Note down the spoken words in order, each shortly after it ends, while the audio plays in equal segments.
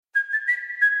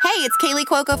Hey, it's Kaylee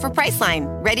Cuoco for Priceline.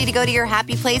 Ready to go to your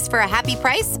happy place for a happy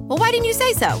price? Well, why didn't you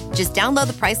say so? Just download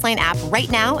the Priceline app right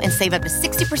now and save up to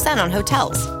 60% on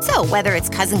hotels. So whether it's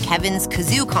Cousin Kevin's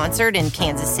Kazoo Concert in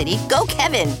Kansas City, go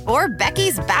Kevin, or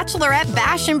Becky's Bachelorette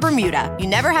Bash in Bermuda, you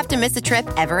never have to miss a trip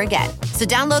ever again. So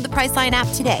download the Priceline app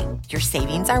today. Your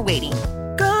savings are waiting.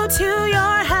 Go to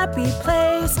your happy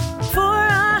place for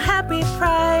a happy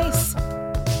price.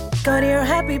 Go to your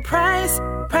happy price,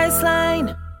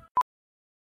 Priceline.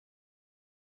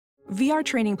 VR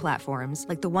training platforms,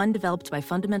 like the one developed by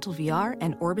Fundamental VR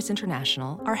and Orbis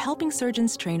International, are helping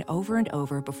surgeons train over and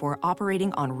over before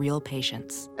operating on real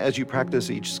patients. As you practice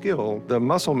each skill, the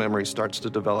muscle memory starts to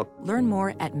develop. Learn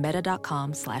more at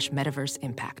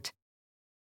meta.com/metaverseimpact.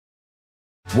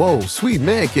 Whoa, sweet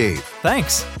man cave.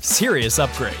 Thanks. Serious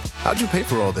upgrade. How'd you pay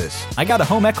for all this? I got a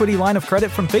home equity line of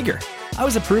credit from Figure. I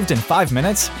was approved in 5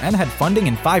 minutes and had funding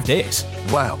in 5 days.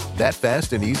 Wow, that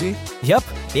fast and easy? Yep,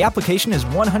 the application is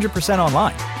 100%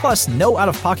 online, plus no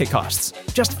out-of-pocket costs.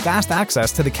 Just fast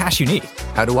access to the cash you need.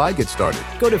 How do I get started?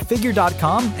 Go to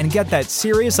figure.com and get that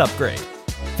serious upgrade.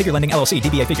 Figure Lending LLC,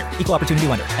 DBA Figure, Equal Opportunity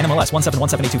Lender, NMLS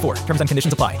 1717824. Terms and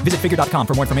conditions apply. Visit figure.com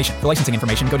for more information. For licensing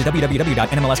information, go to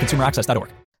www.nmlsconsumeraccess.org.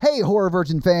 Hey, Horror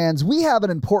Virgin fans, we have an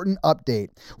important update.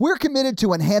 We're committed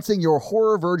to enhancing your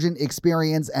Horror Virgin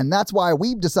experience, and that's why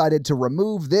we've decided to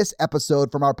remove this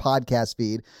episode from our podcast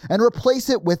feed and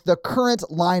replace it with the current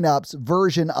lineup's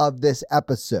version of this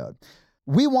episode.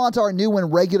 We want our new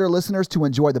and regular listeners to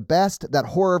enjoy the best that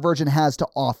Horror Virgin has to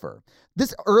offer.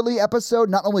 This early episode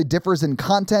not only differs in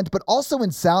content, but also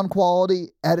in sound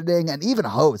quality, editing, and even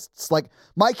hosts. Like,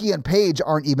 Mikey and Paige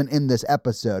aren't even in this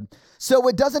episode. So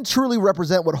it doesn't truly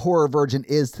represent what Horror Virgin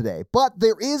is today. But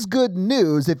there is good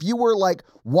news. If you were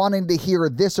wanting to hear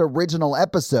this original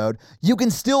episode, you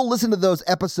can still listen to those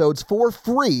episodes for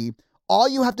free. All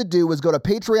you have to do is go to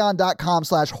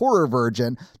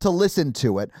patreon.com/horrorvirgin to listen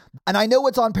to it. And I know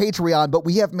it's on Patreon, but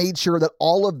we have made sure that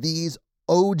all of these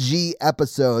OG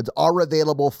episodes are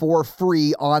available for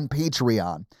free on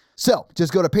Patreon. So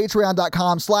just go to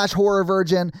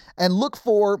patreon.com/horrorvirgin and look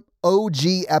for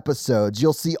OG episodes.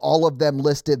 You'll see all of them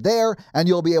listed there, and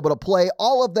you'll be able to play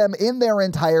all of them in their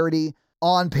entirety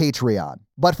on Patreon.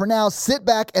 But for now, sit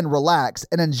back and relax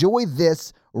and enjoy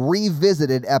this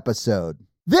revisited episode.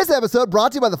 This episode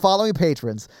brought to you by the following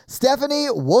patrons: Stephanie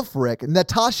Wolfrick,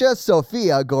 Natasha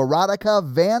Sophia, Goratica,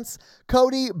 Vance,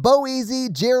 Cody,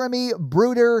 Boeasy, Jeremy,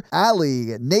 Bruder,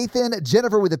 Ali, Nathan,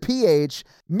 Jennifer with a PH,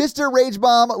 Mr.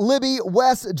 Ragebomb, Libby,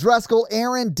 Wes, Dreskel,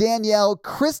 Aaron, Danielle,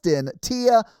 Kristen,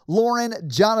 Tia, Lauren,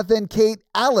 Jonathan, Kate,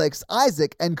 Alex,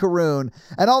 Isaac, and Karoon.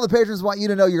 And all the patrons want you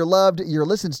to know you're loved, you're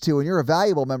listened to, and you're a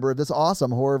valuable member of this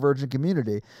awesome Horror Virgin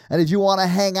community. And if you want to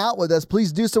hang out with us,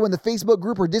 please do so in the Facebook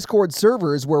group or Discord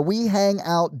servers where we hang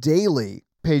out daily.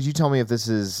 Paige, you tell me if this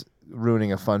is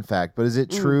ruining a fun fact, but is it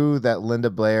true that Linda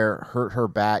Blair hurt her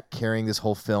back carrying this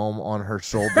whole film on her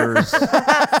shoulders?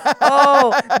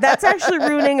 Oh, that's actually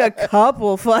ruining a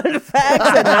couple fun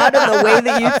facts and not in the way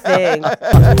that you think.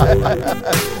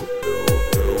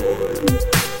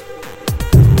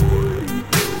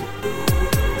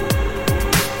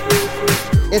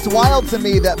 It's wild to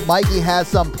me that Mikey has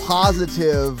some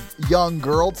positive young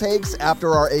girl takes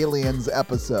after our Aliens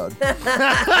episode.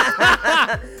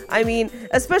 I mean,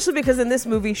 especially because in this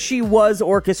movie, she was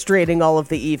orchestrating all of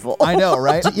the evil. I know,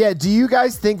 right? Yeah, do you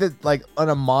guys think that, on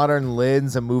a modern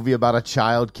lens, a movie about a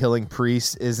child killing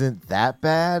priests isn't that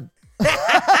bad?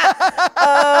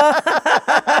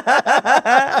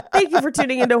 Thank you for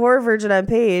tuning into Horror Virgin. I'm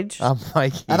Paige. I'm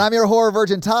Mikey. And I'm your Horror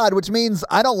Virgin Todd, which means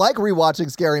I don't like rewatching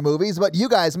scary movies, but you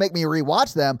guys make me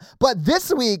rewatch them. But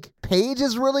this week, Paige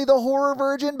is really the Horror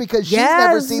Virgin because she's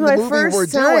never seen the movie we're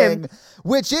doing,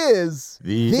 which is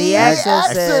The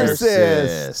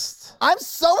Exorcist. I'm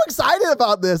so excited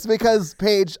about this because,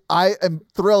 Paige, I am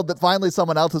thrilled that finally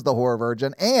someone else is the Horror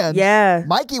Virgin. And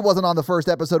Mikey wasn't on the first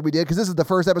episode we did because this is the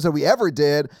first episode we ever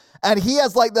did. And he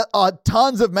has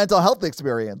tons of mental health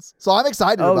experience. So I'm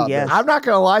excited about this. I'm not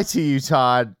going to lie to you,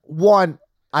 Todd. One,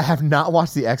 I have not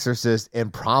watched The Exorcist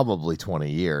in probably 20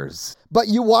 years. But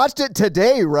you watched it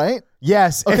today, right?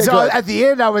 Yes. Okay, and so good. at the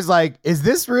end, I was like, is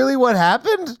this really what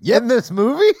happened in this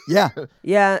movie? Yeah.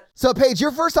 Yeah. So, Paige,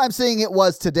 your first time seeing it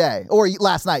was today or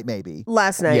last night, maybe.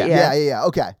 Last night, Yeah.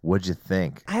 Okay. What'd you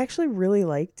think? I actually really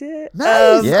liked it.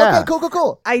 Nice. Yeah. Okay,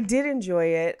 cool. I did enjoy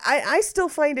it. I still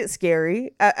find it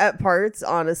scary at parts,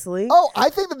 honestly. Oh, I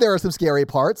think that there are some scary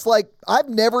parts. I've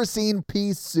never seen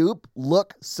pea soup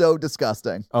look so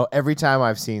disgusting. Oh, every time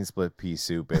I've seen split pea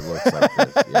soup, it looks like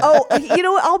this. Yeah. Oh, you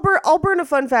know what? I'll burn a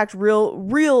fun fact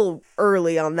real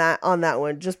early on that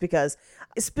one, just because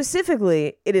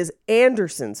Specifically, it is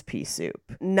Anderson's pea soup,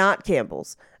 not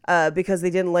Campbell's. Because they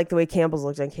didn't like the way Campbell's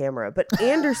looked on camera. But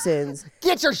Anderson's...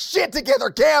 Get your shit together,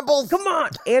 Campbell's! Come on!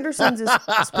 Anderson's is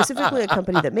specifically a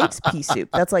company that makes pea soup.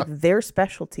 That's like their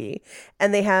specialty.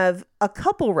 And they have a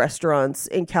couple restaurants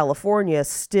in California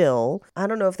still. I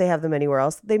don't know if they have them anywhere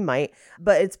else. They might.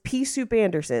 But it's Pea Soup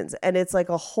Anderson's. And it's like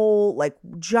a whole like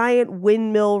giant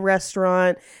windmill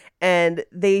restaurant. And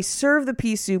they serve the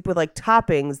pea soup with like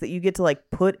toppings that you get to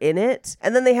like put in it.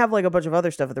 And then they have like a bunch of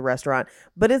other stuff at the restaurant.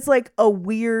 But it's like a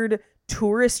weird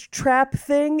tourist trap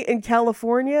thing in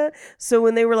California. So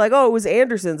when they were like, oh, it was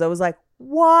Anderson's, I was like,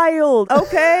 wild.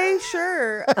 Okay,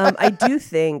 sure. I do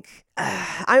think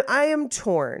I am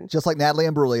torn. Just like Natalie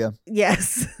Imbruglia.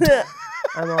 Yes.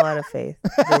 I'm all out of faith.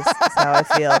 This is how I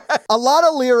feel. A lot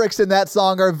of lyrics in that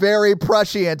song are very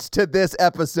prescient to this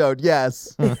episode,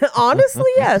 yes.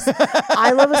 Honestly, yes.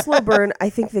 I love a slow burn. I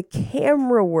think the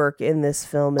camera work in this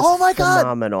film is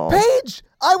phenomenal. Paige!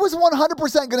 I was 100%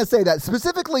 going to say that.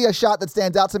 Specifically, a shot that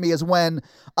stands out to me is when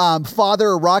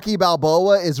Father Rocky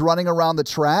Balboa is running around the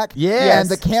track. Yes. And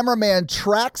the cameraman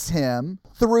tracks him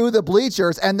through the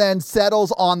bleachers and then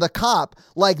settles on the cop.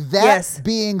 Like that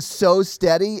being so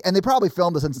steady. And they probably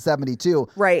filmed this in 72.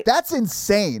 Right. That's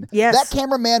insane. Yes. That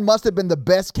cameraman must have been the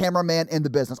best cameraman in the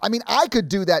business. I mean, I could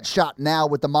do that shot now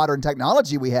with the modern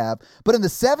technology we have. But in the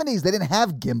 70s, they didn't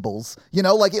have gimbals. You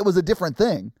know, like it was a different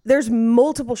thing. There's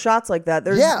multiple shots like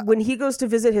that. When he goes to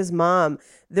visit his mom,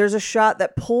 there's a shot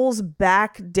that pulls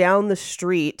back down the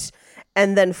street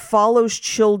and then follows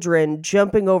children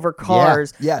jumping over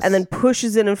cars and then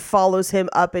pushes in and follows him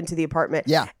up into the apartment.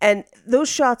 Yeah. And those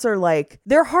shots are like,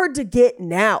 they're hard to get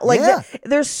now. Like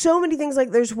there's so many things.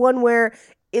 Like there's one where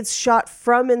it's shot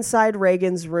from inside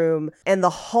Reagan's room and the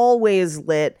hallway is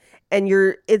lit. And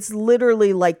it's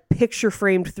literally like picture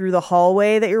framed through the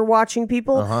hallway that you're watching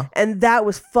people. And that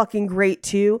was fucking great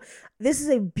too. This is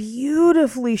a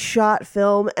beautifully shot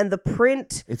film, and the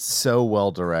print... It's so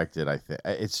well directed, I think.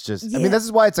 It's just... I mean, this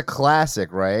is why it's a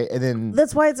classic, right? And then...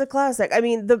 That's why it's a classic. I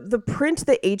mean, the print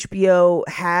that HBO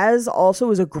has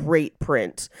also is a great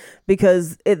print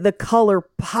because the color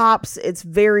pops. It's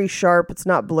very sharp. It's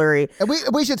not blurry. And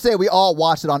we should say we all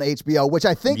watched it on HBO, which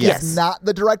I think is not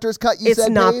the director's cut, you said, It's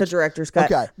not Paige? the director's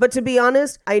cut. Okay. But to be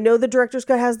honest, I know the director's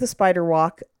cut has the spider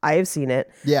walk. I have seen it.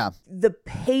 Yeah. The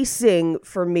pacing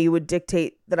for me would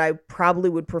dictate that I probably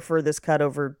would prefer this cut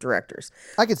over directors.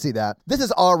 I could see that. This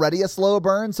is already a slow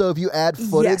burn, so if you add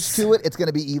footage to it, it's going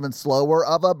to be even slower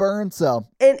of a burn. So,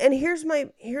 and here's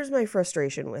my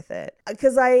frustration with it,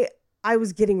 because I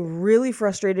was getting really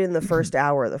frustrated in the first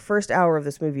hour. The first hour of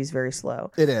this movie is very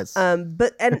slow. It is.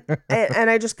 But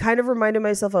I just kind of reminded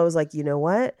myself, I was like, you know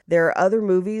what? There are other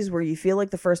movies where you feel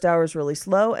like the first hour is really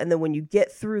slow. And then when you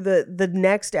get through the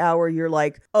next hour, you're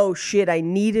like, oh shit, I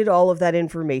needed all of that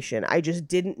information. I just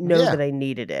didn't know that I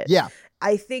needed it. Yeah.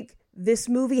 I think this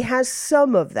movie has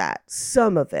some of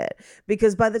it,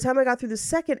 because by the time I got through the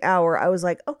second hour, I was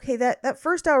like, okay, that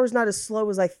first hour is not as slow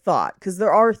as I thought, because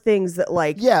there are things that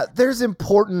like... Yeah, there's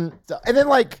important... And then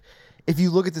like, if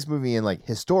you look at this movie in like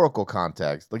historical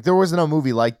context, like there wasn't a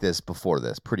movie like this before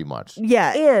this, pretty much.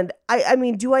 Yeah, and I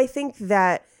mean, do I think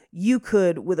that you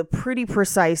could, with a pretty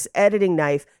precise editing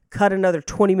knife, cut another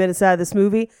 20 minutes out of this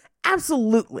movie?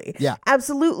 Absolutely. Yeah.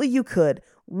 Absolutely you could.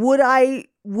 Would I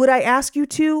ask you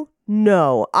to?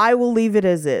 No, I will leave it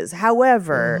as is.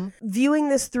 However, viewing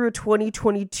this through a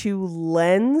 2022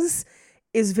 lens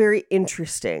is very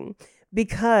interesting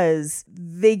because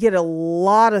they get a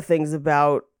lot of things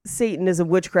about Satanism,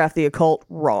 witchcraft, the occult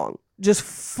wrong. Just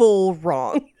full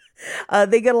wrong.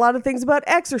 They get a lot of things about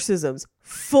exorcisms.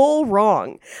 Full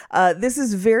wrong. This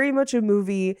is very much a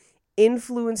movie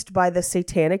influenced by the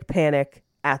satanic panic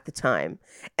at the time.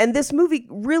 And this movie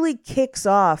really kicks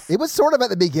off... It was sort of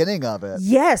at the beginning of it.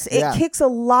 Yes, it kicks a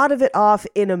lot of it off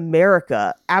in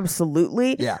America.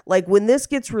 Absolutely. Yeah. Like when this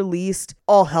gets released,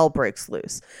 all hell breaks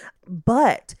loose.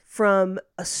 But from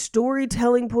a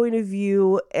storytelling point of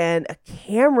view and a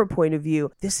camera point of view,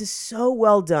 this is so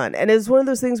well done. And it's one of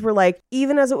those things where like,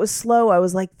 even as it was slow, I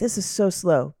was like, this is so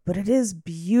slow, but it is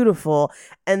beautiful.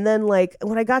 And then like,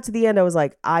 when I got to the end, I was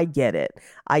like, I get it.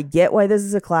 I get why this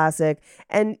is a classic.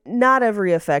 And not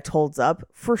every effect holds up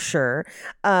for sure.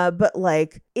 But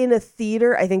like in a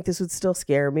theater, I think this would still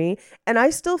scare me. And I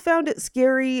still found it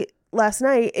scary last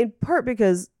night, in part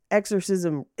because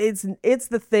exorcism, it's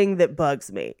the thing that bugs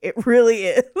me. It really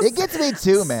is. It gets me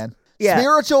too, man. Yeah.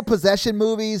 Spiritual possession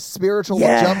movies, spiritual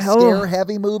jump scare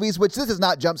heavy movies, which this is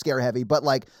not jump scare heavy, but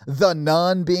like The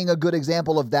Nun being a good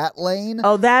example of that lane.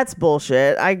 Oh, that's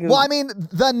bullshit. Well, I mean,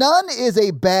 The Nun is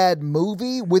a bad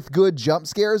movie with good jump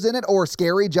scares in it, or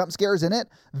scary jump scares in it.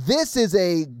 This is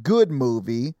a good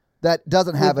movie that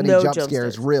doesn't have any jump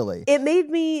scares, really. It made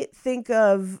me think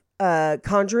of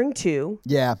Conjuring 2.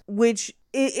 Yeah. Which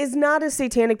is not as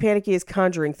satanic panicky as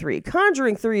Conjuring 3.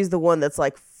 Conjuring 3 is the one that's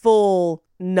like full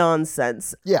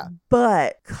nonsense. Yeah.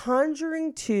 But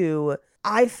Conjuring 2,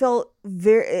 I felt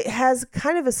it has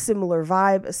kind of a similar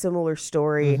vibe, a similar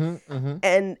story.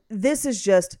 And this is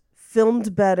just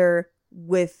filmed better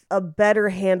with a better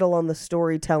handle on the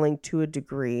storytelling to a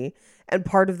degree. And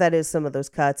part of that is some of those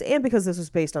cuts, and because this was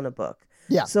based on a book.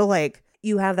 Yeah. So like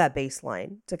you have that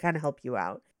baseline to kind of help you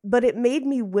out. But it made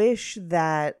me wish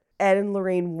that Ed and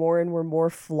Lorraine Warren were more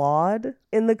flawed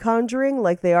in The Conjuring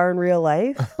like they are in real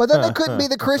life. But then they couldn't be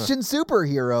the Christian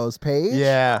superheroes, Paige.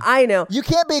 Yeah. I know. You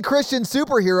can't be Christian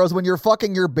superheroes when you're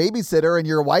fucking your babysitter and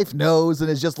your wife knows and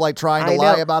is just like trying to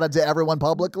lie about it to everyone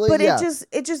publicly. But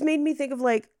it just made me think of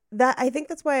like that. I think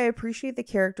that's why I appreciate the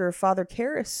character of Father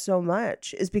Karras so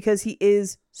much, is because he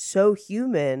is so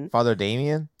human. Father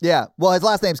Damien? Yeah. Well, his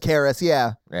last name's Karras.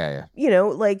 Yeah. Yeah. You know,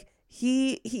 like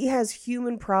he has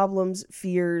human problems,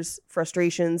 fears,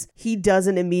 frustrations. He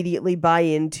doesn't immediately buy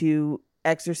into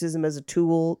exorcism as a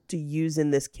tool to use in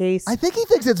this case. I think he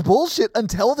thinks it's bullshit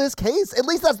until this case. At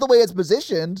least that's the way it's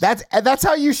positioned. That's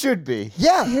how you should be.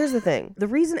 Yeah. Here's the thing. The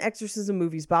reason exorcism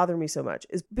movies bother me so much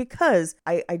is because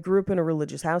I grew up in a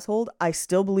religious household. I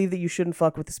still believe that you shouldn't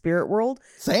fuck with the spirit world.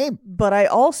 Same. But I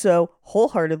also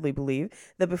wholeheartedly believe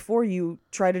that before you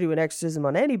try to do an exorcism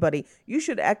on anybody, you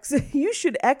should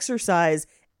exercise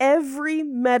every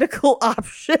medical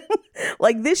option.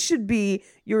 Like this should be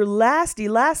your last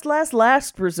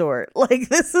resort. Like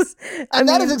this is,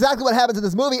 that is exactly what happens in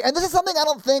this movie. And this is something I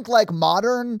don't think like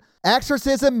modern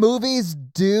exorcism movies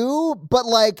do, but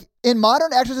like in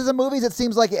modern exorcism movies, it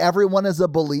seems like everyone is a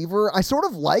believer. I sort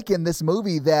of like in this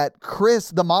movie that Chris,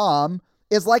 the mom,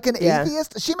 is like an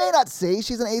atheist. She may not say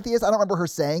she's an atheist. I don't remember her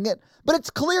saying it, but it's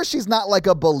clear she's not like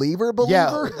a believer.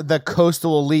 Yeah, the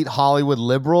coastal elite Hollywood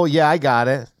liberal. Yeah, I got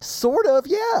it. Sort of,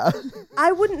 yeah.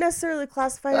 I wouldn't necessarily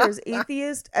classify her as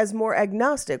atheist, as more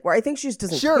agnostic, where I think she just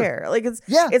doesn't care. Like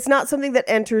it's not something that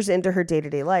enters into her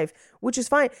day-to-day life, which is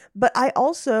fine. But I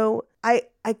also, I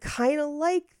kind of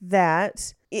like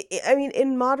that. I mean,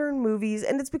 in modern movies,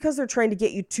 and it's because they're trying to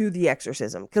get you to the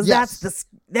exorcism, because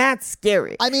that's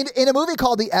scary. I mean, in a movie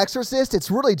called The Exorcist, it's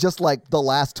really just like the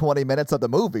last 20 minutes of the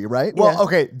movie, right? Well,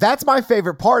 okay, that's my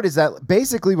favorite part, is that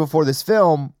basically before this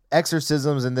film,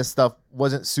 exorcisms and this stuff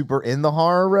wasn't super in the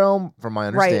horror realm, from my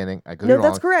understanding. Right. I could be wrong.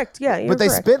 That's correct. Yeah, you're but they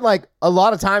correct. spent like a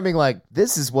lot of time being like,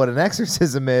 this is what an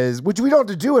exorcism is, which we don't have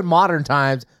to do in modern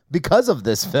times because of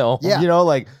this film. Yeah. You know,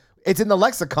 like it's in the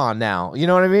lexicon now. You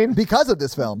know what I mean? Because of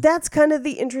this film. That's kind of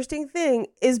the interesting thing,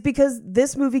 is because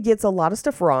this movie gets a lot of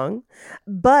stuff wrong,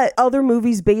 but other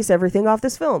movies base everything off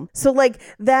this film. So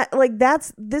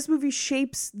this movie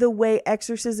shapes the way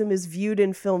exorcism is viewed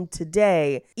in film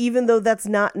today, even though that's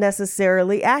not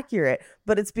necessarily accurate.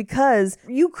 But it's because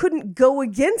you couldn't go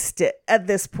against it at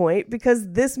this point,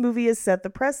 because this movie has set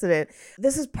the precedent.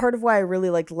 This is part of why I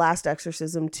really liked Last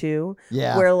Exorcism too.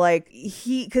 Yeah. Where like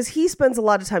because he spends a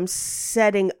lot of time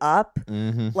setting up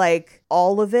like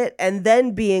all of it, and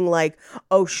then being like,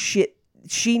 oh shit,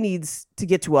 she needs to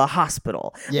get to a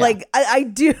hospital. Yeah. Like I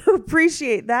do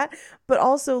appreciate that. But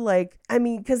also, like, I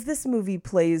mean, because this movie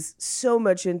plays so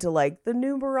much into like the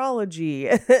numerology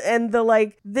and the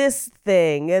like this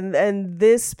thing and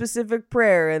this specific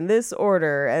prayer and this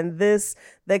order and this,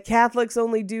 the Catholics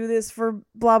only do this for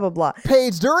blah, blah, blah.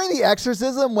 Paige, during the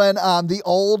exorcism, when the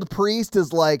old priest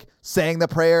is like saying the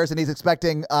prayers and he's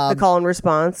expecting The call and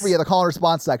response. Yeah, the call and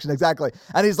response section, exactly.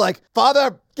 And he's like,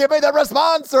 Father, give me the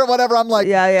response or whatever. I'm like,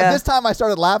 yeah. This time I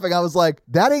started laughing. I was like,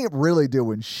 that ain't really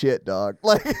doing shit, dog.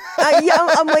 Like,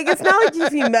 I'm like, it's not like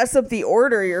if you mess up the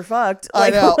order, you're fucked.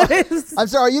 Like, I know. what is- I'm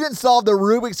sorry, you didn't solve the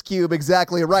Rubik's Cube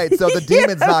exactly right, so the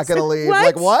demon's not going to leave. What?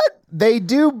 Like, what? They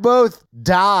do both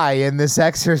die in this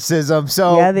exorcism,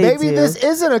 so Yeah, they maybe do. this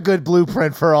isn't a good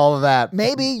blueprint for all of that.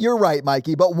 Maybe you're right,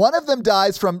 Mikey, but one of them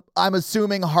dies from, I'm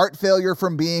assuming, heart failure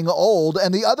from being old,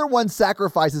 and the other one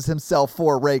sacrifices himself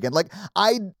for Reagan. Like,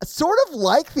 I sort of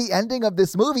like the ending of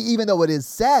this movie, even though it is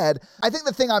sad. I think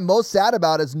the thing I'm most sad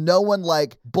about is no one,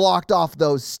 like, blocked off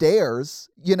those stairs.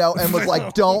 and was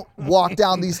like, don't walk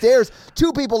down these stairs.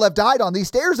 2 people have died on these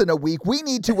stairs in a week. We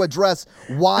need to address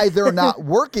why they're not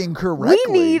working correctly.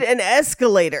 We need an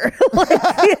escalator.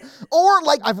 Or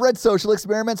like I've read social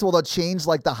experiments where they'll change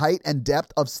like the height and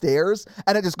depth of stairs,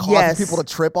 and it just causes people to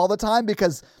trip all the time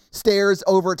because stairs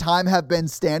over time have been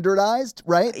standardized,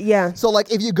 right? Yeah. So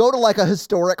like if you go to like a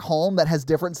historic home that has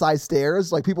different size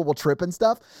stairs, like people will trip and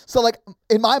stuff. So like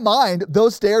in my mind,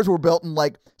 those stairs were built in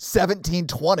like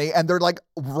 1720 and they're like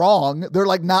wrong. They're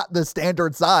like not the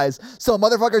standard size. So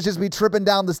motherfuckers just be tripping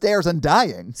down the stairs and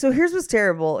dying. So here's what's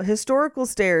terrible. Historical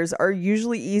stairs are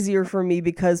usually easier for me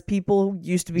because people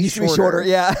used to be shorter.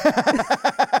 Yeah.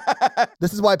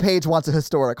 This is why Paige wants a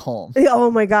historic home.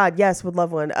 Oh my God. Yes, would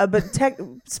love one. But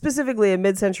specifically a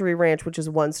mid-century ranch, which is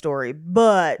 1 story.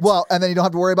 But well, and then you don't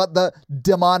have to worry about the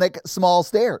demonic small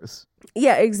stairs.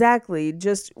 Yeah, exactly.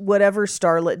 Just whatever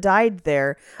starlet died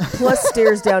there, plus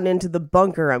stairs down into the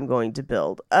bunker I'm going to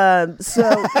build.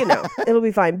 So it'll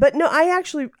be fine. But no, I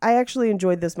actually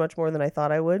enjoyed this much more than I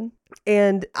thought I would.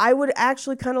 And I would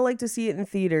actually kind of like to see it in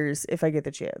theaters if I get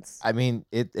the chance. I mean,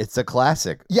 it's a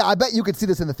classic. Yeah, I bet you could see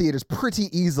this in the theaters pretty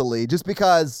easily just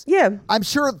because yeah, I'm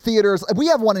sure theaters, we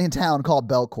have one in town called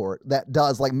Belcourt that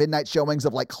does like midnight showings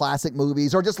of like classic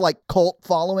movies or just like cult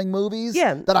following movies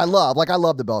that I love. Like I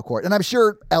love the Belcourt. And I'm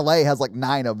sure LA has like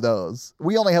 9 of those.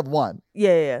 We only have 1.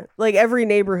 Yeah. Like every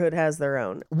neighborhood has their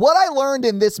own. What I learned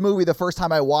in this movie the first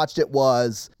time I watched it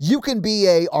was you can be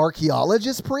a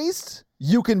archaeologist priest.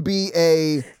 You can be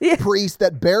a priest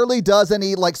that barely does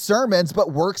any like sermons,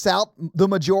 but works out the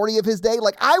majority of his day.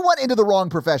 Like I went into the wrong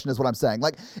profession is what I'm saying.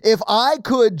 Like if I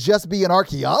could just be an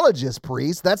archaeologist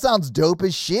priest, that sounds dope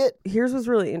as shit. Here's what's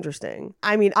really interesting.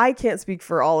 I mean, I can't speak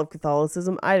for all of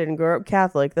Catholicism. I didn't grow up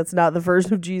Catholic. That's not the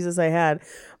version of Jesus I had.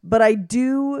 But I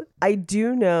do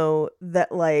know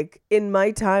that like in my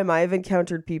time, I've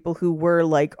encountered people who were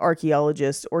like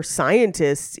archaeologists or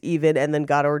scientists even, and then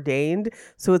got ordained.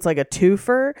 So it's like a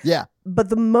twofer. Yeah. But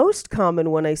the most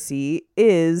common one I see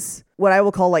is what I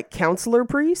will call like counselor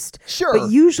priest. Sure.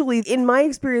 But usually in my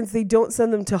experience, they don't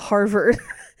send them to Harvard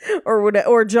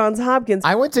or Johns Hopkins.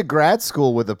 I went to grad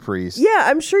school with a priest. Yeah,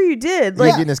 I'm sure you did.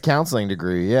 Like getting his counseling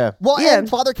degree. Yeah. Well, and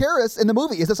Father Karras in the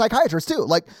movie is a psychiatrist too.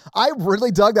 Like I really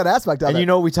dug that aspect of it. And you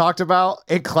know what we talked about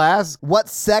in class? What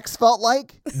sex felt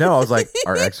like? No, I was like,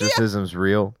 are exorcisms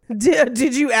real?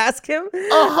 Did you ask him?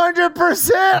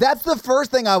 100%. That's the first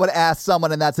thing I would ask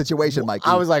someone in that situation, Mikey.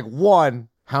 I was like, 1,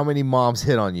 how many moms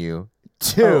hit on you?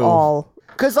 2, all.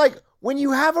 Because like when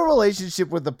you have a relationship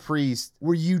with a priest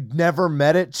where you never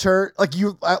met at church, like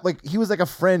he was like a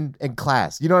friend in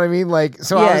class. You know what I mean? Like,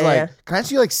 so I was like, can I ask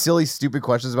you like silly, stupid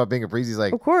questions about being a priest? He's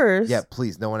like, of course. Yeah,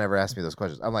 please. No one ever asked me those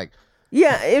questions. I'm like,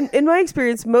 yeah, in my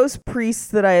experience, most priests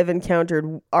that I have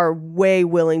encountered are way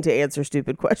willing to answer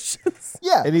stupid questions.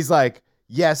 Yeah. And he's like,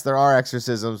 yes, there are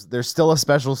exorcisms. There's still a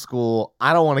special school.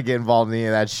 I don't want to get involved in any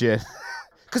of that shit.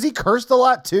 Because he cursed a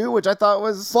lot too, which I thought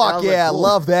was... Fuck yeah, like, cool.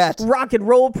 Love that. Rock and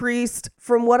roll priest,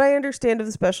 from what I understand of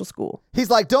the special school. He's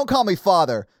like, don't call me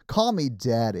father. Call me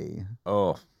daddy.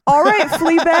 Oh. All right,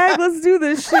 Fleabag, let's do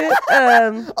this shit.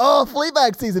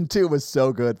 Fleabag season 2 was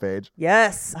so good, Paige.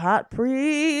 Yes, hot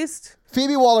priest.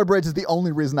 Phoebe Waller-Bridge is the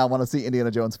only reason I want to see Indiana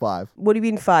Jones 5. What do you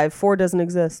mean 5? 4 doesn't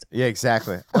exist. Yeah,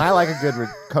 exactly. And I like a good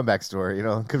comeback story,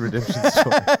 good redemption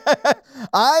story.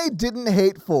 I didn't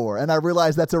hate 4, and I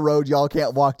realize that's a road y'all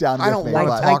can't walk down. I don't want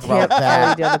to I talk can't about that. follow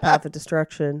you down the path of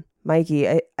destruction. Mikey,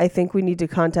 I think we need to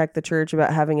contact the church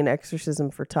about having an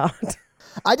exorcism for Todd.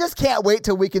 I just can't wait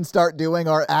till we can start doing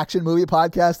our action movie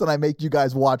podcast and I make you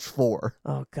guys watch 4.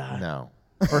 Oh, God. No.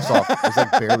 First off, there's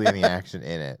like barely any action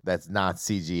in it. That's not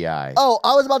CGI. Oh,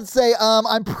 I was about to say,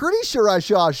 I'm pretty sure I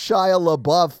saw Shia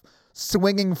LaBeouf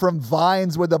swinging from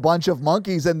vines with a bunch of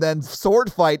monkeys and then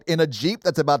sword fight in a Jeep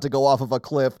that's about to go off of a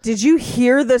cliff. Did you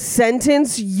hear the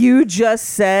sentence you just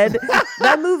said?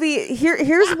 That movie,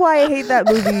 here's why I hate that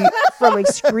movie from a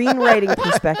screenwriting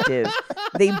perspective.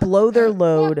 They blow their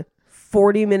load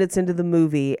 40 minutes into the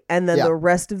movie, and then the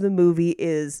rest of the movie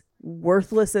is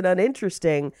worthless and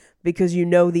uninteresting because you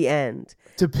know the end.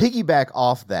 To piggyback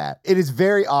off that, it is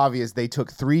very obvious they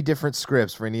took 3 different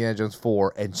scripts for Indiana Jones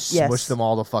 4 and smushed them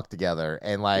all the fuck together.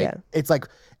 And it's like,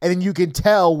 and then you can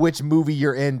tell which movie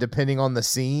you're in depending on the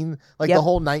scene. Like the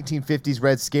whole 1950s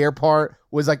Red Scare part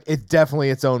was like, it's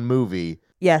definitely its own movie.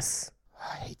 Yes.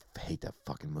 I hate hate that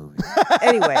fucking movie.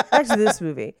 Anyway, back to this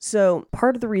movie. So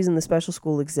part of the reason the special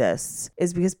school exists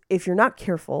is because if you're not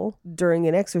careful during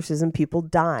an exorcism, people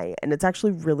die. And it's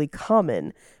actually really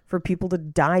common for people to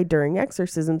die during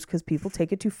exorcisms because people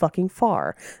take it too fucking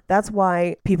far. That's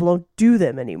why people don't do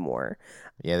them anymore.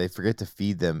 Yeah, they forget to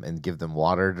feed them and give them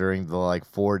water during the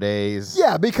 4 days.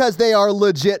 Yeah, because they are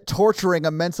legit torturing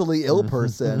a mentally ill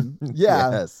person.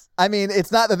 Yeah. Yes. I mean,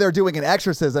 it's not that they're doing an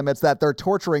exorcism. It's that they're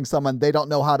torturing someone they don't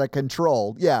know how to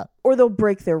control. Yeah. Or they'll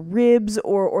break their ribs,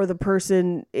 or the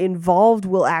person involved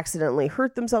will accidentally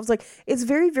hurt themselves. Like, it's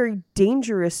very, very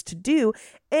dangerous to do.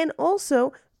 And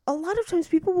also, a lot of times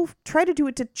people will try to do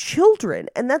it to children,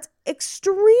 and that's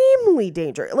extremely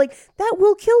dangerous. Like, that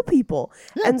will kill people.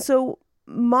 Yeah. And so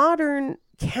modern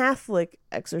Catholic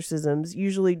exorcisms,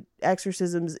 usually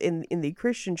exorcisms in the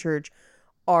Christian church,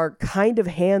 are kind of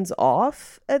hands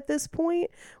off at this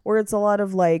point, where it's a lot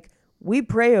of like, we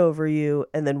pray over you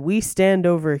and then we stand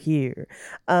over here,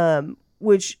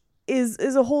 which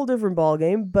is a whole different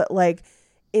ballgame. But like,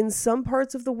 in some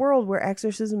parts of the world where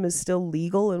exorcism is still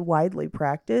legal and widely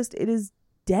practiced, it is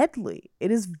deadly. It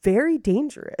is very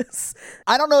dangerous.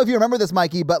 I don't know if you remember this,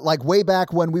 Mikey, but like way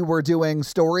back when we were doing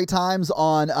story times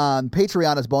on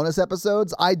Patreon as bonus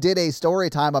episodes, I did a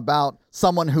story time about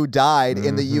someone who died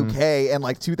in the UK in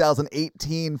like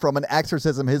 2018 from an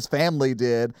exorcism his family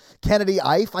did. Kennedy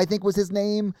Ife, I think was his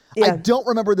name. Yeah. I don't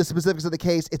remember the specifics of the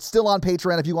case. It's still on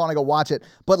Patreon if you want to go watch it.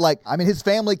 But like, I mean, his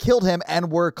family killed him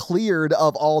and were cleared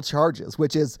of all charges,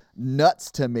 which is nuts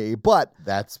to me. But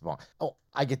that's wrong. Oh,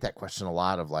 I get that question a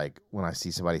lot of like, when I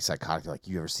see somebody psychotic, like,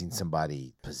 you ever seen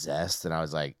somebody possessed? And I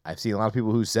was like, I've seen a lot of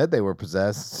people who said they were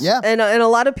possessed. Yeah. And a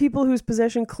lot of people whose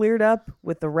possession cleared up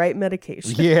with the right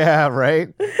medication. Yeah,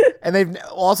 right. And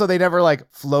they never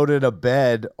like floated a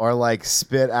bed or like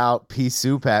spit out pea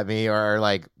soup at me or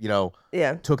like,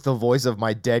 took the voice of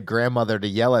my dead grandmother to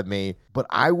yell at me. But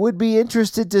I would be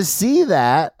interested to see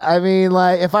that. I mean,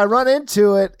 like, if I run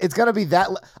into it, it's going to be that.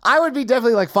 I would be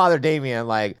definitely like Father Damien,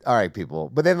 like, all right, people.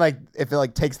 But then like, if it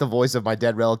like takes the voice of my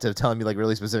dead relative telling me like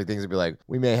really specific things, it'd be like,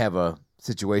 we may have a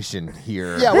situation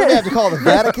here. Yeah, we're gonna have to call the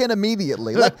Vatican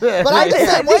immediately. Like, but I'm the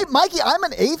same way, Mikey. I'm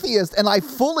an atheist, and I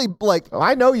fully like.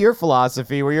 I know your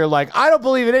philosophy, where you're like, I don't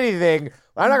believe in anything.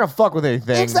 I'm not gonna fuck with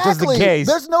anything. Exactly. Just in case.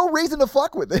 There's no reason to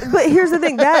fuck with it. But here's the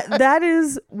thing, that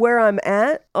is where I'm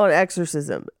at on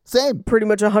exorcism. Same. Pretty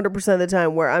much 100% of the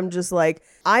time, where I'm just like,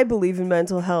 I believe in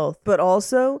mental health, but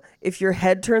also if your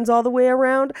head turns all the way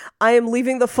around, I am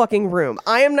leaving the fucking room.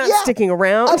 I am not sticking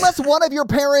around. Unless one of your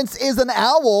parents is an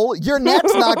owl, your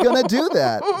neck's not gonna do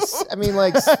that. I mean,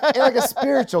 like, in like a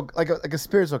spiritual, like a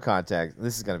spiritual context.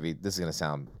 This is gonna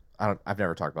sound. I've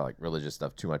never talked about like religious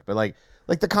stuff too much, but like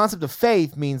the concept of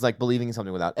faith means like believing in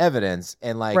something without evidence,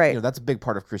 and like that's a big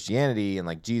part of Christianity and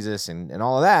like Jesus and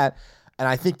all of that. And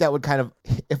I think that would kind of,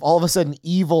 if all of a sudden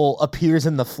evil appears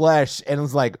in the flesh and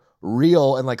is like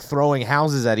real and like throwing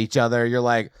houses at each other, you're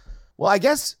like, well, I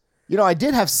guess, I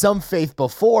did have some faith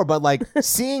before, but like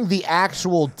seeing the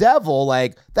actual devil,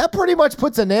 like that pretty much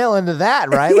puts a nail into that,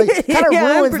 right? Like kind of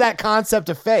ruins that concept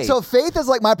of faith. So faith is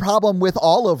like my problem with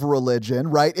all of religion,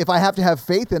 right? If I have to have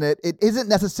faith in it, it isn't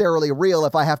necessarily real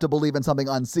if I have to believe in something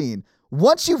unseen.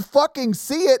 Once you fucking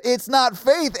see it, it's not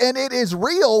faith and it is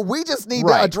real. We just need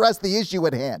to address the issue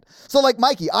at hand. So like,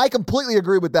 Mikey, I completely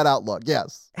agree with that outlook.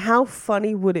 Yes. How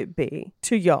funny would it be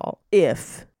to y'all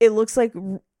if it looks like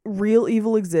real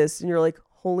evil exists and you're like,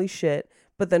 holy shit,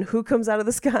 but then who comes out of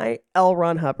the sky? L.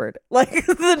 Ron Hubbard. Like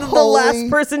the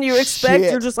last person you expect,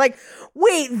 you're just like,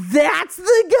 wait, that's the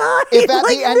guy? If at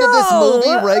the end of this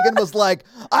movie, Reagan was like,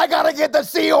 I gotta get the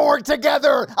Sea Org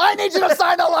together. I need you to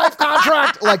sign a life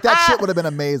contract. Like, that shit would have been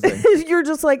amazing. You're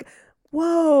just like,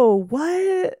 whoa,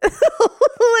 what?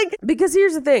 Like, because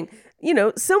here's the thing.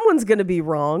 Someone's going to be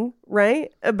wrong,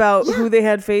 right? About who they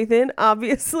had faith in,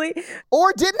 obviously.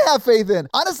 Or didn't have faith in.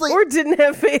 Honestly. Or didn't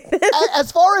have faith in.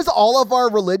 As far as all of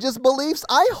our religious beliefs,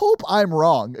 I hope I'm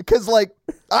wrong. Because, like,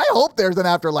 I hope there's an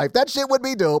afterlife. That shit would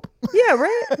be dope. Yeah,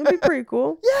 right? That'd be pretty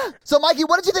cool. Yeah. So, Mikey,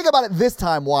 what did you think about it this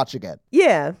time watching it?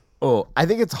 Yeah. Oh, I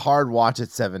think it's hard watch at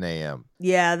 7 a.m.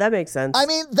 Yeah, that makes sense. I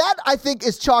mean, that I think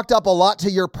is chalked up a lot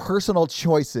to your personal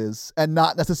choices and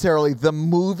not necessarily the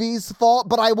movie's fault,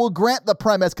 but I will grant the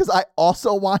premise because I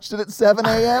also watched it at 7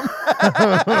 a.m.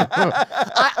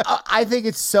 I think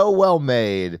it's so well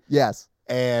made. Yes.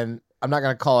 And I'm not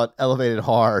going to call it elevated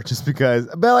horror just because,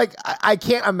 but like, I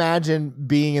can't imagine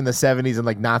being in the 70s and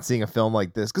like not seeing a film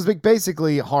like this because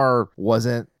basically horror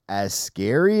wasn't as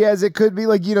scary as it could be.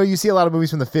 Like, you see a lot of movies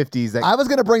from the 50s that I was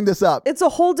going to bring this up. It's a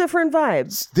whole different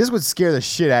vibe. This would scare the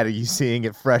shit out of you seeing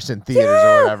it fresh in theaters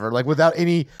or whatever. Like, without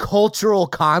any cultural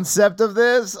concept of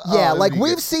this. Yeah, like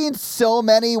we've seen so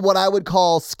many what I would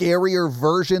call scarier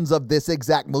versions of this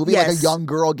exact movie. Like a young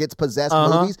girl gets possessed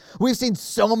movies. We've seen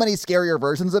so many scarier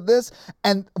versions of this.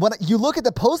 And when you look at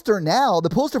the poster now, the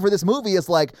poster for this movie is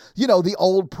like, the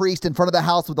old priest in front of the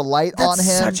house with the light on him.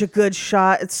 Such a good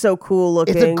shot. It's so cool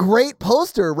looking. It's a great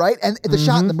poster, right? And the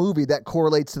shot in the movie that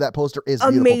correlates to that poster is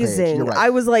amazing. You're right. I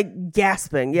was like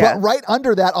gasping. Yeah. But right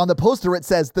under that on the poster, it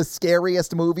says the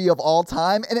scariest movie of all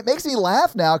time. And it makes me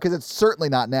laugh now because it's certainly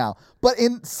not now. But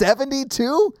in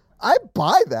 72, I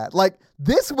buy that. Like,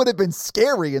 this would have been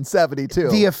scary in 72.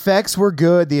 The effects were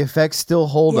good. The effects still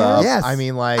hold up. Yes. I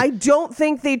mean, like, I don't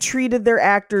think they treated their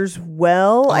actors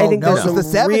well. I think there's the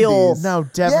some real... 70s. No,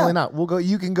 definitely not.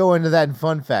 You can go into that in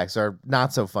fun facts or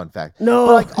not so fun facts. No.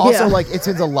 But like, also, like, it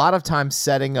spends a lot of time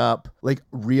setting up like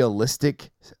realistic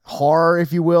horror,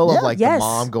 if you will, of like the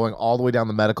mom going all the way down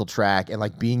the medical track and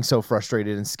like being so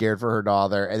frustrated and scared for her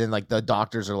daughter. And then like the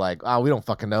doctors are like, oh, we don't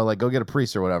fucking know. Like, go get a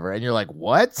priest or whatever. And you're like,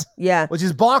 what? Yeah. Which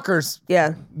is bonkers.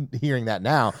 Yeah. Hearing that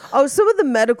now. Oh, some of the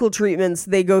medical treatments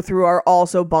they go through are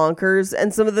also bonkers,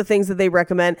 and some of the things that they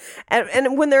recommend.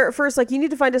 And when they're at first like, you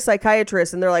need to find a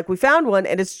psychiatrist, and they're like, we found one,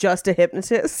 and it's just a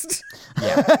hypnotist.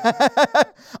 Yeah.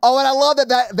 Oh, and I love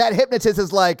that hypnotist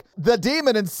is like, the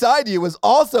demon inside you is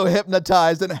also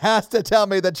hypnotized and has to tell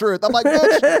me the truth. I'm like,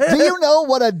 bitch, do you know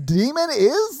what a demon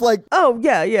is? Like, oh,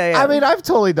 yeah. I mean, I've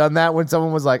totally done that when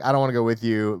someone was like, I don't want to go with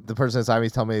you. The person inside me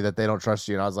is telling me that they don't trust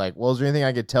you. And I was like, well, is there anything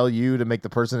I could tell you to make the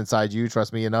person inside you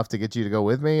trust me enough to get you to go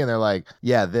with me? And they're like,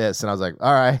 yeah, this. And I was like,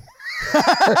 all right.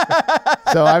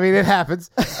 So, I mean, it happens.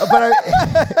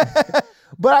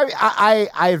 But I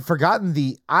had forgotten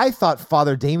I thought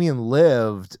Father Damien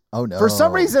lived. Oh no! For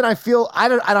some reason, I feel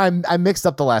I mixed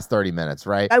up the last 30 minutes.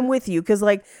 Right? I'm with you because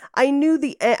like I knew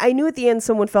at the end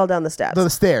someone fell down the steps. The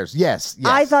stairs, yes.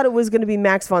 I thought it was going to be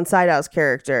Max von Sydow's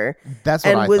character. That's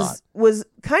what I thought. Was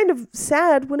kind of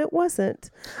sad when it wasn't.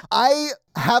 I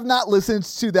have not listened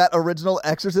to that original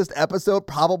Exorcist episode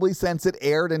probably since it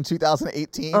aired in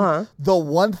 2018. The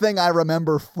one thing I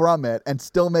remember from it and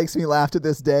still makes me laugh to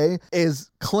this day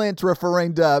is Clint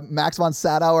referring to Max von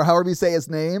Sydow, or however you say his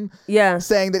name,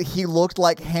 saying that he looked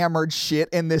like hammered shit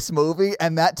in this movie.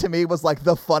 And that to me was like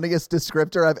the funniest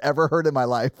descriptor I've ever heard in my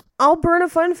life. I'll burn a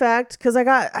fun fact because I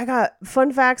got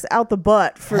fun facts out the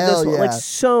butt for this one. Like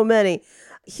so many.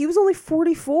 He was only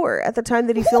 44 at the time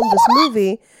that he filmed this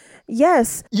movie.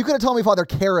 Yes. You could have told me Father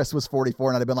Karras was 44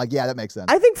 and I'd have been like, yeah, that makes sense.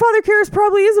 I think Father Karras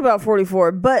probably is about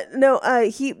 44, but no,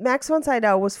 Max von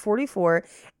Sydow was 44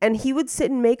 and he would sit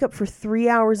in makeup for 3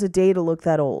 hours a day to look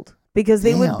that old. Because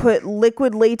they would put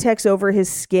liquid latex over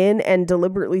his skin and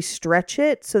deliberately stretch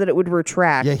it so that it would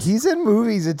retract. Yeah, he's in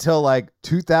movies until like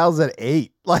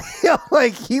 2008. Like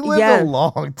he lived a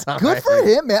long time. Good for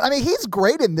him, man. I mean, he's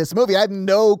great in this movie. I have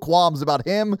no qualms about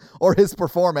him or his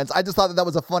performance. I just thought that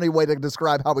was a funny way to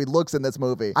describe how he looks in this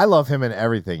movie. I love him in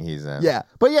everything he's in. Yeah.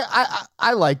 But yeah,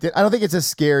 I liked it. I don't think it's as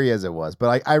scary as it was,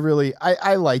 but I really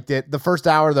liked it. The first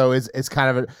hour though is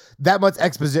kind of that much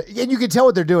exposition, and you can tell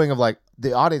what they're doing of like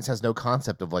the audience has no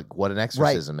concept of like what an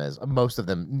exorcism is. Most of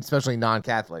them, especially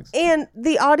non-Catholics. And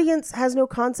the audience has no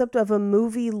concept of a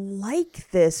movie like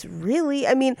this, really.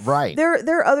 I mean, there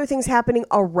are other things happening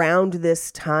around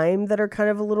this time that are kind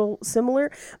of a little similar,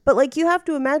 but like you have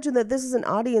to imagine that this is an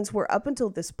audience where up until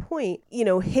this point, you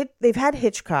know, they've had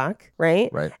Hitchcock, right?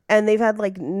 And they've had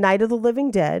like Night of the Living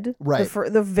Dead,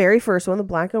 the very first one, the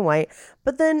black and white,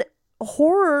 but then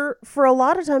horror for a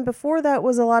lot of time before that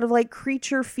was a lot of like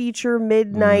creature feature,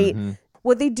 midnight.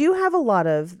 What they do have a lot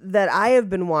of that I have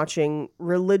been watching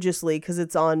religiously because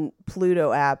it's on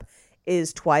Pluto app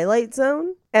is Twilight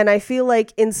Zone. And I feel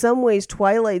like in some ways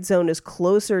Twilight Zone is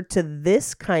closer to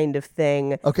this kind of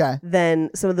thing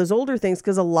than some of those older things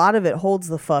because a lot of it holds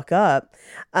the fuck up.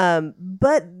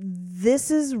 But this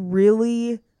is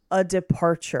really a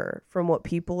departure from what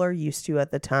people are used to at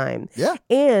the time. Yeah.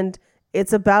 And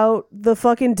it's about the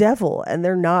fucking devil, and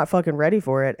they're not fucking ready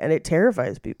for it, and it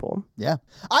terrifies people. Yeah.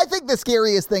 I think the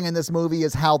scariest thing in this movie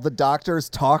is how the doctors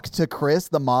talk to Chris,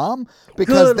 the mom,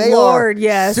 because they are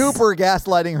super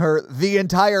gaslighting her the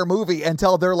entire movie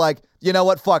until they're like, you know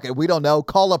what, fuck it, we don't know,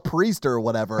 call a priest or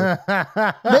whatever.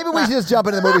 Maybe we should just jump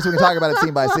into the movie so we can talk about it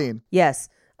scene by scene. Yes.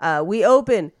 We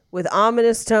open with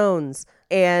ominous tones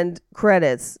and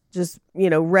credits, just, you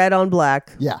know, red on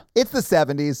black. Yeah. It's the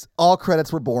 70s. All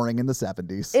credits were boring in the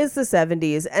 70s. It's the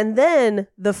 70s. And then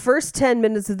the first 10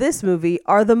 minutes of this movie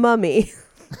are The Mummy.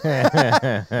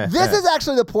 This is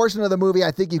actually the portion of the movie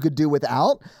I think you could do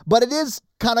without, but it is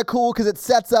kind of cool because it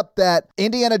sets up that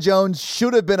Indiana Jones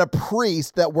should have been a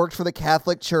priest that worked for the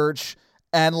Catholic Church.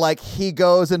 And like he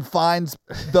goes and finds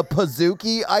the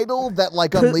Pazuki idol that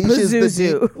like unleashes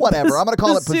the whatever. I'm gonna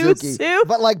call it Pazuki.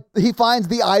 But like he finds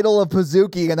the idol of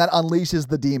Pazuki and that unleashes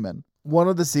the demon. One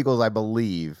of the sequels, I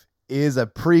believe, is a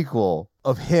prequel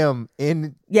of him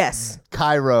in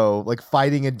Cairo, like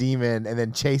fighting a demon and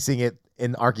then chasing it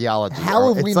in archaeology.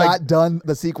 How have we not done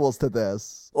the sequels to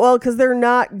this? Well, because they're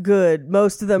not good.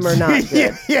 Most of them are not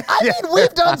good. I mean,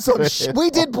 we've done some we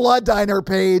did Blood Diner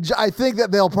Page. I think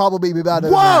that they'll probably be better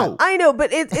than that. I know, but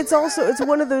it's also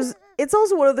one of those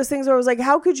things where I was like,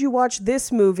 how could you watch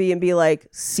this movie and be like,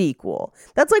 sequel?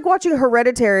 That's like watching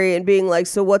Hereditary and being like,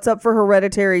 so what's up for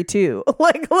Hereditary 2?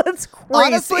 Like, that's crazy.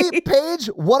 Honestly, Paige,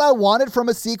 what I wanted from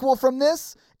a sequel from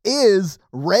this is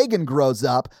Reagan grows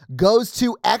up, goes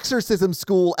to exorcism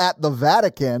school at the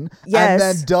Vatican, and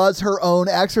then does her own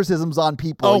exorcisms on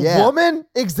people. A woman?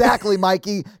 Exactly,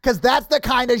 Mikey, because that's the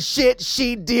kind of shit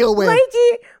she'd deal with.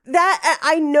 Mikey, that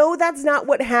I know that's not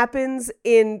what happens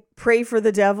in Pray for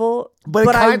the Devil,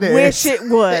 but I wish it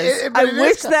was. I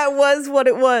wish that was what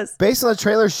it was. Based on the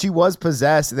trailer, she was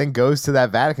possessed and then goes to that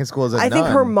Vatican school as a nun. I think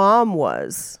her mom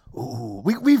was. Ooh,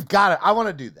 we've got it. I want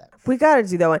to do that. We got to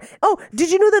do that one. Oh,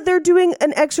 did you know that they're doing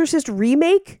an Exorcist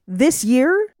remake this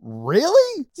year?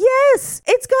 Really? Yes.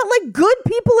 It's got like good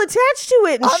people attached to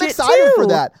it and I'm shit excited too. for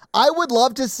that. I would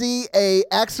love to see a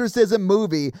exorcism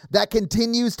movie that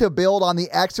continues to build on the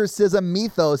exorcism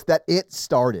mythos that it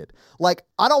started. Like,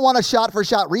 I don't want a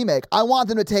shot-for-shot remake. I want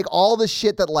them to take all the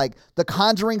shit that like the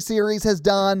Conjuring series has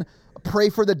done,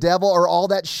 Pray for the Devil, or all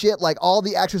that shit, like all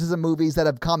the exorcism movies that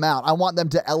have come out. I want them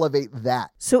to elevate that.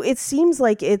 So it seems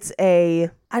like it's I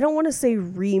don't want to say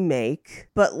remake,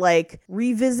 but like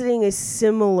revisiting a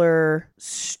similar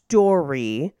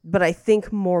story, but I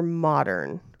think more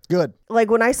modern. Good.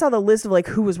 Like when I saw the list of like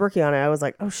who was working on it, I was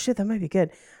like, oh shit, that might be good.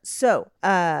 So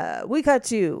we cut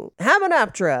to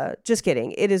Hamunaptra. Just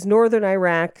kidding. It is northern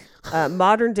Iraq,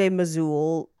 modern day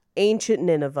Mosul, ancient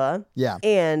Nineveh. Yeah.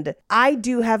 And I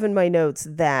do have in my notes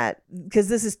that, because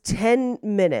this is 10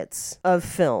 minutes of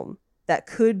film that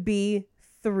could be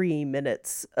 3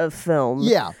 minutes of film.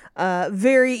 Yeah.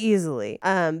 Very easily.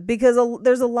 Because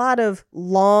there's a lot of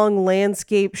long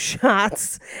landscape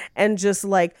shots and just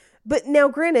like, but now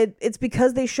granted, it's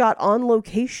because they shot on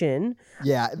location.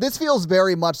 Yeah, this feels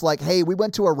very much like, hey, we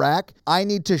went to Iraq. I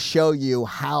need to show you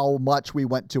how much we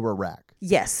went to Iraq.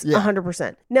 Yes,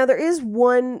 100%. Now, there is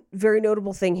one very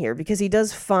notable thing here because he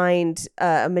does find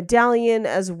a medallion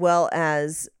as well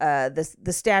as the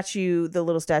statue, the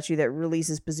little statue that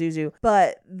releases Pazuzu.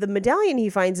 But the medallion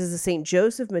he finds is a St.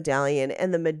 Joseph medallion,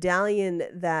 and the medallion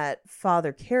that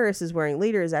Father Karras is wearing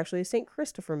later is actually a St.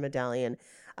 Christopher medallion.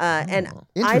 And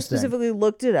I specifically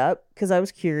looked it up because I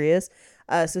was curious.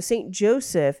 So St.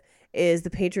 Joseph is the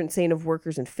patron saint of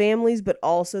workers and families, but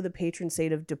also the patron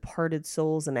saint of departed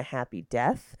souls and a happy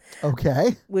death.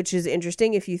 Okay. Which is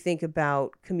interesting if you think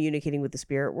about communicating with the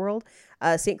spirit world.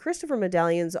 St. Christopher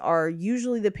medallions are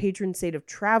usually the patron saint of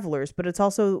travelers, but it's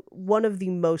also one of the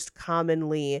most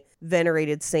commonly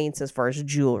venerated saints as far as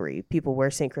jewelry. People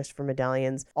wear St. Christopher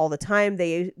medallions all the time.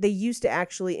 They used to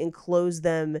actually enclose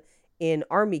them in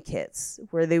army kits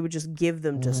where they would just give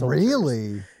them to soldiers.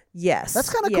 Really? Yes. That's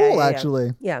kind of cool,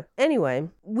 actually. Yeah. Anyway,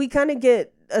 we kind of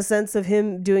get a sense of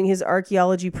him doing his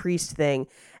archaeology priest thing.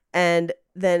 And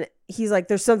then he's like,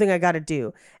 there's something I got to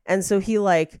do. And so he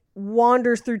like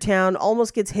wanders through town,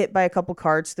 almost gets hit by a couple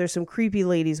carts. There's some creepy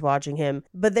ladies watching him.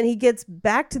 But then he gets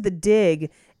back to the dig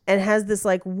and has this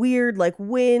like weird like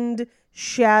wind,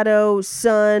 shadow,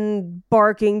 sun,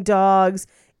 barking dogs,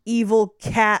 evil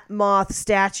cat moth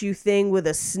statue thing with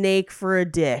a snake for a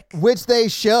dick. Which they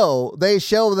show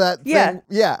that thing.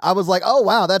 Yeah. I was like, oh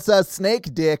wow, that's a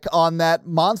snake dick on that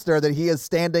monster that he is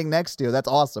standing next to. That's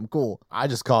awesome. Cool. I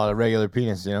just call it a regular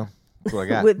penis, you know? That's what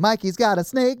I got. Mikey's got a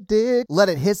snake dick. Let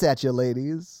it hiss at you,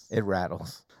 ladies. It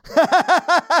rattles.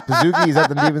 Pazuki, is that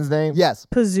the demon's name? Yes.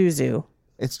 Pazuzu.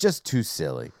 It's just too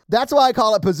silly. That's why I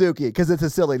call it Pazuki, because it's a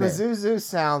silly name. Pazuzu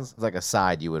sounds like a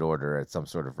side you would order at some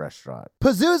sort of restaurant.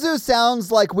 Pazuzu sounds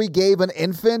like we gave an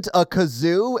infant a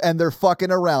kazoo and they're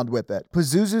fucking around with it.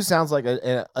 Pazuzu sounds like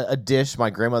a dish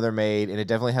my grandmother made, and it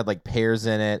definitely had like pears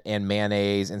in it and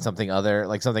mayonnaise and something else.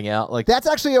 Like that's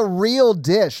actually a real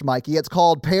dish, Mikey. It's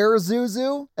called pear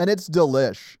zuzu, and it's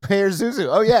delish. Pear zuzu.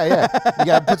 Oh yeah. You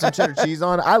gotta put some cheddar cheese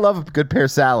on. I love a good pear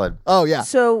salad. Oh yeah.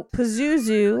 So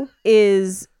Pazuzu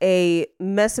is a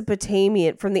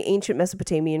Mesopotamian, from the ancient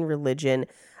Mesopotamian religion.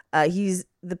 He's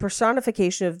the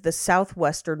personification of the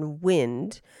southwestern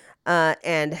wind.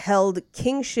 and held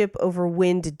kingship over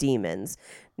wind demons.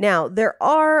 Now, there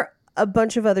are a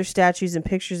bunch of other statues and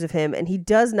pictures of him, and he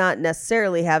does not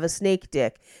necessarily have a snake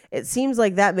dick. It seems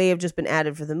like that may have just been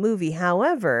added for the movie.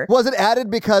 However... Was it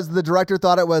added because the director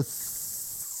thought it was...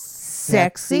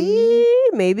 sexy?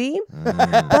 Maybe.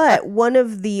 But one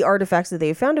of the artifacts that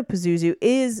they found of Pazuzu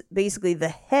is basically the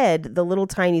head, the little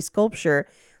tiny sculpture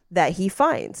that he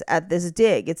finds at this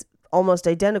dig. It's almost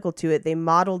identical to it. They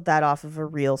modeled that off of a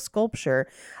real sculpture,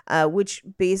 which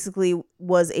basically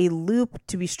was a loop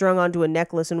to be strung onto a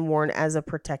necklace and worn as a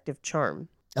protective charm.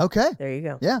 Okay. There you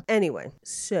go. Yeah. Anyway,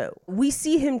 so we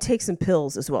see him take some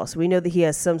pills as well. So we know that he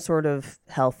has some sort of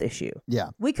health issue. Yeah.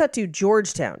 We cut to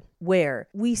Georgetown, where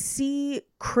we see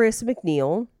Chris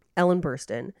McNeil, Ellen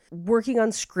Burstyn, working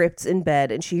on scripts in bed,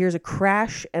 and she hears a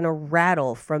crash and a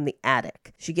rattle from the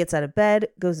attic. She gets out of bed,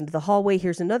 goes into the hallway,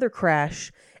 hears another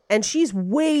crash, and she's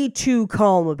way too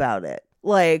calm about it.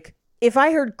 Like, if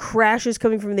I heard crashes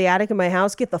coming from the attic in my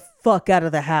house, get the fuck out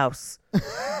of the house.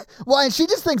 Well, and she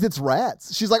just thinks it's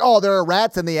rats. She's like, oh, there are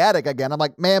rats in the attic again. I'm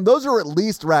like, ma'am, those are at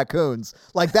least raccoons.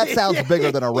 Like, that sounds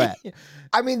bigger than a rat.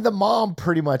 I mean, the mom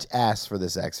pretty much asked for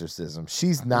this exorcism.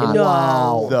 She's not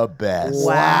the best.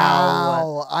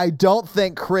 Wow. I don't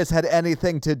think Chris had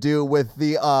anything to do with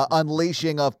the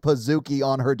unleashing of Pazuki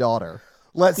on her daughter.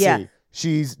 Let's see.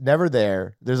 She's never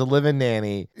there. There's a live-in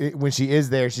nanny. When she is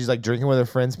there, she's like drinking with her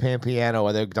friends, playing piano,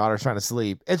 while their daughter's trying to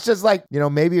sleep. It's just like,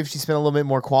 maybe if she spent a little bit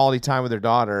more quality time with her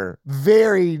daughter,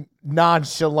 very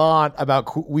nonchalant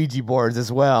about Ouija boards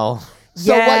as well.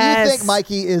 So what you think,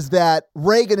 Mikey, is that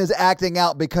Reagan is acting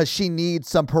out because she needs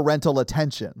some parental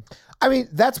attention. I mean,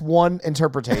 that's one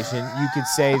interpretation. You could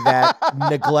say that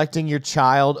neglecting your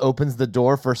child opens the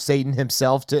door for Satan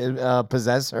himself to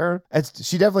possess her.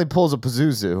 She definitely pulls a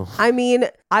Pazuzu. I mean,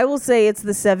 I will say it's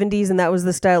the 70s, and that was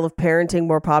the style of parenting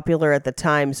more popular at the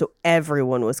time, so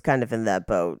everyone was kind of in that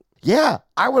boat. Yeah,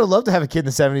 I would have loved to have a kid in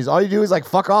the 70s. All you do is like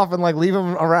fuck off and like leave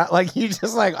him around. Like you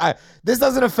just like, this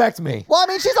doesn't affect me. Well, I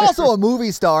mean, she's also a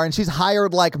movie star, and she's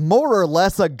hired like more or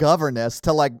less a governess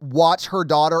to like watch her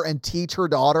daughter and teach her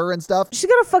daughter and stuff. She's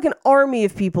got a fucking army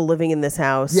of people living in this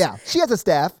house. Yeah, she has a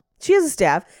staff.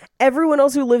 Everyone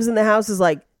else who lives in the house is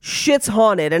like, shit's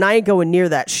haunted, and I ain't going near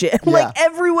that shit. Yeah. Like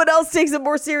everyone else takes it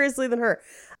more seriously than her.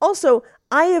 Also,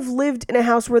 I have lived in a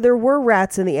house where there were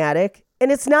rats in the attic.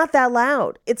 And it's not that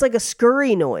loud. It's like a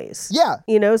scurry noise. Yeah.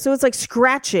 So it's like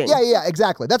scratching. Yeah,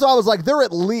 exactly. That's why I was like, they're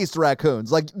at least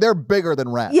raccoons. Like, they're bigger than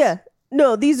rats. Yeah.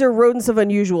 No, these are rodents of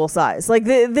unusual size. Like,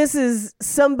 this is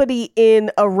somebody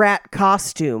in a rat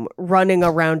costume running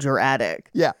around your attic.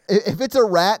 Yeah. If it's a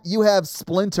rat, you have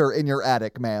Splinter in your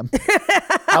attic, ma'am.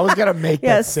 I was going to make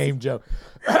that same joke.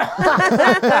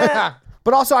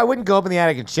 But also, I wouldn't go up in the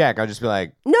attic and check. I'd just be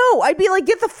like... No, I'd be like,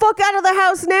 get the fuck out of the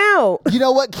house now. You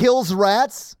know what kills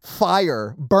rats?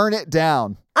 Fire. Burn it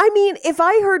down. I mean, if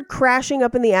I heard crashing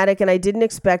up in the attic and I didn't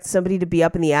expect somebody to be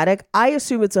up in the attic, I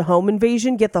assume it's a home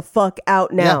invasion. Get the fuck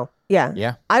out now.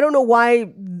 Yeah. I don't know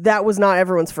why that was not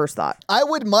everyone's first thought. I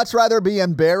would much rather be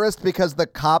embarrassed because the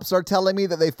cops are telling me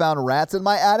that they found rats in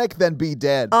my attic than be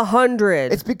dead.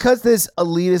 100. It's because this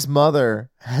elitist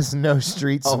mother has no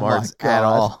street smarts at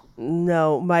all.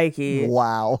 No, Mikey.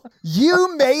 Wow.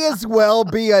 You may as well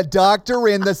be a doctor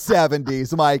in the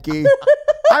 70s, Mikey.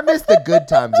 I miss the good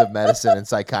times of medicine and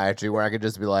psychiatry where I could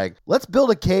just be like, let's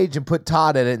build a cage and put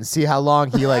Todd in it and see how long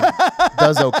he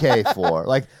does okay for.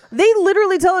 Like, they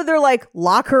literally tell her, they're like,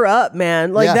 lock her up,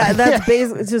 man. Like that's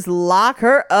basically just lock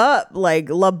her up, like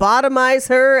lobotomize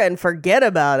her and forget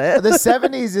about it. The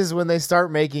 70s is when they start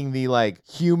making the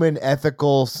human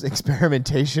ethical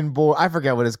experimentation board. I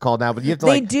forget what it's called now, but you have to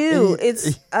They do.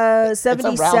 It's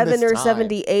 77 or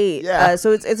 78. Yeah.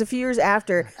 So it's a few years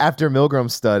after. After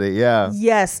Milgram's study, yeah.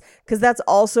 Yes, because that's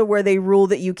also where they rule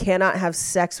that you cannot have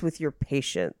sex with your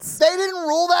patients. They didn't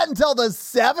rule that until the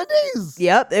 70s?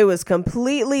 Yep, it was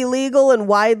completely legal and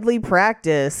widely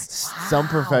practiced. Wow. Some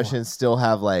professions still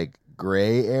have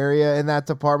gray area in that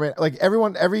department.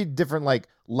 Every different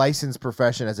licensed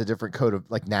profession has a different code of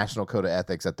national code of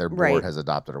ethics that their board has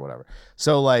adopted or whatever.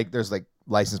 So there's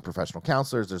licensed professional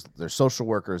counselors, there's social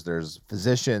workers, there's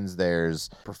physicians, there's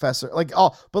professor,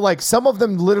 but some of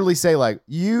them literally say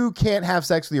you can't have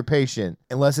sex with your patient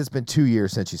unless it's been 2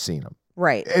 years since you've seen them.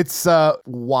 Right. It's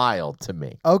wild to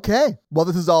me. Okay. Well,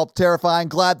 this is all terrifying.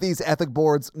 Glad these ethic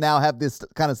boards now have this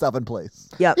kind of stuff in place.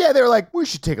 Yep. Yeah, they were like, we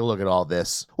should take a look at all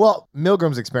this. Well,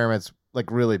 Milgram's experiments like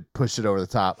really pushed it over the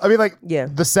top. I mean, like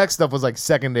the sex stuff was like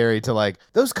secondary to like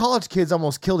those college kids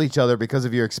almost killed each other because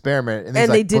of your experiment, and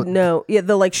they didn't know. Yeah,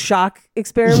 the like shock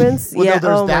experiments. Well,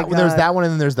 no, there's that one,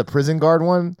 and then there's the prison guard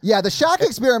one. Yeah, the shock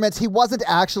experiments. He wasn't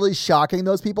actually shocking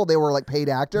those people; they were like paid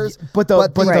actors. But the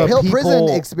Hill people, prison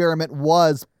experiment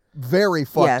was very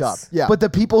fucked up. Yeah, but the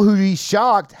people who he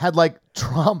shocked had like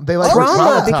trauma. They like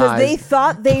trauma because they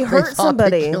thought they hurt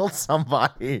somebody, they killed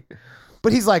somebody.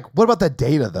 But he's like, what about the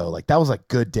data though? Like that was like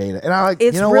good data, and I like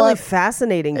it's you know really what?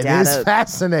 fascinating. It data. is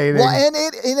fascinating. Well, and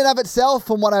it in and of itself,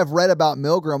 from what I've read about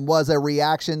Milgram, was a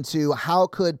reaction to how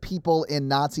could people in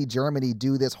Nazi Germany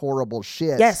do this horrible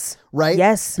shit? Yes, right.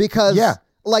 Yes, because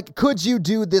like, could you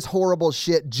do this horrible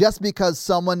shit just because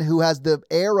someone who has the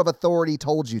air of authority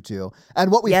told you to?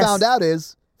 And what we found out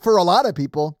is, for a lot of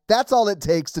people, that's all it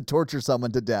takes to torture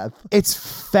someone to death. It's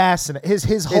fascinating.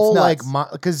 His whole like,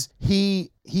 because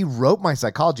he wrote my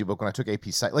psychology book when I took AP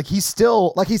Psych. Like he's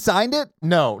still like he signed it.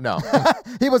 No.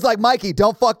 He was like, Mikey,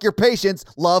 don't fuck your patients.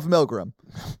 Love Milgram.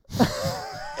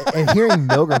 And hearing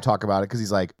Milgram talk about it, because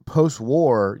he's like,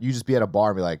 post-war, you just be at a bar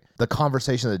and be like, the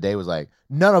conversation of the day was like,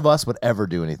 none of us would ever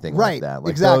do anything like that. Like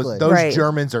exactly. Those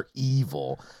Germans are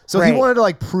evil. So he wanted to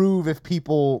like prove if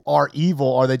people are evil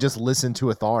or they just listen to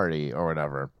authority or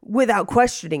whatever. Without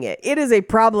questioning it. It is a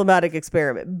problematic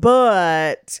experiment,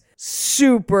 but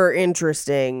super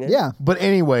interesting. Yeah. But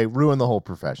anyway, ruined the whole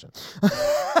profession.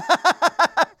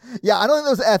 Yeah, I don't think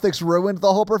those ethics ruined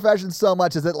the whole profession so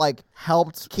much as it like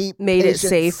helped keep made it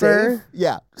safer. Safe.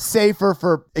 Yeah, safer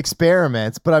for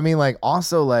experiments, but I mean, like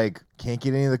also like can't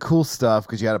get any of the cool stuff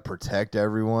because you got to protect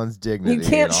everyone's dignity. You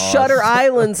can't Shutter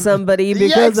Island somebody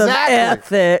because of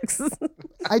ethics.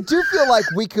 I do feel like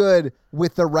we could,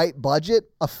 with the right budget,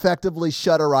 effectively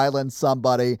Shutter Island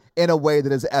somebody in a way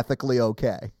that is ethically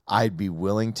okay. I'd be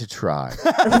willing to try.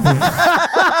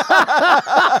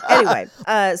 Anyway,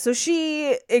 so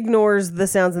she ignores the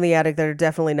sounds in the attic that are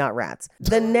definitely not rats.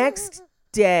 The next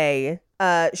day,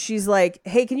 she's like,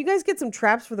 hey, can you guys get some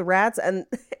traps for the rats?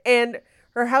 And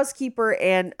her housekeeper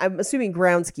and I'm assuming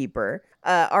groundskeeper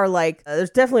are like,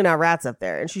 there's definitely not rats up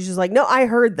there. And she's just like, no, I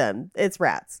heard them. It's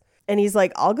rats. And he's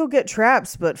like, I'll go get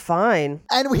traps, but fine.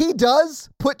 And he does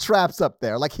put traps up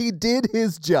there. Like he did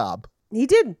his job. He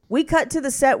did. We cut to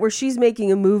the set where she's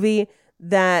making a movie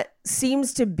that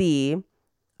seems to be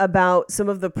about some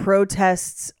of the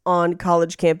protests on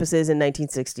college campuses in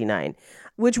 1969,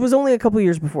 which was only a couple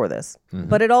years before this. Mm-hmm.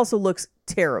 But it also looks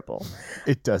terrible.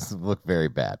 It does look very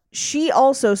bad. She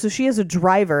has a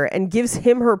driver and gives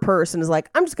him her purse and is like,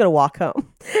 I'm just going to walk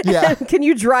home. Yeah. Can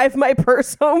you drive my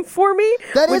purse home for me?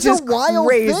 That is a wild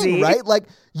thing, right? Like,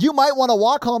 you might want to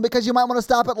walk home because you might want to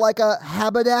stop at like a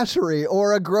haberdashery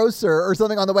or a grocer or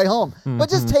something on the way home. But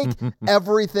just take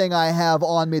everything I have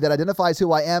on me that identifies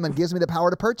who I am and gives me the power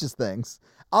to purchase things.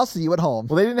 I'll see you at home.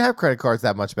 Well, they didn't have credit cards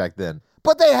that much back then.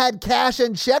 But they had cash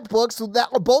and checkbooks,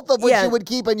 both of which you would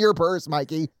keep in your purse,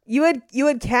 Mikey. You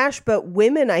had cash, but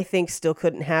women, I think, still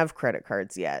couldn't have credit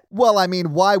cards yet. Well, I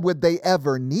mean, why would they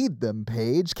ever need them,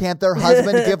 Paige? Can't their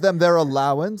husband give them their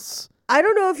allowance? I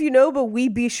don't know if you know, but we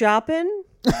be shopping.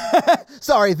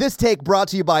 Sorry, this take brought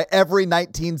to you by every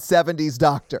 1970s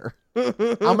doctor.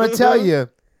 I'm going to tell you,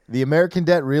 the American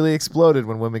debt really exploded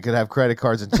when women could have credit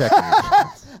cards and checking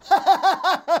accounts.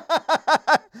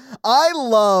 I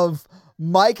love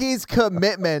Mikey's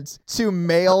commitment to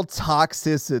male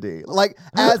toxicity. Like,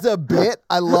 as a bit,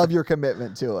 I love your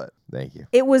commitment to it. Thank you.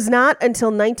 It was not until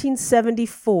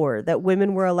 1974 that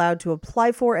women were allowed to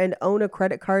apply for and own a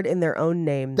credit card in their own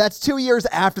name. That's 2 years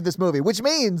after this movie, which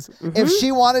means if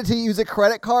she wanted to use a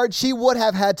credit card, she would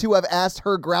have had to have asked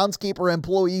her groundskeeper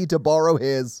employee to borrow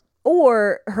his.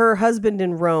 Or her husband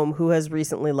in Rome, who has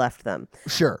recently left them.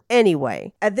 Sure.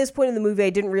 Anyway, at this point in the movie,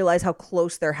 I didn't realize how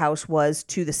close their house was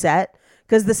to the set.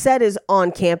 Because the set is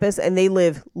on campus and they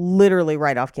live literally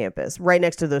right off campus, right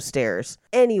next to those stairs.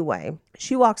 Anyway,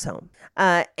 she walks home.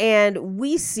 And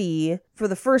we see, for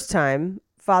the first time,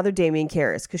 Father Damien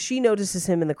Karras, because she notices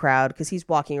him in the crowd because he's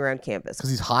walking around campus. Because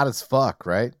he's hot as fuck,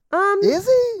 right? Is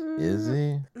he? Is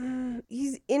he?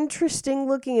 He's interesting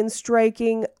looking and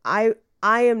striking. I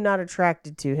am not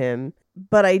attracted to him,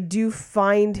 but I do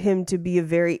find him to be a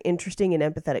very interesting and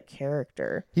empathetic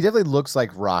character. He definitely looks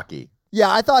like Rocky. Yeah,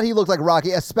 I thought he looked like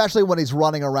Rocky, especially when he's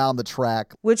running around the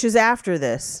track. Which is after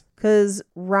this, because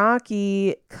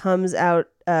Rocky comes out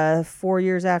 4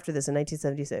 years after this in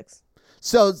 1976.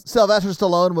 So Sylvester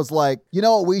Stallone was like, you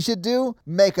know what we should do?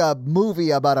 Make a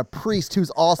movie about a priest who's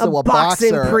also a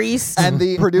boxing boxer. Priest. And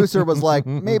the producer was like,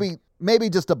 maybe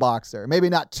just a boxer. Maybe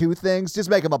not two things. Just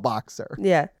make him a boxer.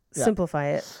 Yeah. Simplify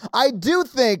it. I do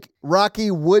think Rocky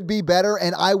would be better,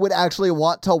 and I would actually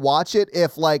want to watch it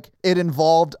if, like, it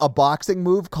involved a boxing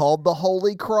move called the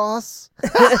Holy Cross.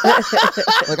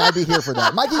 Like, I'd be here for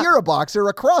that. Mikey, you're a boxer.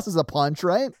 A cross is a punch,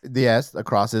 right? Yes, a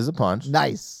cross is a punch.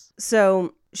 Nice.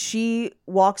 So she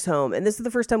walks home, and this is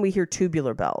the first time we hear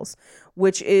Tubular Bells,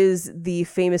 which is the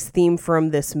famous theme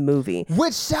from this movie.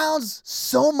 Which sounds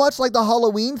so much like the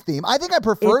Halloween theme. I think I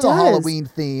prefer the Halloween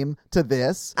theme to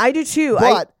this. I do too.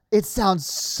 But it sounds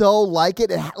so like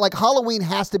it. Like Halloween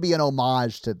has to be an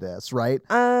homage to this, right?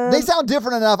 They sound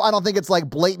different enough. I don't think it's like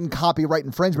blatant copyright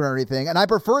infringement or anything. And I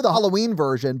prefer the Halloween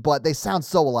version, but they sound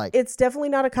so alike. It's definitely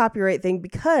not a copyright thing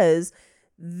because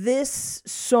this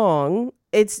song,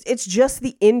 it's just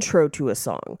the intro to a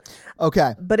song.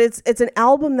 Okay. But it's an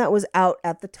album that was out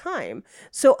at the time.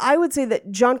 So I would say that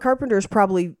John Carpenter is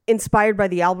probably inspired by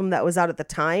the album that was out at the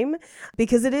time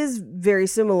because it is very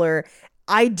similar.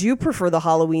 I do prefer the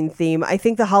Halloween theme. I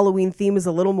think the Halloween theme is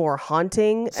a little more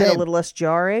haunting and a little less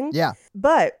jarring. Yeah.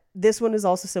 But this one is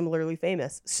also similarly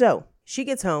famous. So she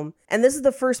gets home, and this is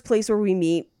the first place where we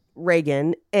meet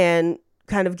Reagan and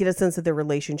kind of get a sense of their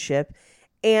relationship.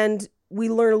 And we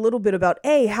learn a little bit about,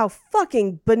 how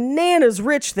fucking bananas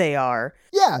rich they are.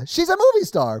 Yeah, she's a movie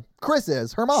star. Chris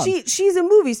is, her mom. She's a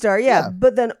movie star, yeah.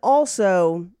 But then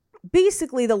also,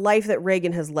 basically the life that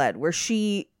Reagan has led, where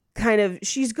she's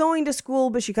going to school,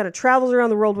 but she kind of travels around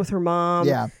the world with her mom.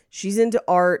 Yeah. She's into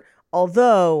art,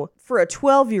 although for a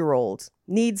 12-year-old,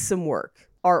 needs some work,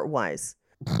 art-wise.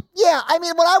 Yeah, I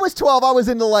mean, when I was 12, I was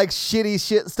into like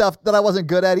shitty stuff that I wasn't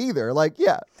good at either. Like,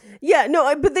 yeah. Yeah,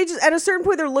 no, but they just, at a certain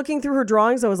point, they're looking through her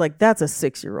drawings. I was like, that's a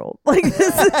 6-year-old. Like,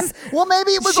 this is... Well,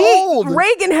 maybe it was old.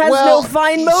 Reagan has no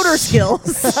fine motor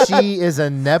skills. She is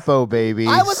a Nepo baby.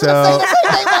 I was going to say the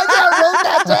same thing. I wrote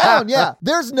that down. Yeah.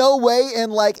 There's no way in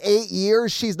like 8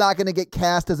 years she's not going to get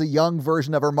cast as a young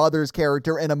version of her mother's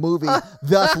character in a movie,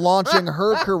 thus launching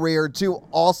her career to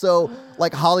also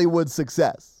like Hollywood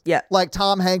success. Yeah. Like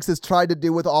Tom Hanks has tried to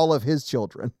do with all of his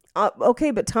children.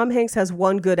 Okay, but Tom Hanks has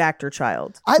one good actor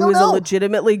child. I don't who is know. a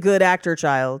legitimately good actor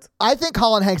child. I think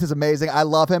Colin Hanks is amazing. I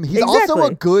love him. He's also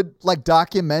a good like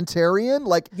documentarian.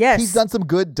 Like he's done some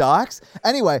good docs.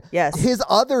 Anyway, his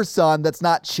other son that's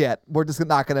not Chet. We're just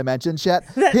not going to mention Chet.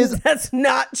 That's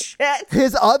not Chet.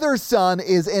 His other son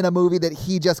is in a movie that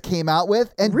he just came out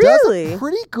with and does a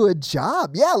pretty good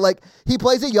job. Yeah, like he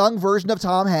plays a young version of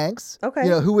Tom Hanks. Okay. You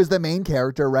know, who is the main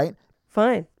character, right?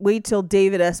 Fine. Wait till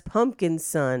David S. Pumpkin's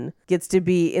son gets to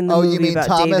be in the movie you mean about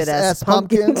Thomas David S.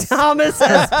 Pumpkins? Thomas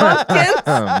S. Pumpkins.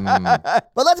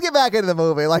 But let's get back into the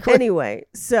movie. Anyway,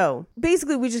 so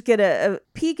basically we just get a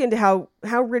peek into how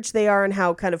rich they are and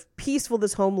how kind of peaceful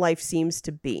this home life seems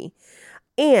to be.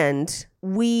 And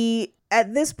we,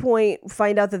 at this point,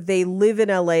 find out that they live in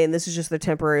LA and this is just their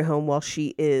temporary home while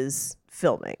she is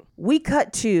filming. We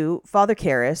cut to Father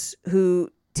Karras, who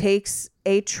takes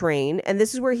a train, and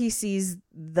this is where he sees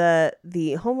the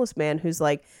homeless man who's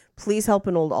like, please help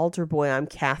an old altar boy, I'm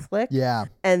Catholic. Yeah.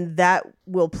 And that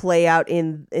will play out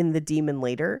in The Demon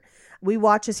later. We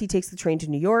watch as he takes the train to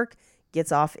New York,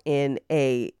 gets off in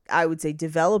a, I would say,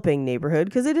 developing neighborhood,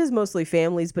 because it is mostly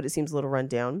families, but it seems a little run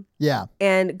down. Yeah.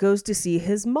 And goes to see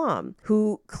his mom,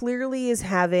 who clearly is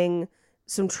having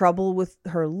some trouble with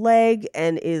her leg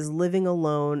and is living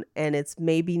alone, and it's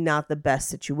maybe not the best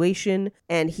situation,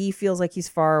 and he feels like he's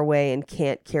far away and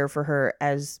can't care for her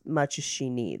as much as she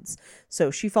needs.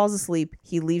 So she falls asleep,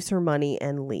 he leaves her money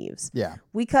and leaves. Yeah.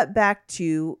 We cut back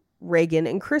to Reagan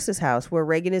and Chris's house, where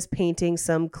Reagan is painting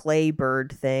some clay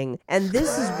bird thing, and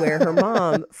this is where her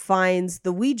mom finds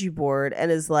the Ouija board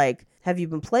and is like, have you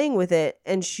been playing with it?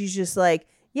 And she's just like,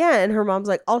 yeah. And her mom's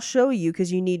like, I'll show you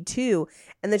because you need to.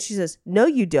 And then she says, no,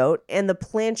 you don't. And the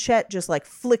planchette just like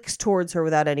flicks towards her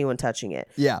without anyone touching it.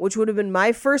 Yeah. Which would have been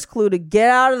my first clue to get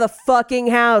out of the fucking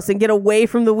house and get away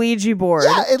from the Ouija board.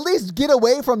 Yeah, at least get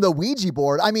away from the Ouija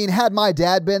board. I mean, had my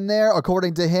dad been there,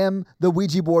 according to him, the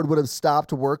Ouija board would have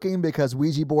stopped working because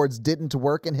Ouija boards didn't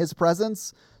work in his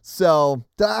presence. So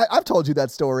I've told you that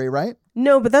story, right?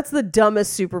 No, but that's the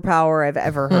dumbest superpower I've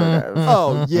ever heard of.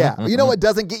 Oh, yeah. You know what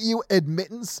doesn't get you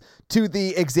admittance to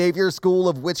the Xavier School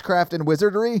of Witchcraft and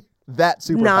Wizardry? That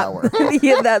superpower.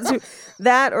 Yeah,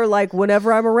 that or like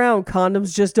whenever I'm around,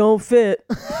 condoms just don't fit.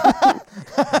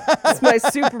 That's my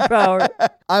superpower.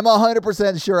 I'm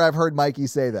 100% sure I've heard Mikey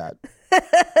say that.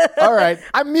 All right.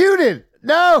 I'm muted.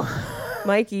 No.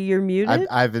 Mikey, you're muted?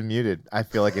 I've been muted. I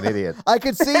feel like an idiot. I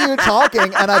could see you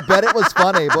talking, and I bet it was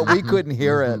funny, but we couldn't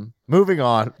hear it. Moving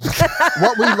on.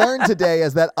 What we learned today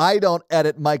is that I don't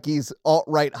edit Mikey's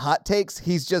alt-right hot takes.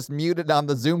 He's just muted on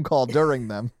the Zoom call during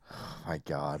them. Oh, my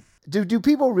God. Do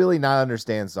people really not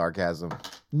understand sarcasm?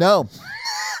 No.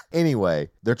 Anyway,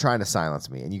 they're trying to silence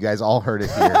me, and you guys all heard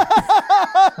it here.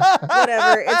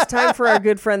 Whatever. It's time for our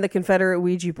good friend, the Confederate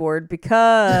Ouija board,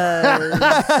 because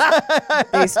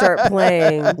they start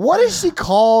playing. What does she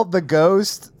call the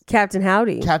ghost? Captain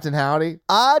Howdy. Captain Howdy?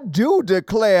 I do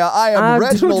declare I am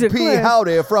Reginald P.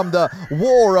 Howdy from the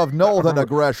War of Northern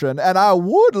Aggression, and I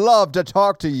would love to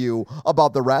talk to you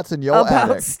about the rats in your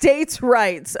about attic. states'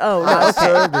 rights. Oh, no. I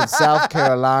served in South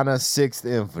Carolina 6th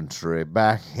Infantry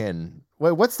back in...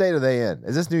 Wait, what state are they in?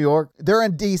 Is this New York? They're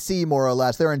in D.C. more or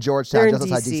less. They're in Georgetown, They're in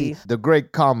just outside D.C. The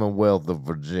Great Commonwealth of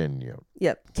Virginia.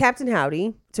 Yep. Captain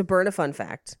Howdy, to burn a fun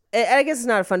fact. I guess it's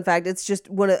not a fun fact. It's just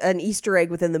an Easter egg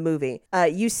within the movie.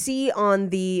 You see on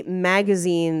the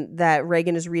magazine that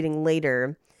Reagan is reading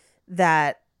later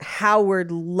that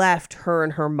Howard left her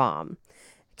and her mom.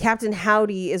 Captain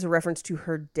Howdy is a reference to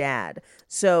her dad.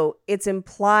 So it's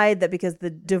implied that because the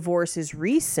divorce is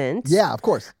recent. Yeah, of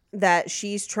course. That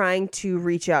she's trying to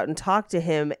reach out and talk to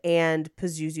him, and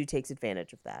Pazuzu takes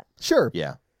advantage of that. Sure.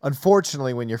 Yeah.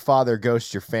 Unfortunately, when your father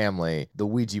ghosts your family, the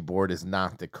Ouija board is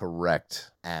not the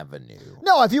correct avenue.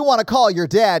 No, if you want to call your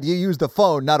dad, you use the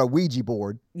phone, not a Ouija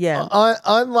board. Yeah.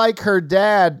 Unlike her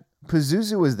dad,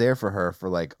 Pazuzu was there for her for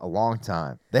like a long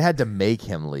time. They had to make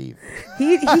him leave.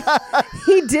 He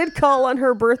did call on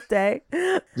her birthday.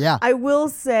 Yeah. I will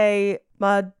say,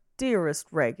 my dearest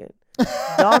Reagan,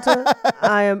 daughter,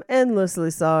 I am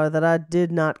endlessly sorry that I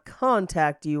did not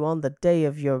contact you on the day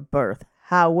of your birth.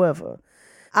 However,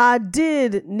 I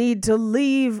did need to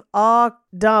leave our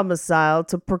domicile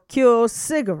to procure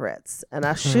cigarettes, and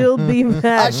I shall be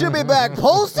back. I should be back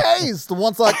post haste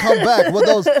once I come back with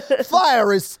those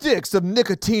fiery sticks of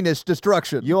nicotinish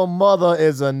destruction. Your mother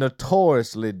is a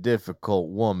notoriously difficult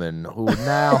woman who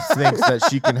now thinks that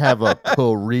she can have a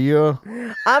career.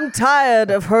 I'm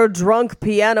tired of her drunk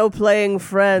piano playing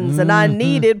friends, and I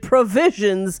needed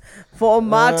provisions for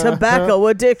my tobacco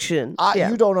addiction.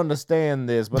 You don't understand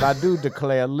this, but I do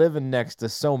declare living next to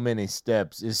so many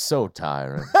steps is so tiring.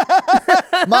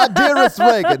 My dearest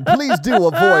Reagan, please do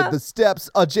avoid the steps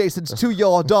adjacent to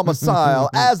your domicile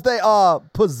as they are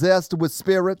possessed with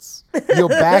spirits. Your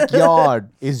backyard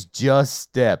is just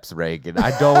steps, Reagan.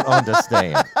 I don't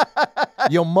understand.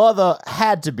 Your mother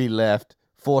had to be left,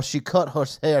 for she cut her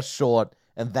hair short,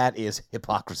 and that is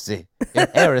hypocrisy and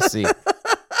heresy.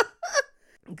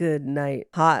 Good night.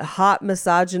 Hot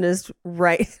misogynist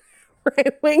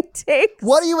right-wing takes.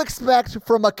 What do you expect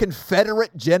from a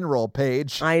Confederate general,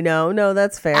 Paige? I know. No,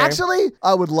 that's fair. Actually,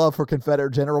 I would love for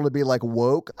Confederate general to be like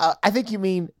woke. I think you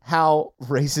mean how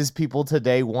racist people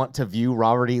today want to view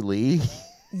Robert E. Lee.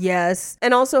 Yes.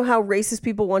 And also how racist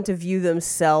people want to view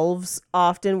themselves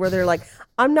often, where they're like,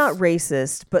 I'm not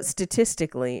racist, but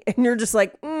statistically. And you're just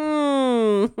like,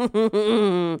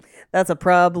 that's a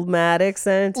problematic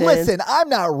sentence. Listen, I'm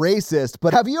not racist,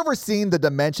 but have you ever seen the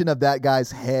dimension of that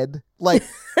guy's head? Like,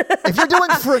 if you're doing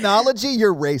phrenology,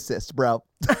 you're racist, bro.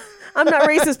 I'm not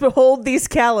racist, but hold these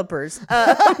calipers.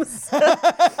 Yikes.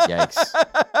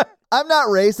 I'm not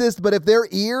racist, but if their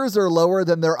ears are lower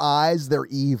than their eyes, they're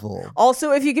evil.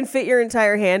 Also, if you can fit your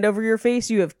entire hand over your face,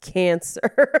 you have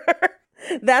cancer.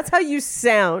 That's how you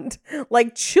sound,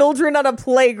 like children on a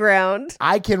playground.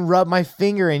 I can rub my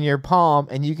finger in your palm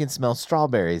and you can smell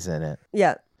strawberries in it.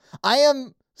 Yeah. I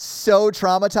am so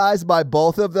traumatized by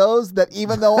both of those that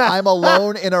even though I'm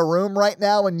alone in a room right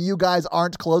now and you guys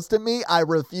aren't close to me, I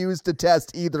refuse to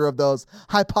test either of those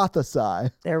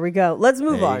hypothesi. There we go. Let's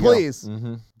move on. Please.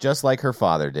 Mm-hmm. Just like her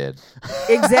father did.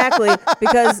 Exactly.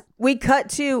 Because we cut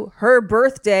to her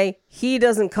birthday. He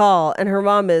doesn't call. And her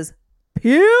mom is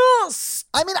pissed.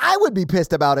 I mean, I would be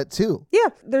pissed about it too. Yeah.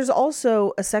 There's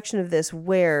also a section of this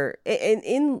where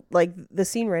in like the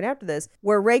scene right after this,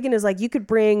 where Reagan is like, you could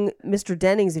bring Mr.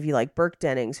 Dennings if you like, Burke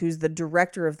Dennings, who's the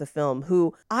director of the film,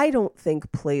 who I don't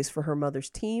think plays for her mother's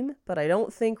team, but I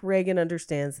don't think Reagan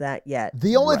understands that yet.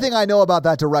 The only thing I know about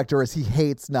that director is he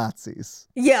hates Nazis.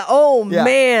 Yeah. Oh, yeah.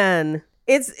 Man.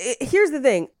 Here's the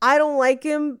thing. I don't like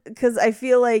him because I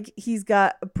feel like he's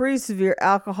got a pretty severe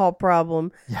alcohol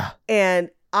problem. Yeah. And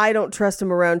I don't trust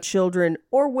him around children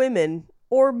or women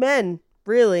or men,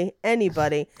 really,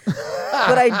 anybody.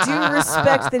 But I do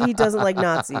respect that he doesn't like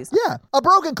Nazis. Yeah. A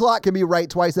broken clock can be right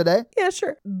twice a day. Yeah,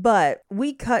 sure. But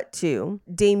we cut to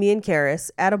Damian Karras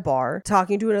at a bar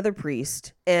talking to another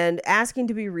priest. and asking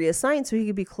to be reassigned so he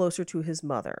could be closer to his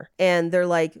mother. And they're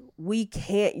like, we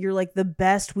can't, you're like the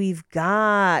best we've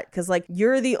got. Cause like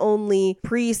you're the only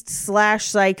priest /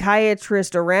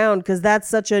 psychiatrist around cause that's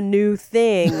such a new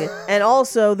thing. And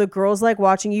also the girls like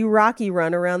watching you Rocky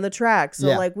run around the track. So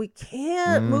like we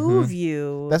can't move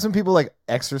you. That's when people like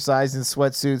exercise in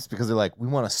sweatsuits because they're like, we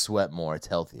want to sweat more. It's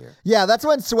healthier. Yeah, that's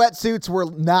when sweatsuits were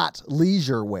not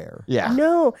leisure wear. Yeah.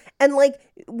 No. And like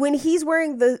when he's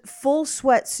wearing the full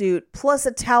sweatsuit plus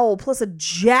a towel plus a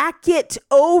jacket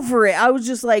over it, I was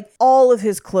just like, all of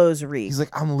his clothes reek. He's like,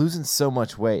 I'm losing so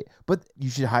much weight. But you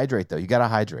should hydrate, though. You got to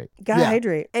hydrate.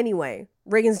 Hydrate. Anyway,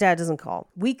 Reagan's dad doesn't call.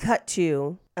 We cut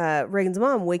to Reagan's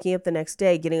mom waking up the next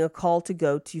day, getting a call to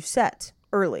go to set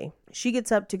early. She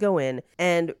gets up to go in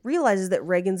and realizes that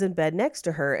Reagan's in bed next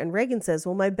to her. And Reagan says,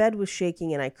 well, my bed was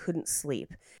shaking and I couldn't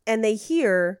sleep. And they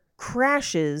hear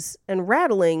crashes and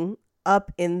rattling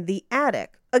up in the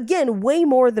attic. Again, way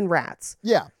more than rats.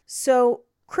 Yeah. So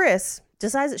Chris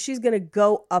decides that she's going to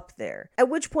go up there. At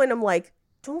which point I'm like,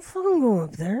 don't fucking go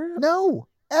up there. No,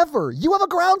 ever. You have a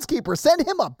groundskeeper. Send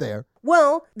him up there.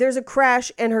 Well, there's a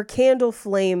crash and her candle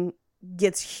flame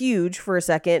gets huge for a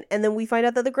second, and then we find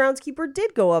out that the groundskeeper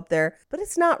did go up there, but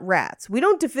it's not rats. We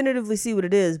don't definitively see what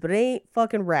it is, but it ain't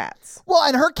fucking rats. Well,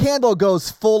 and her candle goes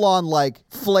full on like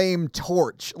flame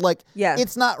torch. Like, yeah,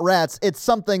 it's not rats. It's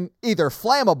something either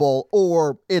flammable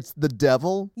or it's the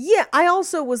devil. Yeah, I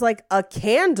also was like, a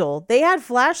candle? They had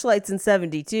flashlights in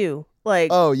 72. Like,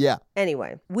 oh, yeah.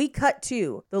 Anyway, we cut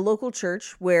to the local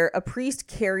church where a priest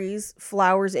carries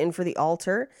flowers in for the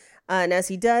altar. And as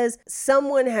he does,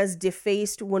 someone has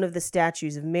defaced one of the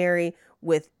statues of Mary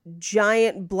with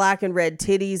giant black and red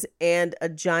titties and a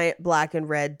giant black and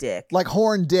red dick. Like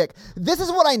horn dick. This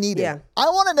is what I needed. Yeah. I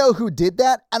want to know who did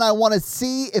that, and I want to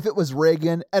see if it was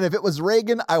Reagan. And if it was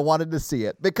Reagan, I wanted to see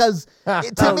it. Because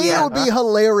to me, it would be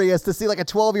hilarious to see like a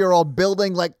 12-year-old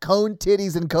building like cone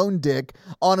titties and cone dick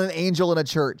on an angel in a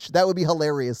church. That would be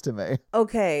hilarious to me.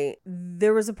 Okay.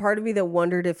 There was a part of me that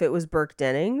wondered if it was Burke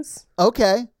Dennings.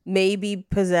 Okay. Maybe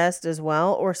possessed as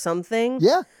well or something.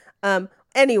 Yeah.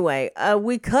 Anyway,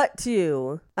 we cut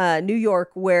to New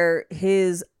York where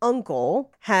his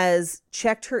uncle has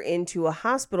checked her into a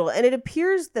hospital. And it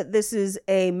appears that this is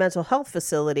a mental health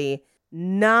facility,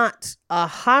 not a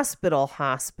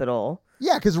hospital.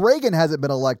 Yeah, because Reagan hasn't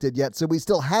been elected yet, so we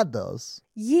still had those.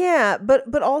 Yeah,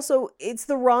 but also it's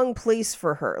the wrong place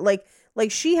for her. Like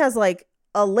she has like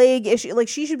a leg issue. Like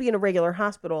she should be in a regular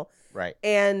hospital. Right.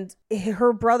 And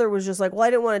her brother was just like, well, I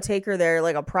didn't want to take her there,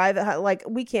 like a private, like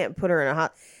we can't put her in a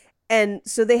hot. And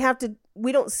so they have to,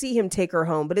 we don't see him take her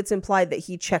home, but it's implied that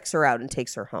he checks her out and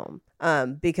takes her home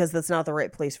because that's not the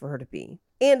right place for her to be.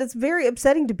 And it's very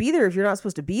upsetting to be there if you're not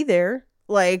supposed to be there.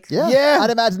 Like, yeah. I'd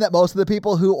imagine that most of the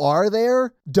people who are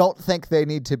there don't think they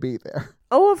need to be there.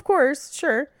 Oh, of course.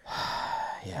 Sure.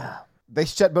 Yeah. They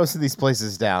shut most of these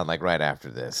places down like right after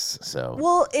this. So,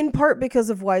 well, in part because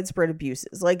of widespread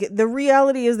abuses. Like the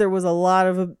reality is there was a lot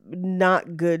of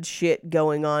not good shit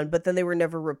going on, but then they were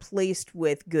never replaced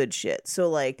with good shit. So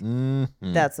like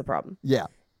that's the problem. Yeah.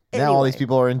 Now all these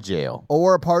people are in jail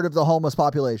or a part of the homeless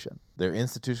population. They're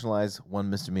institutionalized one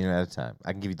misdemeanor at a time.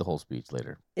 I can give you the whole speech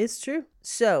later. It's true.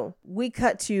 So we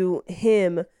cut to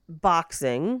him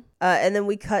boxing and then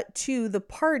we cut to the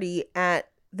party at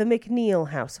the McNeil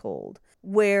household,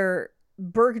 where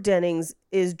Burke Dennings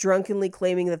is drunkenly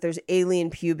claiming that there's alien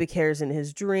pubic hairs in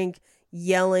his drink,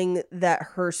 yelling that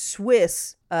her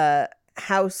Swiss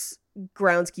house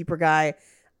groundskeeper guy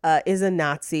is a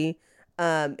Nazi,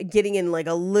 getting in like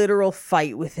a literal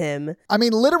fight with him. I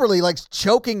mean, literally like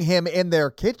choking him in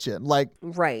their kitchen. Like,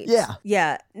 right. Yeah.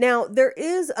 Yeah. Now, there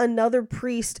is another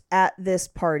priest at this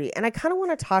party, and I kind of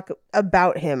want to talk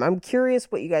about him. I'm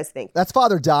curious what you guys think. That's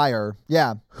Father Dyer.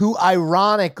 Yeah. Who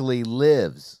ironically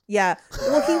lives. Yeah.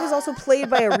 Well, he was also played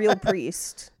by a real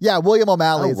priest. Yeah. William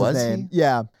O'Malley is his name. He?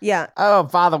 Yeah. Yeah. Oh,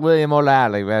 Father William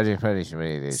O'Malley.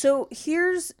 So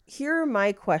here are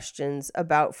my questions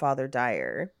about Father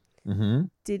Dyer. Mm-hmm.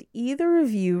 Did either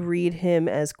of you read him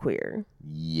as queer?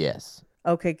 Yes.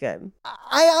 Okay, good.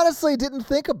 I honestly didn't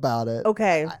think about it.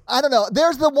 Okay. I don't know.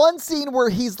 There's the one scene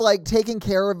where he's like taking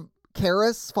care of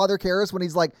Father Karras, when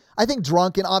he's like, I think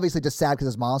drunk and obviously just sad because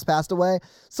his mom's passed away.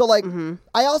 So like,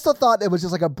 I also thought it was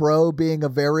just like a bro being a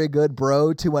very good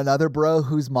bro to another bro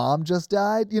whose mom just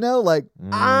died, you know, like.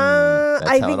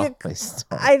 I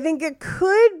think it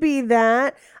could be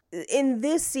that. in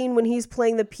this scene when he's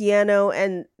playing the piano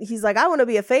and he's like, I want to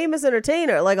be a famous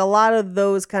entertainer. Like a lot of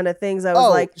those kind of things. I was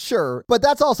like, sure. But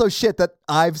that's also shit that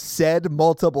I've said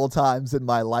multiple times in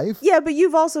my life. Yeah, but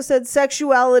you've also said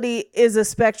sexuality is a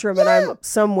spectrum and I'm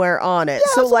somewhere on it.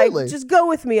 Yeah, so absolutely. like, just go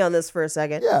with me on this for a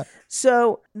second. Yeah.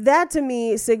 So that to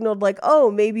me signaled like,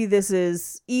 oh, maybe this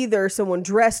is either someone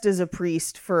dressed as a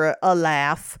priest for a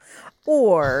laugh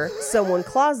or someone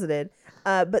closeted.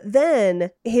 But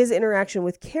then his interaction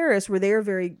with Karis, where they are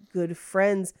very good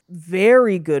friends.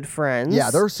 Yeah,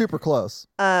 they're super close.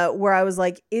 Where I was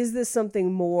like, is this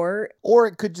something more? Or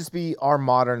it could just be our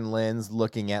modern lens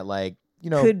looking at like,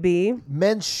 could be.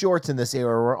 Men's shorts in this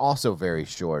era were also very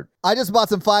short. I just bought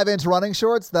some 5-inch running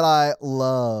shorts that I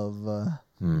love.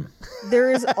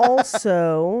 There is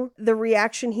also the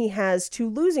reaction he has to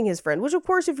losing his friend, which of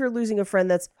course, if you're losing a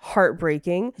friend, that's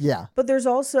heartbreaking. Yeah. But there's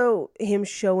also him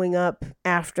showing up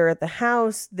after at the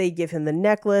house. They give him the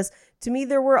necklace. To me,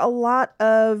 there were a lot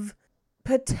of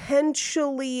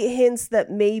potentially hints that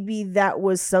maybe that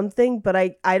was something, but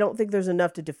I don't think there's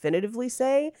enough to definitively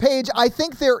say. Paige, I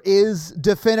think there is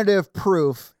definitive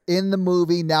proof in the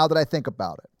movie now that I think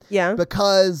about it. Yeah.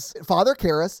 Because Father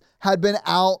Karras had been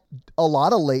out a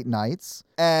lot of late nights.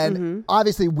 And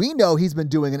obviously we know he's been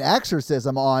doing an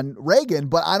exorcism on Reagan,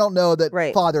 but I don't know that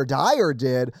Father Dyer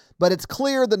did. But it's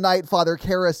clear the night Father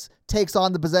Karras takes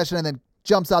on the possession and then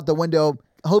jumps out the window,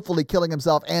 hopefully killing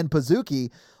himself and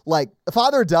Pazuki. Like,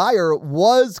 Father Dyer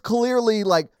was clearly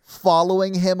like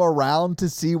following him around to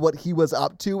see what he was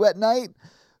up to at night,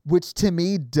 which to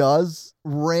me does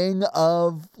ring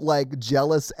of like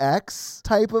jealous ex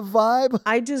type of vibe.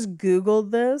 I just Googled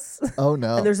this. Oh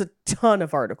no. And there's a ton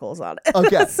of articles on it.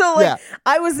 Okay. So like,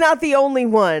 I was not the only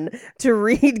one to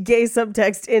read gay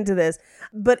subtext into this,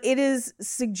 but it is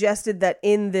suggested that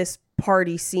in this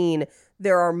party scene,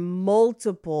 there are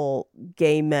multiple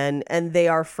gay men and they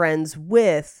are friends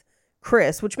with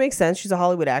Chris, which makes sense. She's a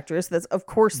Hollywood actress. That's of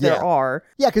course there are.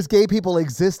 Yeah, because gay people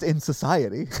exist in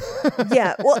society.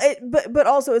 Yeah, well, but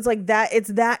also it's like that. It's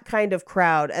that kind of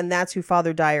crowd, and that's who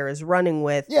Father Dyer is running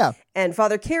with. Yeah, and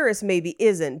Father Karras maybe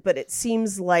isn't, but it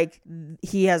seems like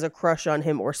he has a crush on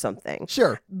him or something.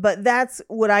 Sure, but that's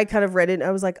what I kind of read it. And I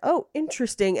was like, oh,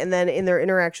 interesting. And then in their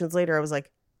interactions later, I was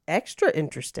like, extra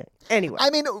interesting. Anyway. I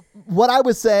mean, what I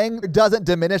was saying doesn't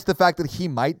diminish the fact that he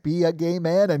might be a gay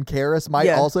man and Karras might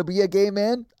also be a gay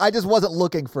man. I just wasn't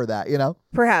looking for that, you know?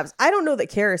 Perhaps. I don't know that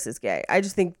Karras is gay. I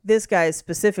just think this guy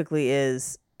specifically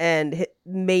is, and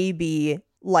maybe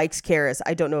likes Karras.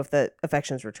 I don't know if the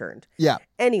affection's returned. Yeah.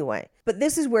 Anyway, but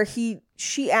this is where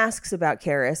she asks about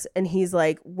Karras, and he's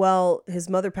like, well, his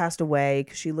mother passed away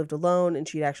because she lived alone and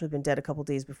she'd actually been dead a couple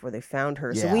days before they found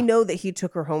her. Yeah. So we know that he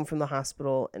took her home from the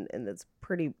hospital, and it's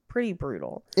pretty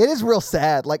brutal. It is real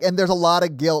sad. Like, and there's a lot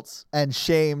of guilt and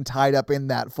shame tied up in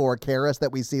that for Karras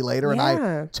that we see later. And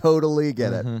I totally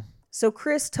get it. So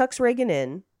Chris tucks Reagan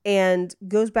in and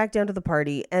goes back down to the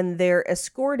party, and they're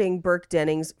escorting Burke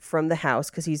Dennings from the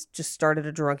house because he's just started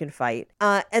a drunken fight.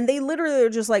 And they literally are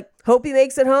just like, hope he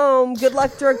makes it home. Good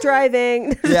luck drunk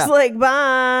driving. Just like,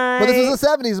 bye. But this was the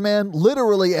 70s, man.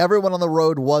 Literally everyone on the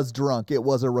road was drunk. It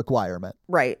was a requirement.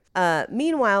 Right.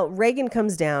 Meanwhile, Reagan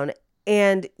comes down,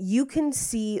 and you can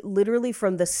see literally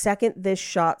from the second this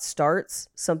shot starts,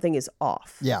 something is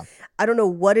off. Yeah. I don't know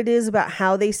what it is about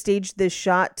how they staged this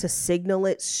shot to signal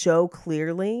it so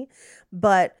clearly,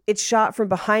 but it's shot from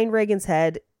behind Reagan's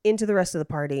head into the rest of the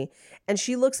party. And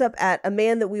she looks up at a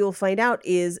man that we will find out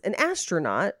is an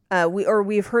astronaut.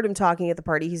 We've heard him talking at the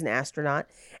party. He's an astronaut.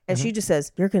 And she just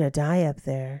says, you're going to die up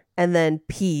there. And then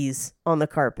pees on the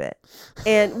carpet.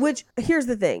 And which, here's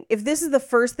the thing. If this is the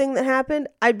first thing that happened,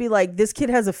 I'd be like, this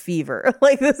kid has a fever.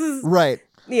 Like, this is... Right.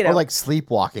 You know, or like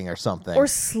sleepwalking or something. Or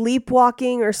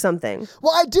sleepwalking or something.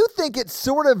 Well, I do think it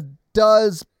sort of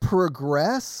does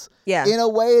progress in a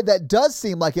way that does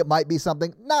seem like it might be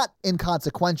something not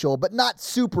inconsequential, but not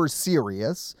super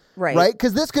serious. Right?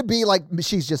 Because this could be like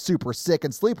she's just super sick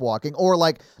and sleepwalking, or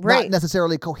like not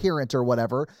necessarily coherent or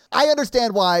whatever. I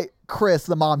understand why Chris,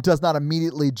 the mom, does not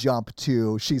immediately jump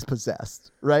to she's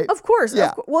possessed, right? Of course.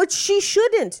 Yeah. Well, she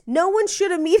shouldn't. No one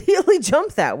should immediately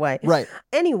jump that way. Right.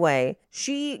 Anyway,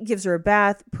 she gives her a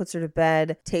bath, puts her to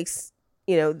bed, takes...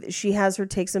 You know, she has her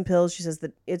take some pills. She says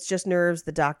that it's just nerves.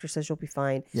 The doctor says she'll be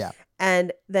fine. Yeah.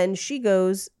 And then she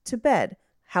goes to bed.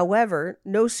 However,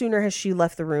 no sooner has she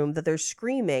left the room that they're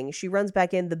screaming. She runs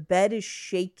back in. The bed is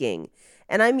shaking.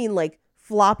 And I mean like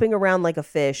flopping around like a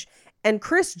fish. And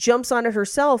Chris jumps on it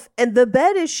herself and the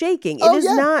bed is shaking. It is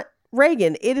not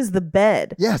Reagan. It is the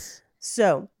bed. Yes.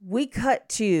 So we cut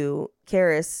to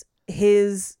Karras.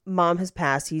 His mom has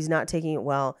passed. He's not taking it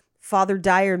well. Father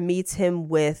Dyer meets him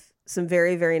with some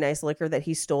very, very nice liquor that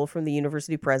he stole from the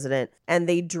university president, and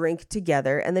they drink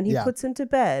together, and then he puts him to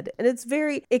bed. And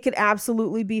it could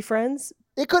absolutely be friends.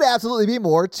 It could absolutely be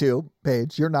more too,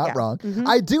 Paige. You're not wrong. Mm-hmm.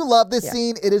 I do love this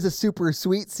scene. It is a super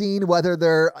sweet scene, whether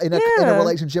they're in a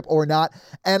relationship or not.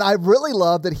 And I really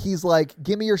love that he's like,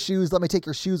 give me your shoes. Let me take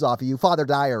your shoes off of you. Father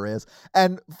Dyer is.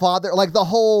 And Father, like the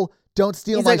whole don't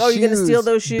steal he's my like, shoes. You're going to steal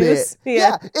those shoes?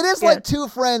 Yeah. It is like two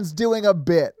friends doing a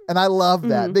bit. And I love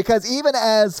that because even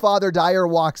as Father Dyer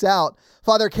walks out,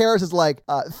 Father Karras is like,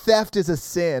 theft is a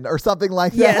sin or something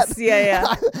like that.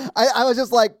 Yes, I was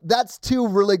just like, that's two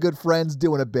really good friends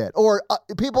doing a bit, or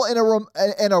people in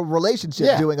a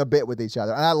relationship doing a bit with each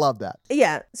other, and I love that.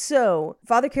 Yeah. So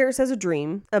Father Karras has a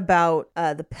dream about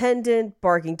the pendant,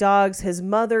 barking dogs, his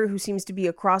mother, who seems to be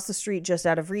across the street, just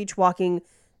out of reach, walking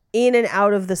in and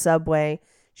out of the subway.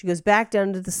 She goes back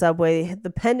down to the subway. The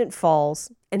pendant falls,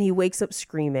 and he wakes up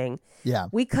screaming. Yeah.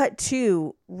 We cut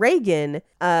to Reagan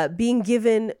being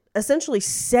given essentially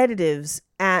sedatives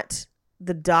at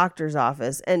the doctor's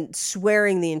office and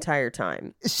swearing the entire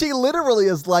time. She literally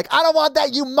is like, I don't want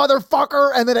that, you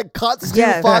motherfucker. And then it cuts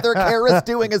to Father Karras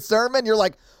doing a sermon. You're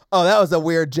like, oh, that was a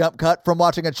weird jump cut from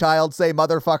watching a child say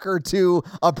motherfucker to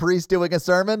a priest doing a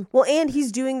sermon. Well, and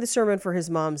he's doing the sermon for his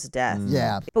mom's death.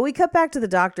 Yeah. But we cut back to the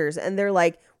doctors, and they're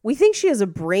like, we think she has a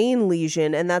brain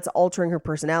lesion, and that's altering her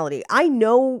personality. I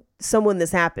know someone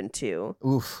this happened to.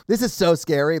 Oof. This is so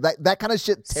scary. That kind of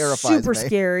shit terrifies me. Super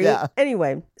scary. Yeah.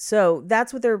 Anyway, so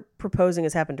that's what they're proposing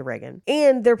has happened to Reagan.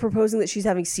 And they're proposing that she's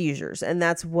having seizures, and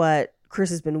that's what Chris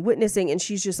has been witnessing. And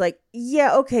she's just like,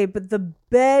 yeah, okay, but the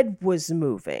bed was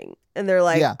moving. And they're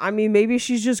like, I mean, maybe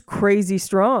she's just crazy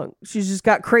strong. She's just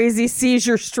got crazy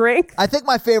seizure strength. I think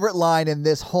my favorite line in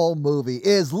this whole movie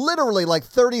is literally like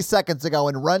 30 seconds ago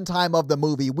in runtime of the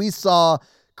movie, we saw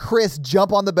Chris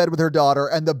jump on the bed with her daughter,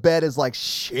 and the bed is like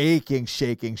shaking.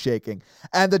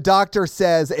 And the doctor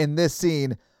says in this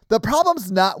scene, the problem's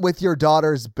not with your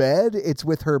daughter's bed, it's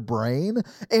with her brain,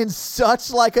 in such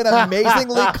like an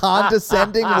amazingly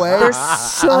condescending way. They're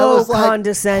so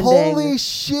condescending. Like, holy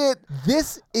shit,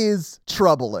 this is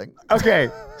troubling. Okay,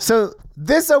 so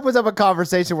this opens up a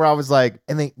conversation where I was like,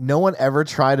 and no one ever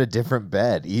tried a different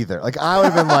bed either. Like, I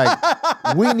would have been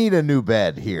like, we need a new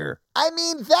bed here. I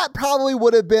mean, that probably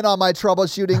would have been on my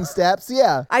troubleshooting steps,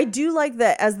 yeah. I do like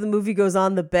that as the movie goes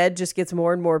on, the bed just gets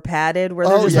more and more padded, where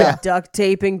they're just like duct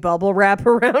taping bubble wrap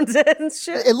around it and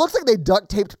shit. It looks like they duct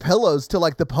taped pillows to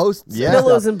like the posts. Yeah.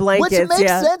 Pillows and blankets, which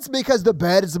makes sense because the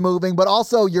bed is moving, but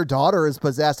also your daughter is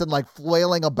possessed and like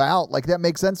flailing about. Like, that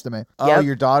makes sense to me. Oh,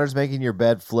 your daughter's making your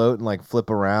bed float and like flip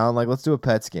around? Like, let's do a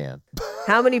pet scan.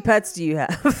 How many pets do you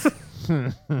have?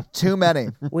 Too many.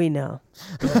 We know.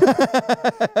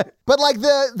 But like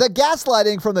the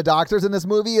gaslighting from the doctors in this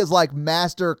movie is like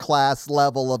master class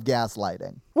level of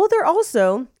gaslighting. Well, they're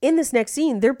also, in this next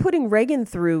scene, they're putting Reagan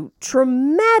through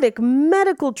traumatic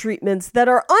medical treatments that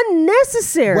are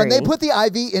unnecessary. When they put the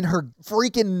IV in her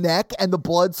freaking neck and the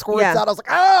blood squirts out, I was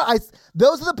like,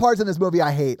 those are the parts in this movie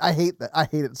I hate. I hate that. I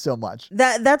hate it so much.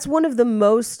 That's one of the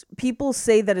most, people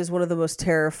say that is one of the most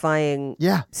terrifying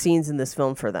scenes in this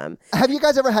film for them. Have you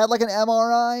guys ever had like an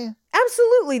MRI?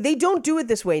 Absolutely. They don't do it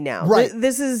this way now. Right.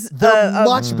 This is they're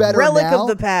much better relic now, of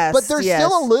the past. But they're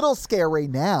still a little scary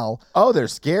now. Oh, they're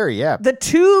scary, yeah. The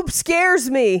tube scares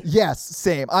me. Yes,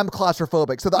 same. I'm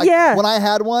claustrophobic. So when I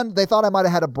had one, they thought I might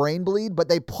have had a brain bleed, but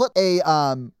they put a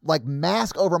like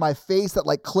mask over my face that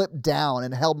like clipped down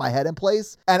and held my head in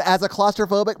place. And as a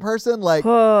claustrophobic person, like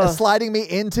sliding me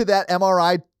into that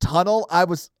MRI tunnel,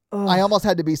 I almost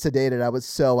had to be sedated. I was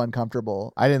so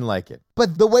uncomfortable. I didn't like it.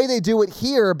 But the way they do it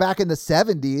here back in the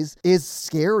 70s is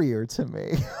scarier to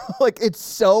me. Like, it's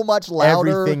so much louder.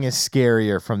 Everything is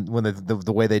scarier from when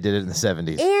the way they did it in the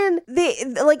 70s. And they,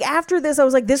 like, after this, I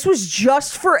was like, this was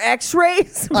just for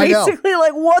x-rays? Basically,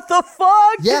 like, what the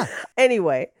fuck? Yeah.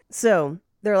 Anyway, so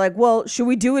they're like, well, should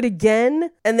we do it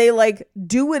again? And they like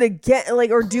do it again,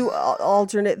 like, or do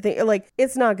alternate thing. Like,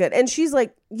 it's not good. And she's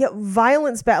like, yeah,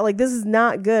 violence bad. Like, this is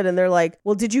not good. And they're like,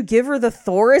 well, did you give her the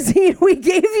Thorazine we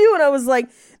gave you? And I was like,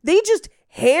 they just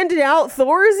handed out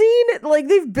Thorazine? Like,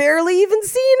 they've barely even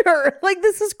seen her. Like,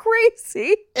 this is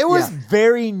crazy. It was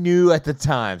very new at the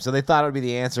time, so they thought it would be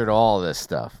the answer to all this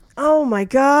stuff. Oh my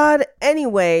God.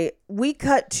 Anyway, we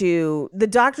cut to the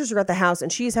doctors are at the house,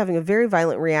 and she's having a very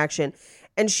violent reaction.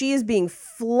 And she is being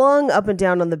flung up and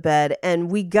down on the bed. And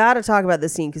we got to talk about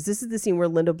this scene because this is the scene where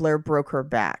Linda Blair broke her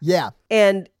back. Yeah.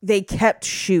 And they kept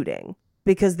shooting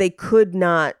because they could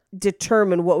not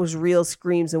determine what was real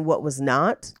screams and what was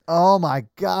not. Oh my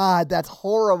God, that's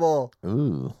horrible.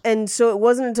 Ooh. And so it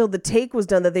wasn't until the take was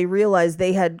done that they realized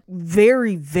they had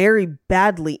very, very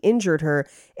badly injured her,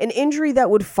 an injury that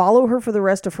would follow her for the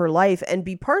rest of her life and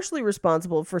be partially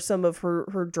responsible for some of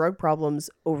her drug problems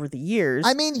over the years.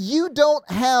 I mean, you don't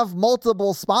have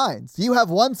multiple spines. You have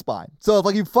one spine. So if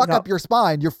like you fuck up your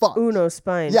spine, you're fucked. Uno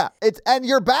spine. Yeah, and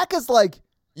your back is like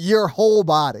your whole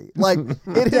body. Like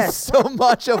it is so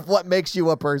much of what makes you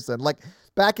a person. Like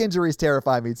back injuries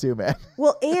terrify me too, man.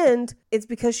 Well, and it's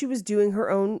because she was doing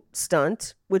her own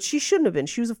stunt, which she shouldn't have been.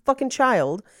 She was a fucking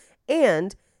child,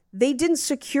 and they didn't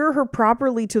secure her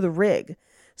properly to the rig.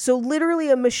 So literally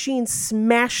a machine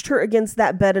smashed her against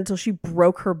that bed until she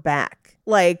broke her back.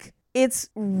 Like, it's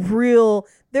real.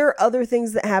 There are other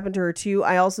things that happened to her too.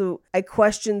 I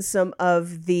question some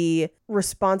of the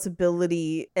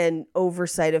responsibility and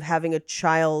oversight of having a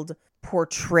child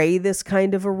portray this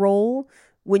kind of a role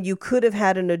when you could have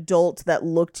had an adult that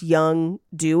looked young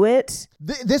do it.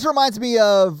 This reminds me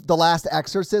of The Last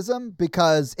Exorcism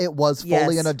because it was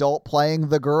fully an adult playing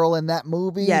the girl in that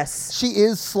movie. Yes. She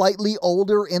is slightly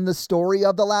older in the story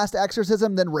of The Last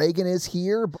Exorcism than Reagan is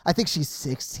here. I think she's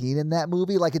 16 in that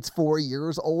movie. Like it's 4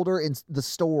 years older in the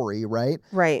story, right?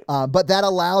 Right. But that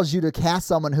allows you to cast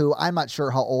someone who, I'm not sure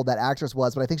how old that actress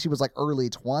was, but I think she was like early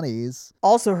 20s.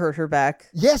 Also hurt her back.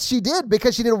 Yes, she did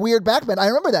because she did a weird back bend. I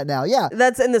remember that now. Yeah.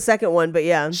 That's in the second one, but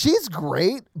yeah. She's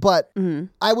great, but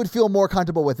I would feel more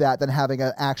comfortable with that than having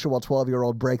an actual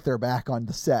 12-year-old break their back on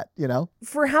the set, you know?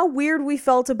 For how weird we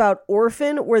felt about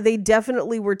Orphan, where they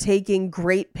definitely were taking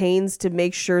great pains to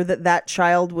make sure that that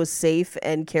child was safe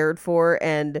and cared for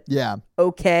and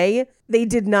okay, they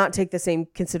did not take the same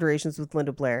considerations with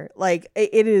Linda Blair. Like,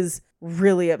 it is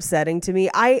really upsetting to me.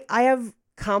 I have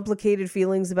complicated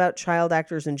feelings about child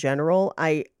actors in general.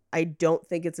 I don't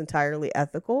think it's entirely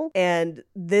ethical. And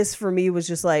this for me was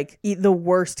just like the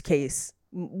worst case,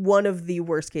 one of the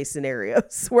worst case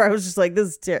scenarios where I was just like,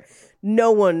 this is terrible.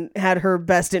 No one had her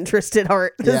best interest at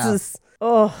heart. This is,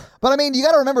 oh. But I mean, you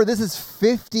got to remember, this is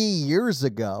 50 years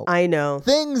ago. I know.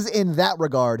 Things in that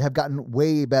regard have gotten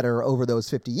way better over those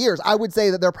 50 years. I would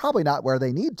say that they're probably not where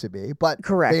they need to be, but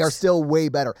correct, they are still way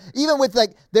better. Even with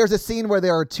like, there's a scene where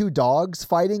there are two dogs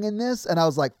fighting in this, and I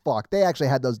was like, fuck, they actually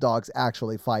had those dogs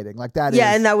actually fighting. Like that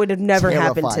yeah, and that would have never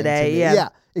happened today. Yeah,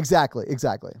 exactly.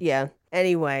 Yeah.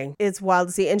 Anyway, it's wild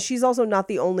to see. And she's also not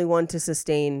the only one to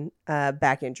sustain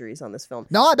back injuries on this film.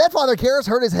 No, I bet Father Karras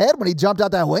hurt his head when he jumped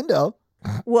out that window.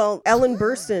 Well, Ellen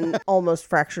Burstyn almost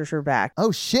fractures her back.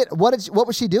 Oh, shit. What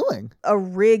was she doing? A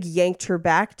rig yanked her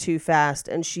back too fast,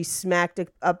 and she smacked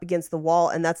it up against the wall,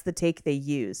 and that's the take they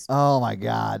used. Oh, my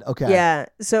God. Okay. Yeah.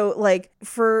 So, like,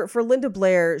 for Linda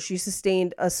Blair, she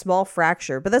sustained a small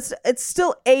fracture, but it's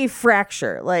still a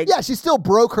fracture. Like, yeah, she still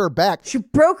broke her back. She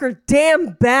broke her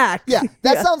damn back. Yeah,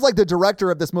 that sounds like the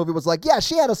director of this movie was like, yeah,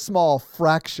 she had a small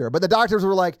fracture, but the doctors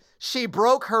were like, she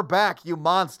broke her back, you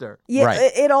monster. Yeah,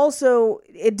 right.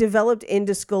 It developed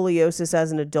into scoliosis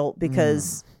as an adult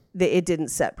because it didn't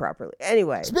set properly.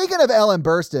 Anyway. Speaking of Ellen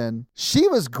Burstyn, she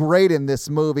was great in this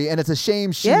movie, and it's a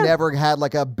shame she never had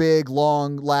like a big,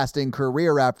 long-lasting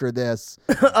career after this.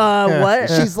 What?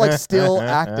 She's like still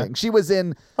acting. She was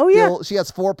in... she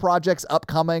has 4 projects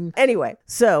upcoming. Anyway,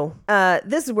 so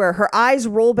this is where her eyes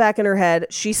roll back in her head.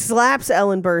 She slaps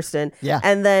Ellen Burstyn. Yeah.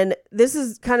 And then this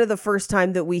is kind of the first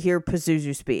time that we hear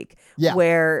Pazuzu speak. Yeah.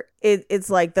 Where it's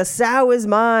like, the sow is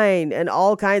mine and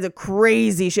all kinds of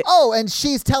crazy shit. Oh, and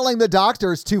she's telling the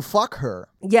doctors to fuck her.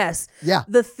 Yes. Yeah.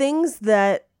 The things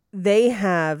that they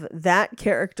have that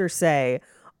character say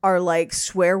are like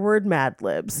swear word Mad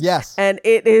Libs. Yes. And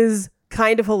it is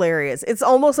kind of hilarious. It's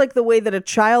almost like the way that a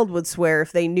child would swear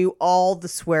if they knew all the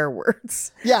swear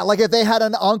words. Yeah, like if they had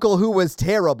an uncle who was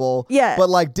terrible, but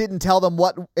like didn't tell them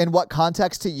in what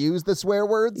context to use the swear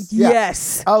words. Yeah.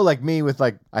 Yes. Oh, like me with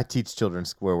like, I teach children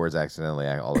swear words accidentally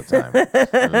all the time.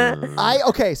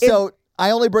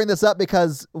 I only bring this up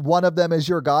because one of them is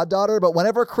your goddaughter, but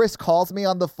whenever Chris calls me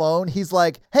on the phone, he's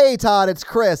like, hey, Todd, it's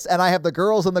Chris, and I have the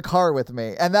girls in the car with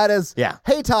me. And that is,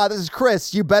 hey, Todd, this is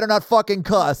Chris. You better not fucking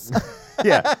cuss.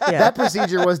 Yeah. That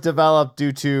procedure was developed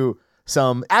due to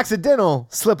some accidental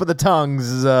slip of the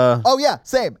tongues. Oh, yeah,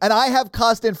 same. And I have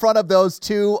cussed in front of those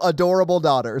 2 adorable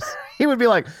daughters. He would be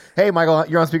like, hey, Michael,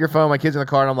 you're on speakerphone. My kid's in the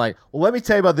car. And I'm like, well, let me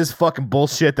tell you about this fucking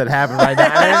bullshit that happened right now.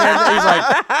 And he's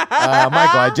like,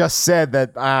 Michael, I just said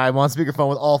that I'm on speakerphone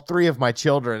with all 3 of my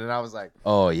children. And I was like,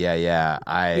 oh, yeah.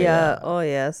 Sorry. Oh,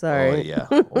 yeah.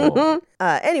 Oh.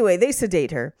 Anyway, they sedate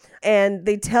her. And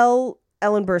they tell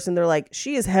Ellen Burstyn, they're like,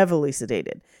 she is heavily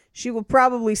sedated. She will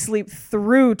probably sleep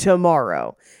through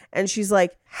tomorrow. And she's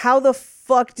like, how the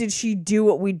fuck did she do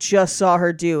what we just saw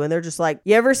her do? And they're just like,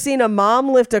 you ever seen a mom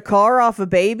lift a car off a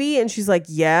baby? And she's like,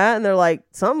 yeah. And they're like,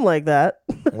 something like that.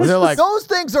 Well, they're like, those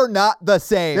things are not the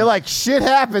same. They're like, shit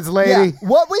happens, lady. Yeah,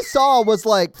 what we saw was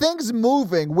like things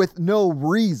moving with no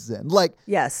reason. Like,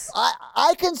 yes,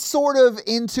 I can sort of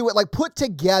into it, like put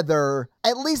together,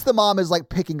 at least the mom is like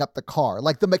picking up the car.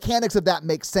 Like the mechanics of that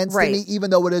make sense to me, even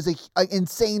though it is an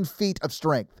insane feat of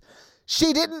strength.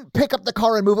 She didn't pick up the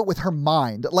car and move it with her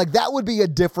mind. Like that would be a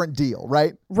different deal,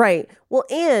 right? Right. Well,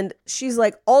 and she's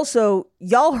like, also,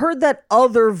 y'all heard that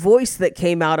other voice that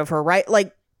came out of her, right?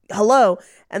 Like, hello.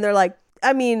 And they're like,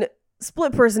 I mean,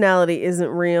 split personality isn't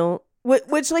real.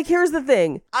 Which, like, here's the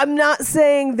thing. I'm not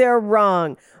saying they're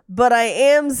wrong, but I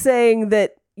am saying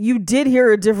that you did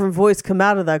hear a different voice come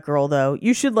out of that girl, though.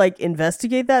 You should, like,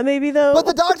 investigate that maybe, though. But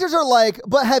the doctors are like,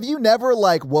 but have you never,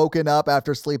 like, woken up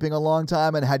after sleeping a long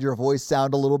time and had your voice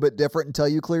sound a little bit different until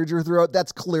you cleared your throat?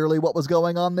 That's clearly what was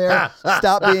going on there.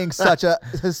 Stop being such a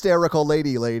hysterical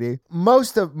lady.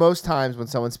 Most times when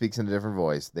someone speaks in a different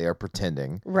voice, they are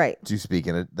pretending to speak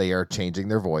in it. They are changing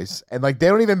their voice. And, like, they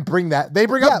don't even bring that. They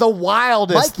bring up the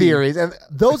wildest theories. And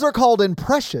those are called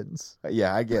impressions.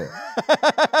 Yeah, I get it.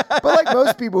 But, like,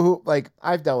 most people who, like,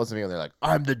 I've dealt with some people, they're like,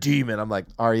 I'm the demon. I'm like,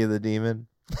 are you the demon?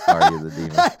 Are you the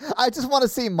demon? I just want to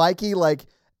see Mikey, like,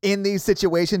 in these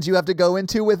situations you have to go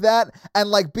into with that and,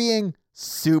 like, being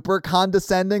super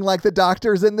condescending like the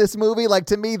doctors in this movie. Like,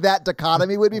 to me, that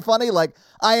dichotomy would be funny. Like,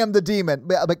 I am the demon.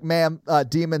 Like, ma'am,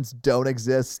 demons don't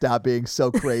exist. Stop being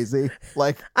so crazy.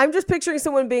 Like, I'm just picturing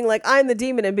someone being like, I'm the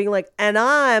demon, and being like, and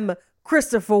I'm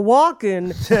Christopher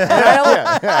Walken.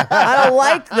 I don't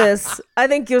like this. I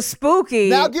think you're spooky.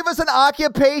 Now give us an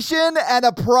occupation and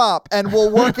a prop, and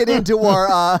we'll work it into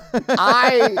our...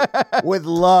 I would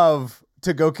love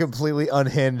to go completely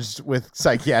unhinged with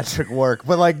psychiatric work,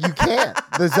 but, like, you can't.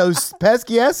 There's those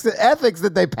pesky ethics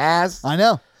that they pass. I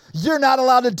know. You're not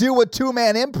allowed to do a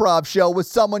 2-man improv show with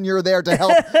someone you're there to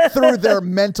help through their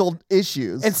mental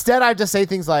issues. Instead, I just say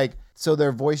things like, so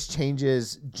their voice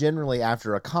changes generally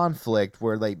after a conflict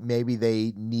where, like, maybe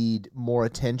they need more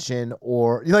attention,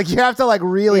 or, like, you have to, like,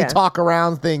 really talk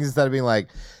around things instead of being like,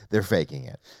 they're faking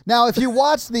it. Now, if you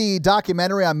watch the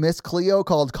documentary on Miss Cleo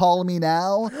called Call Me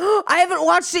Now. I haven't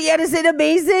watched it yet. Is it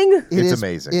amazing? It's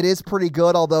amazing. It is pretty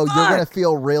good, although you're going to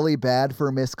feel really bad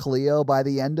for Miss Cleo by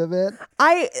the end of it.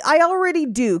 I already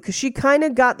do, because she kind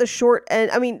of got the short end.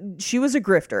 I mean, she was a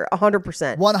grifter,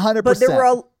 100%. 100%. But there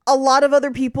were a lot of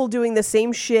other people doing the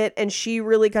same shit, and she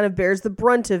really kind of bears the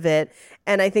brunt of it.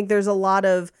 And I think there's a lot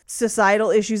of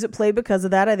societal issues at play because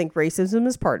of that. I think racism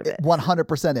is part of it.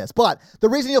 100% is. But the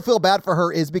reason you'll feel bad for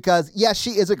her is because, yes,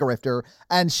 she is a grifter,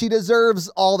 and she deserves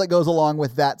all that goes along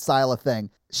with that style of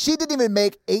thing. She didn't even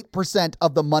make 8%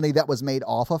 of the money that was made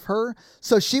off of her.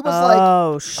 So she was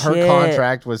her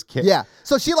contract was kicked. Yeah.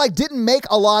 So she, like, didn't make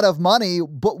a lot of money,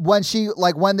 but when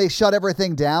they shut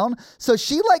everything down, so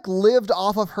she, like, lived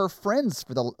off of her friends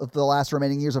for the last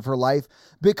remaining years of her life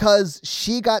because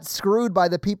she got screwed by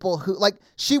the people who, like,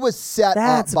 she was set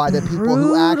up by the people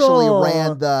who actually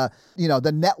ran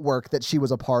the network that she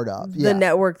was a part of. The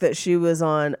network that she was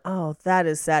on. Oh, that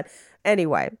is sad.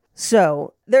 Anyway,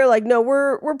 so they're like, no,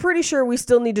 we're pretty sure we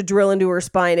still need to drill into her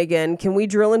spine again. Can we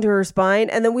drill into her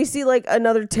spine? And then we see, like,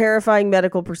 another terrifying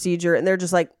medical procedure, and they're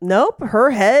just like, nope,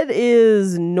 her head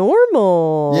is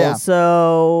normal. Yeah.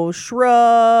 So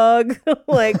shrug.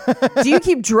 Like, do you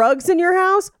keep drugs in your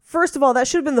house? First of all, that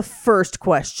should have been the first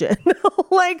question.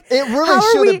 Like, it really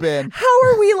should have been. How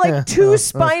are we, like, 2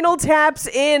 spinal taps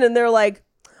in, and they're like,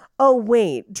 oh,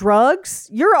 wait, drugs?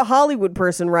 You're a Hollywood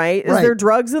person, right? Is there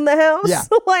drugs in the house? Yeah.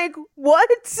 Like, what?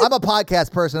 I'm a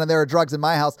podcast person and there are drugs in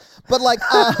my house. But, like,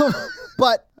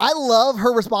 but I love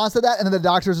her response to that and then the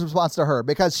doctor's response to her,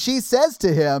 because she says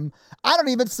to him, I don't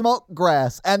even smoke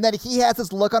grass. And then he has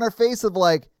this look on her face of,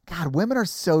 like, God, women are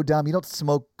so dumb. You don't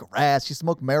smoke grass. You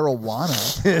smoke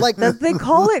marijuana. Like, they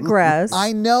call it grass.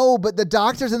 I know, but the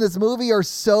doctors in this movie are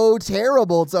so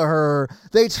terrible to her.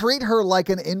 They treat her like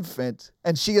an infant,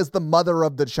 and she is the mother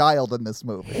of the child in this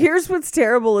movie. Here's what's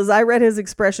terrible is I read his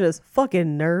expression as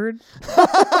fucking nerd. How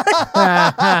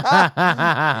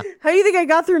do you think I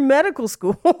got through medical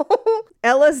school?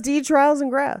 LSD trials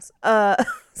and grass.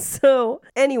 So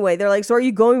anyway, they're like, so are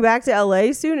you going back to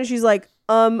LA soon? And she's like,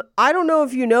 I don't know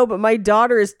if you know, but my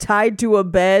daughter is tied to a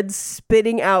bed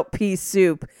spitting out pea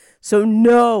soup. So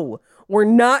no, we're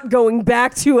not going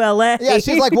back to LA. Yeah,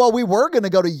 she's like, well, we were going to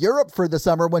go to Europe for the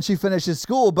summer when she finishes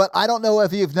school, but I don't know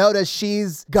if you've noticed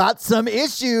she's got some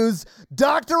issues.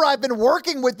 Doctor, I've been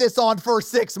working with this on for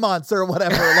 6 months or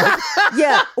whatever. Like,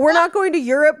 yeah, we're not going to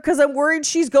Europe because I'm worried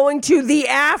she's going to the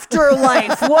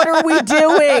afterlife. What are we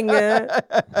doing?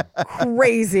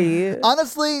 Crazy.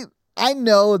 Honestly, I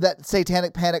know that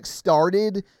Satanic Panic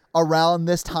started around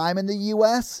this time in the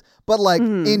U.S., but like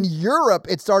in Europe,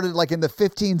 it started like in the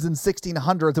 15s and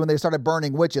 1600s when they started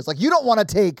burning witches. Like, you don't want to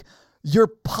take your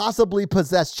possibly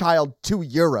possessed child to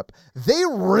Europe. They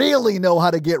really know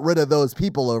how to get rid of those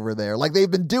people over there. Like,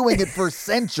 they've been doing it for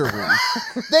centuries.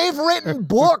 They've written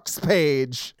books,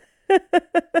 Paige.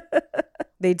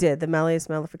 They did, the Malleus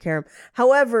Maleficarum.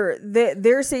 However,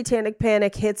 their Satanic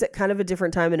Panic hits at kind of a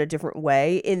different time in a different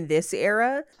way in this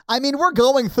era. I mean, we're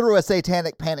going through a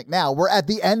Satanic Panic now. We're at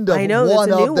the end of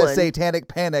one of the Satanic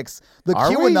Panics. The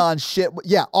QAnon shit.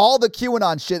 Yeah, all the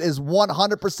QAnon shit is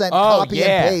 100% copy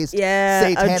and paste. Yeah,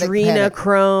 Satanic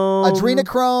Adrenochrome.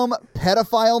 Adrenochrome,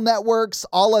 pedophile networks,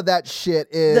 all of that shit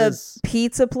is... The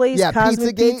pizza place,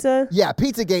 Cosmic Pizza? Yeah,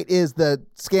 Pizzagate is the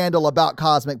scandal about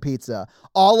Cosmic Pizza.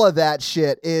 All of that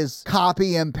shit is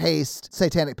copy and paste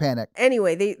Satanic Panic.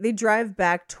 Anyway, they drive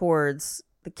back towards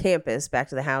the campus, back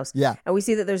to the house. Yeah. And we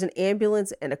see that there's an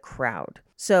ambulance and a crowd.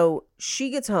 So she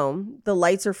gets home. The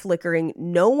lights are flickering.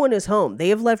 No one is home. They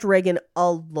have left Reagan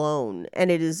alone.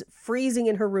 And it is freezing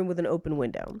in her room with an open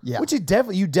window. Yeah. Which you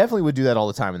definitely would do that all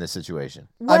the time in this situation.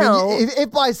 Well, I mean,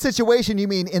 if by situation you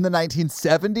mean in the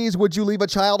 1970s, would you leave a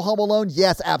child home alone?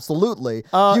 Yes, absolutely.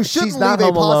 You shouldn't leave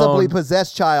a possibly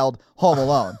possessed child home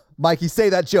alone. Mikey, say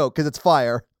that joke because it's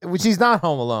fire. She's not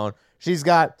home alone. She's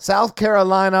got South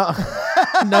Carolina.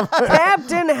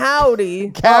 Captain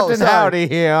Howdy. Captain Howdy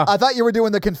here. I thought you were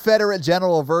doing the Confederate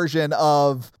general version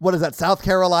of, what is that, South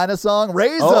Carolina song?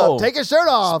 Raise up, take your shirt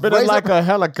off. Spinning like a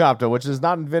helicopter, which is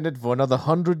not invented for another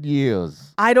 100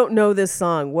 years. I don't know this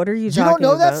song. What are you talking about? You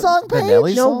don't know that song, Paige? The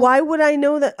Nelly song? No, why would I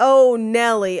know that? Oh,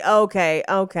 Nelly. Okay.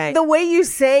 The way you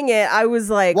sang it, I was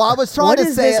like, well, I was trying to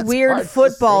say this weird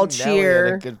football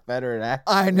cheer? Confederate act.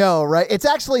 I know, right? It's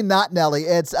actually not Nelly.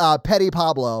 It's Petey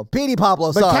Pablo,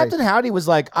 but sorry. Captain Howdy was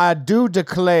like, I do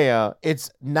declare it's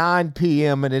 9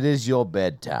 p.m. and it is your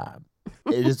bedtime.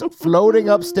 It is floating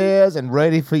upstairs and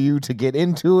ready for you to get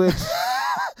into it.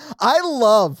 I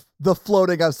love the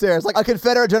floating upstairs. Like a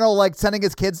Confederate general, like sending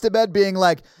his kids to bed being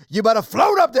like, you better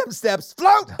float up them steps.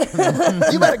 Float.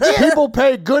 You better get People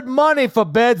pay good money for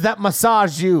beds that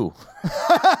massage you.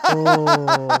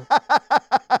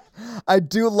 I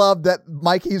do love that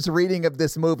Mikey's reading of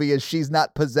this movie is she's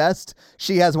not possessed.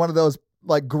 She has one of those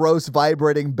like gross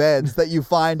vibrating beds that you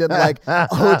find in like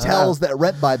hotels that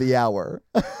rent by the hour.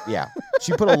 Yeah.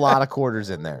 She put a lot of quarters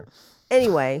in there.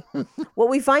 Anyway, what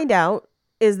we find out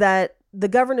is that the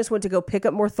governess went to go pick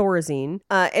up more Thorazine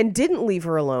and didn't leave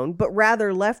her alone, but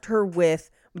rather left her with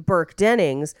Burke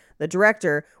Dennings, the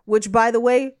director, which, by the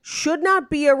way, should not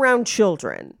be around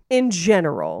children in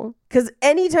general. Because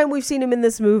anytime we've seen him in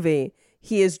this movie,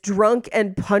 he is drunk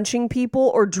and punching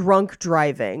people or drunk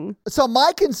driving. So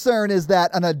my concern is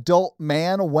that an adult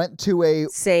man went to a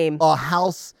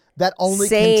house that only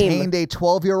contained a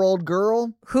 12-year-old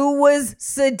girl who was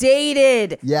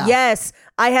sedated. Yeah. Yes,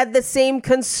 I had the same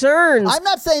concerns. I'm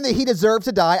not saying that he deserved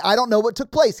to die. I don't know what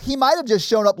took place. He might have just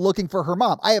shown up looking for her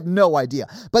mom. I have no idea.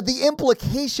 But the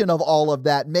implication of all of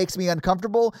that makes me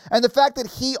uncomfortable. And the fact that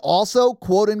he also,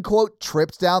 quote unquote,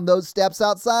 trips down those steps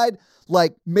outside,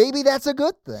 like maybe that's a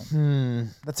good thing.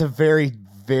 That's a very,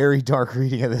 very dark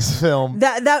reading of this film.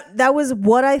 That was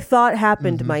what I thought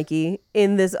happened, Mikey,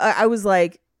 in this. I was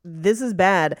like, this is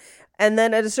bad. And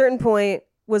then at a certain point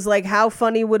was like, how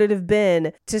funny would it have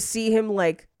been to see him,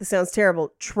 like, this sounds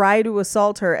terrible, try to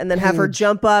assault her and then have her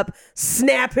jump up,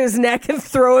 snap his neck and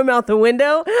throw him out the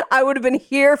window? I would have been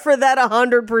here for that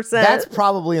 100%. That's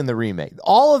probably in the remake.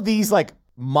 All of these like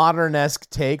modern-esque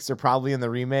takes are probably in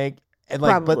the remake. And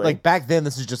like, but like back then,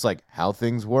 this is just like how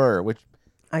things were, which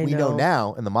we know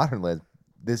now in the modern lens,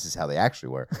 this is how they actually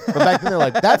were. But back then they're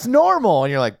like, that's normal. And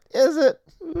you're like, is it?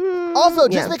 Also,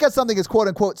 just because something is quote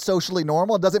unquote socially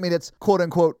normal, it doesn't mean it's quote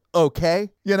unquote okay,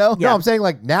 you know? No, I'm saying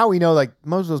like now we know like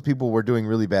most of those people were doing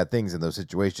really bad things in those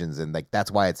situations. And like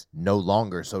that's why it's no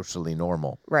longer socially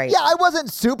normal. Right. Yeah, I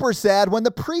wasn't super sad when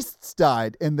the priests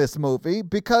died in this movie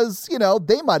because, you know,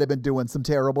 they might have been doing some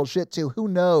terrible shit too. Who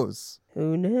knows?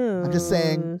 Who knows? I'm just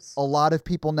saying a lot of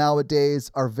people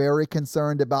nowadays are very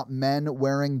concerned about men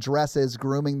wearing dresses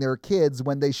grooming their kids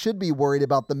when they should be worried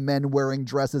about the men wearing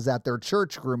dresses at their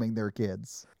church grooming their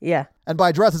kids. Yeah. And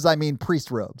by dresses, I mean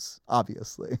priest robes,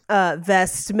 obviously.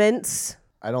 Vestments.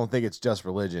 I don't think it's just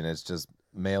religion. It's just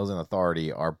males in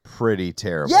authority are pretty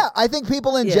terrible. Yeah, I think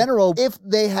people in general, if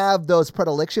they have those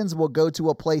predilections, will go to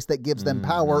a place that gives them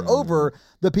power over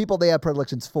the people they have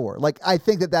predilections for. Like, I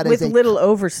think that is with little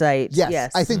oversight.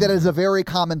 Yes, I think that is a very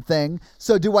common thing.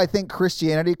 So do I think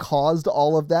Christianity caused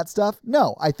all of that stuff?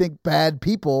 No, I think bad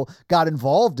people got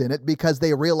involved in it because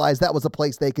they realized that was a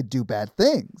place they could do bad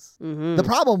things. Mm-hmm. The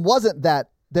problem wasn't that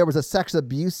there was a sex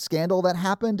abuse scandal that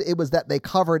happened. It was that they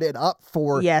covered it up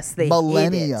for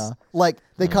millennia. Like,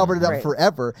 they covered it up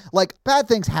forever. Like, bad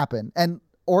things happen, and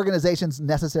organizations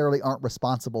necessarily aren't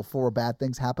responsible for bad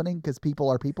things happening because people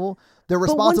are people. They're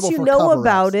responsible for But once you know cover-ups.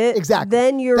 about it,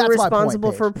 then you're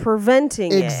responsible for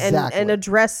preventing it and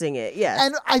addressing it. Yes.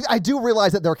 And I do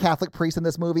realize that there are Catholic priests in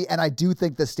this movie, and I do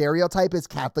think the stereotype is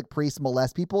Catholic priests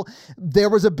molest people. There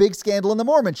was a big scandal in the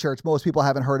Mormon church most people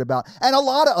haven't heard about, and a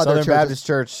lot of other Southern Baptist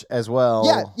Church as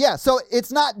well. Yeah. So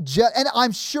it's not just, and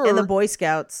I'm sure. And the Boy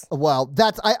Scouts. Well,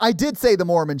 I did say the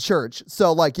Mormon church.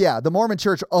 So, like, the Mormon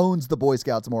church owns the Boy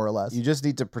Scouts more or less. You just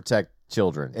need to protect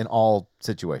children in all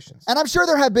situations. And I'm sure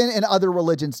there have been in other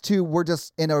religions too. We're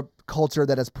just in a culture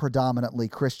that is predominantly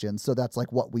Christian. So that's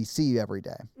like what we see every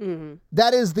day. Mm-hmm.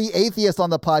 That is the atheist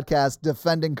on the podcast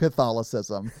defending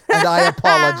Catholicism. And I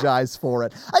apologize for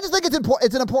it. I just think it's important.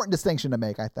 It's an important distinction to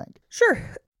make, I think. Sure.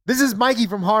 This is Mikey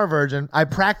from Horror Virgin. I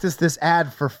practiced this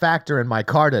ad for Factor in my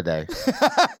car today.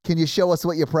 Can you show us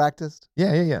what you practiced?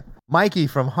 Yeah. Mikey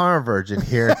from Horror Virgin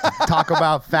here to talk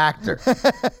about Factor.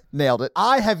 Nailed it.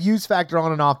 I have used Factor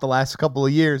on and off the last couple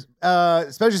of years,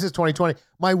 especially since 2020.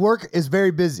 My work is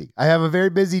very busy. I have a very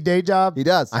busy day job. He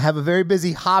does. I have a very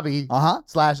busy hobby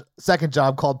 / second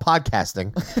job called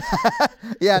podcasting.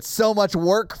 Yeah, it's so much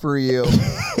work for you.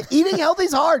 Eating healthy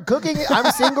is hard.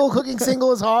 I'm single. Cooking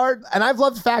single is hard. And I've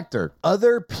loved Factor.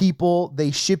 Other people,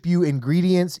 they ship you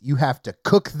ingredients. You have to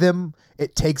cook them.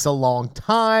 It takes a long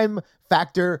time.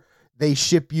 Factor, they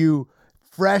ship you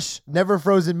fresh, never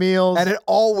frozen meals. And it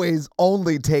always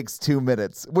only takes 2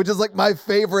 minutes, which is like my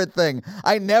favorite thing.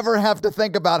 I never have to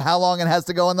think about how long it has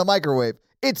to go in the microwave.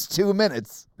 It's 2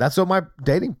 minutes. That's what my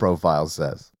dating profile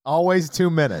says. Always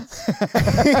 2 minutes.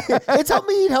 It's helped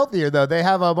me eat healthier, though. They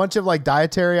have a bunch of like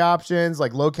dietary options,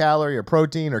 like low calorie or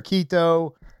protein or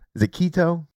keto. Is it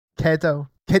keto? Keto?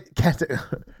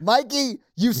 Mikey,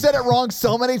 you said it wrong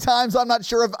so many times. I'm not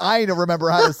sure if I remember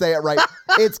how to say it right.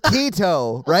 It's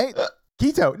keto, right?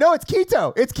 Keto. No, it's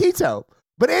keto. It's keto.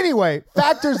 But anyway,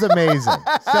 Factor's amazing.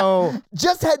 So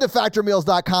just head to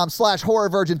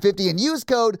factormeals.com/horrorvirgin50 and use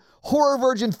code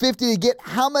horrorvirgin50 to get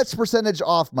how much percentage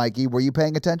off, Mikey? Were you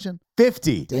paying attention?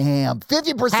 50. Damn,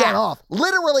 50% off.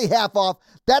 Literally half off.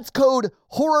 That's code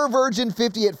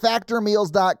horrorvirgin50 at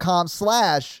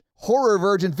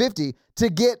factormeals.com/horrorvirgin50 to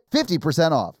get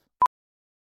 50% off.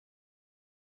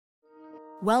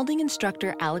 Welding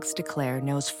instructor Alex DeClaire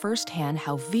knows firsthand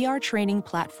how VR training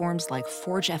platforms like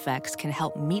ForgeFX can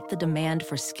help meet the demand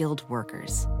for skilled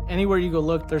workers. Anywhere you go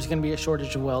look, there's going to be a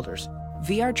shortage of welders.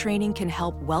 VR training can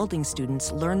help welding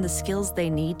students learn the skills they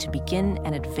need to begin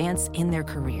and advance in their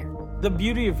career. The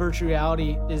beauty of virtual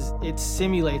reality is it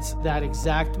simulates that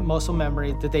exact muscle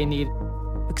memory that they need.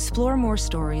 Explore more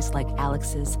stories like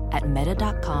Alex's at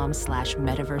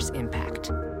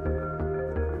meta.com/metaverseimpact.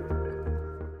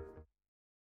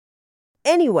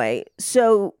 Anyway,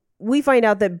 so we find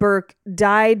out that Burke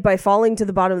died by falling to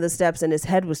the bottom of the steps and his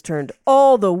head was turned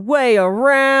all the way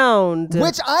around.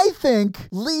 Which I think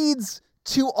leads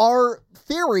to our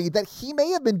theory that he may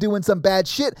have been doing some bad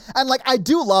shit. And like, I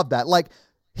do love that. Like,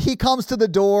 he comes to the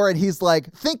door and he's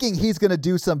like thinking he's going to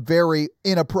do some very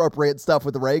inappropriate stuff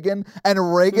with Reagan.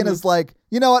 And Reagan is like,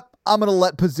 you know what? I'm going to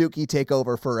let Pazuki take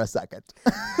over for a second.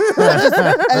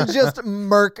 and just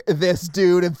murk this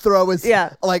dude and throw his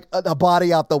like a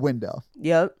body out the window.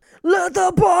 Yep. Let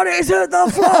the bodies hit the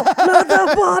floor. Let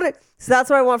the body. So that's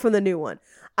what I want from the new one.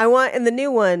 I want in the new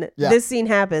one, this scene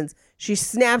happens. She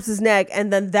snaps his neck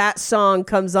and then that song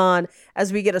comes on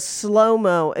as we get a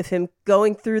slow-mo of him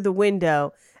going through the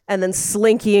window and then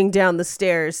slinking down the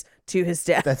stairs to his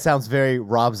death. That sounds very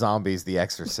Rob Zombie's The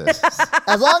Exorcist.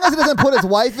 As long as he doesn't put his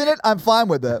wife in it, I'm fine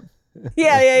with it.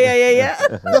 Yeah.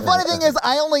 The funny thing is,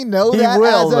 I only know that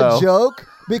as a joke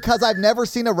because I've never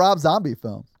seen a Rob Zombie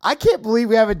film. I can't believe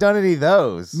we haven't done any of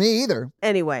those. Me either.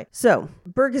 Anyway, so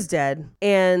Burke is dead,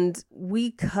 and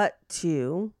we cut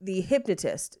to the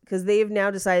hypnotist because they have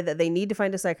now decided that they need to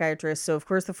find a psychiatrist. So, of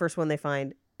course, the first one they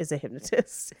find is a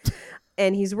hypnotist.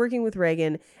 And he's working with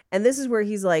Reagan, and this is where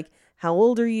he's like, how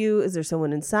old are you? Is there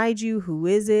someone inside you? Who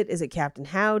is it? Is it Captain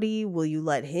Howdy? Will you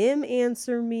let him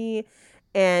answer me?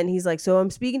 And he's like, so I'm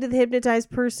speaking to the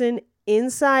hypnotized person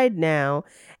inside now.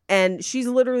 And she's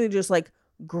literally just like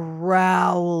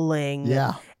growling.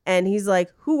 Yeah. And he's like,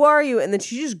 who are you? And then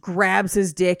she just grabs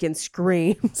his dick and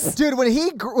screams. Dude,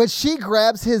 when she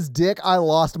grabs his dick, I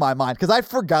lost my mind because I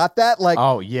forgot that. Like,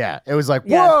 oh yeah, it was like,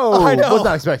 Yeah. whoa, I know. was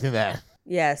not expecting that.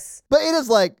 Yes. but it is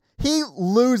like he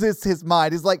loses his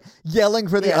mind. He's like yelling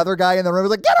for the Yeah. other guy in the room.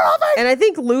 He's like, get her off me! And I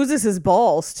think loses his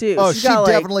balls too. Oh, She's she got,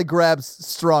 definitely grabs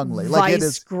strongly. Like it vice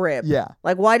is. grip. Yeah.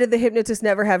 Like, why did the hypnotist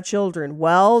never have children?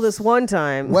 Well, this one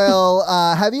time. Well,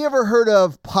 have you ever heard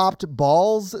of popped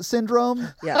balls syndrome?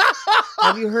 Yeah.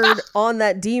 Have you heard on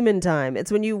that demon time?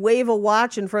 It's when you wave a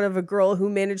watch in front of a girl who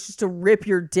manages to rip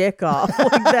your dick off.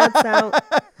 Like, that's how.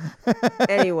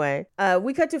 Anyway,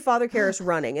 we cut to Father Karras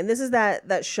running, and this is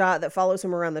that shot that follows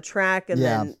him around the track and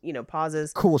then,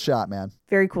 pauses. Cool shot, man.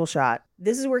 Very cool shot.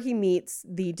 This is where he meets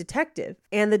the detective,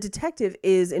 and the detective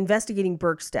is investigating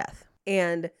Burke's death.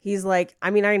 And he's like, I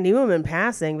mean, I knew him in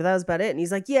passing, but that was about it. And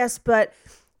he's like, yes, but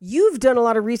you've done a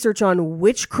lot of research on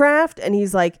witchcraft. And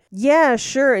he's like, yeah,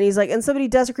 sure. And he's like, and somebody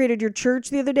desecrated your church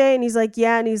the other day. And he's like,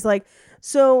 yeah. And he's like,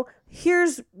 so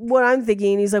here's what I'm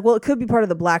thinking. And he's like, well, it could be part of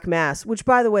the Black Mass, which,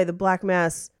 by the way, the Black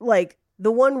Mass, like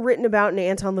the one written about in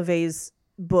Anton LaVey's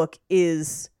book,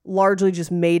 is largely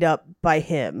just made up by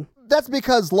him. That's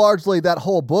because largely that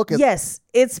whole book is... Yes,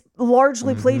 it's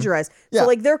largely plagiarized. Yeah. So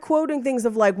like they're quoting things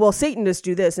of like, well, Satanists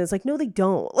do this. And it's like, no, they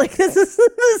don't. Like this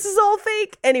is all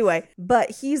fake. Anyway,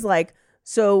 but he's like,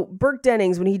 so Burke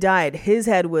Dennings, when he died, his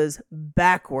head was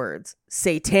backwards,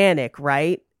 satanic,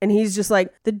 right? And he's just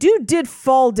like, the dude did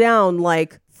fall down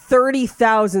like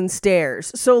 30,000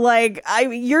 stairs. So like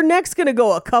your neck's going to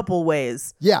go a couple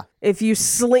ways. Yeah. If you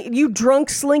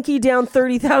drunk slinky down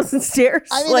 30,000 stairs.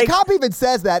 I mean, like, the cop even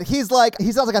says that. He's like,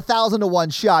 he sounds like 1,000 to 1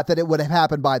 shot that it would have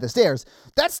happened by the stairs.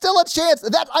 That's still a chance.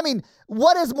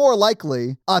 What is more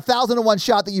likely, 1,000 to 1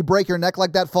 shot that you break your neck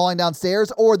like that falling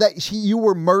downstairs, or that you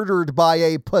were murdered by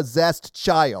a possessed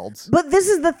child? But this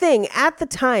is the thing. At the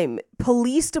time,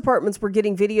 police departments were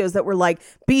getting videos that were like,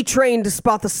 be trained to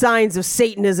spot the signs of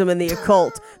Satanism and the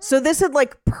occult. So this had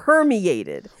like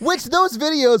permeated. Which those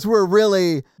videos were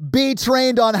really be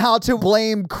trained on how to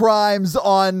blame crimes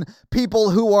on people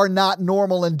who are not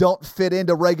normal and don't fit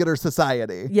into regular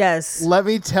society. Yes. Let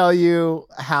me tell you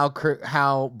how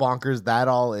bonkers that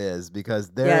all is, because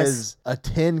there is a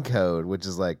 10 code, which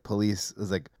is like police is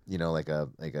like, like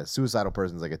a suicidal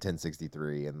person is like a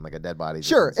 1063, and like a dead body.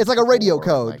 Sure, it's like a radio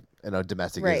code.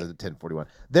 Domestic is a 1041.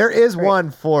 There is one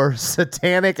for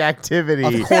satanic activity.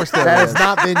 Of course, that has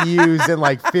not been used in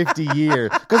like 50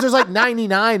 years, because there's like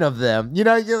 99 of them.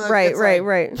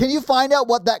 Right. Can you find out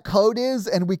what that code is,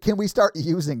 and can we start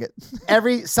using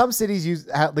it? Some cities use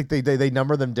like they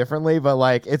number them differently, but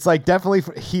like it's like definitely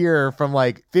here from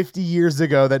like 50 years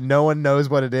ago that no one knows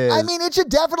what it is. I mean, it should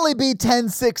definitely be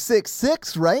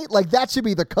 10666, right? Like that should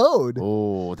be the code.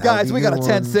 Oh, guys, we got a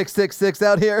 10666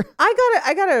 out here.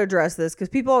 I gotta address this because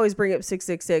people always bring up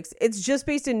 666. It's just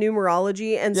based in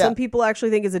numerology, and some people actually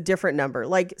think it's a different number.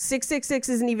 Like 666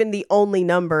 isn't even the only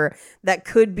number that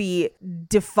could be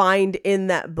defined in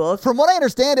that book. From what I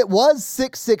understand, it was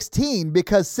 616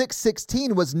 because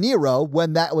 616 was Nero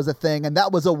when that was a thing, and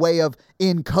that was a way of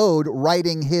in code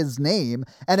writing his name,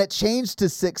 and it changed to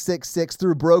 666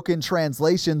 through broken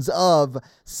translations of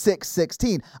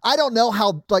 616. I don't know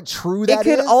how like true that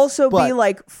is. It could also be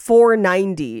like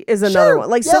 490 is another one.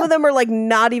 Like some of them are like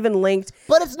not even linked.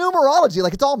 But it's numerology.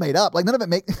 Like it's all made up. Like none of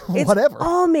it whatever. It's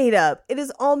all made up. It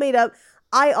is all made up.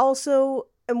 I also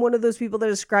am one of those people that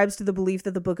ascribes to the belief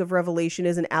that the Book of Revelation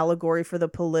is an allegory for the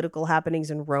political happenings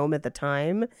in Rome at the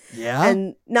time. Yeah.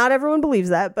 And not everyone believes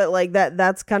that, but like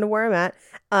that's kind of where I'm at.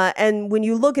 And when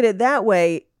you look at it that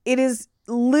way, it is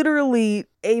literally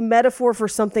a metaphor for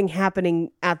something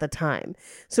happening at the time.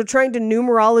 So trying to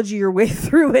numerology your way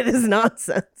through it is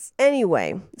nonsense.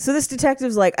 Anyway, so this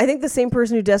detective's like, I think the same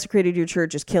person who desecrated your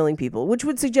church is killing people, which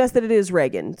would suggest that it is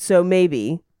Reagan. So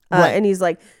maybe. Right. And he's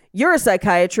like, you're a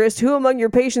psychiatrist. Who among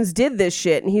your patients did this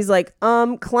shit? And he's like,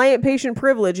 client-patient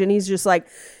privilege. And he's just like,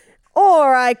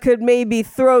 or I could maybe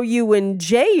throw you in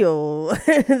jail.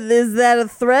 Is that a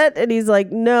threat? And he's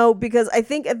like, no, because I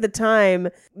think at the time,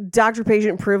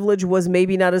 doctor-patient privilege was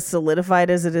maybe not as solidified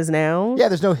as it is now. Yeah,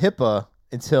 there's no HIPAA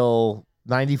until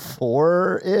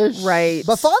 94-ish. Right.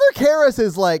 But Father Karras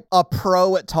is like a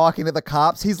pro at talking to the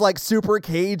cops. He's like super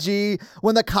cagey.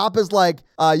 When the cop is like,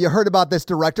 you heard about this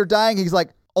director dying? He's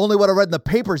like, only what I read in the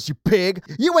papers, you pig.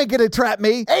 You ain't gonna trap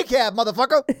me. ACAB,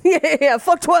 motherfucker. yeah,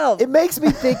 fuck 12. It makes me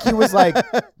think he was like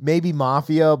maybe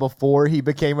mafia before he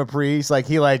became a priest. Like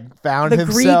he like found the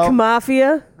himself. Greek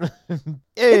mafia.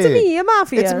 It's me, a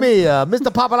mafia. It's me,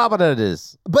 Mr.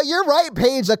 Papadopoulos. But you're right,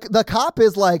 Paige. The cop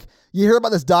is like, you hear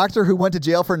about this doctor who went to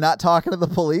jail for not talking to the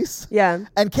police? Yeah.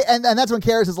 And that's when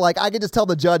Karis is like, I could just tell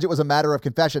the judge it was a matter of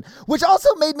confession, which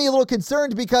also made me a little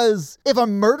concerned because if a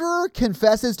murderer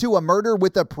confesses to a murder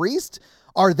with a priest,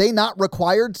 are they not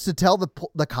required to tell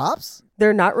the cops?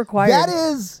 They're not required. That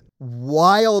is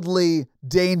wildly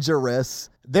dangerous.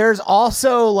 There's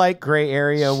also like gray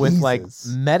area with like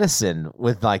medicine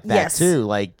with like that too.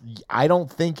 Like, I don't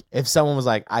think if someone was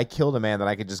like, I killed a man, that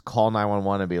I could just call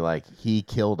 911 and be like, he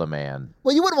killed a man.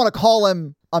 Well, you wouldn't want to call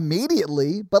him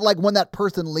immediately, but like when that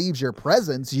person leaves your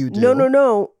presence, you do.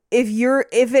 No.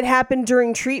 If it happened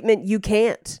during treatment, you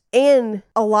can't. And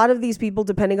a lot of these people,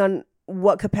 depending on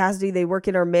what capacity they work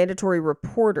in, are mandatory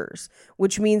reporters,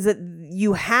 which means that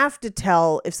you have to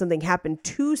tell if something happened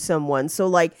to someone. So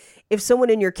like if someone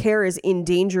in your care is in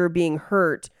danger of being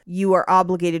hurt, you are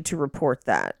obligated to report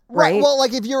that, right? Well,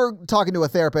 like if you're talking to a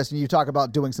therapist and you talk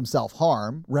about doing some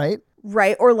self-harm, right?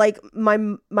 Right. Or like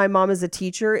my mom is a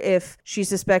teacher. If she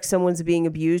suspects someone's being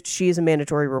abused, she is a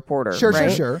mandatory reporter. Sure.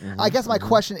 Mm-hmm. I guess my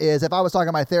question is, if I was talking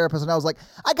to my therapist and I was like,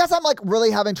 I guess I'm like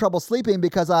really having trouble sleeping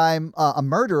because I'm a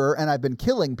murderer and I've been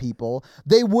killing people,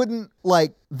 they wouldn't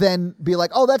like then be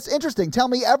like, oh, that's interesting. Tell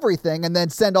me everything. And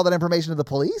then send all that information to the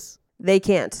police. They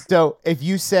can't. So if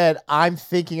you said, I'm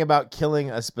thinking about killing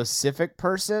a specific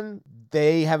person,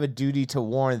 they have a duty to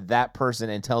warn that person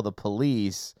and tell the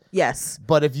police. Yes.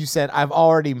 But if you said, I've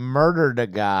already murdered a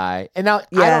guy, and now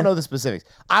I don't know the specifics,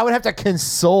 I would have to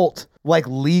consult like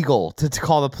legal to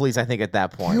call the police, I think, at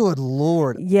that point. Good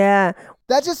Lord. Yeah.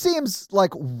 That just seems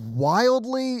like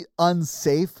wildly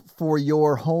unsafe for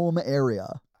your home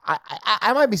area.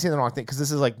 I might be saying the wrong thing because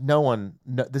this is like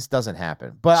this doesn't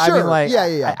happen. But sure. I mean, like,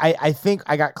 yeah. I think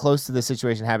I got close to this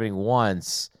situation happening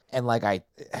once. And like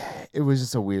it was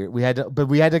just a weird.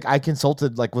 I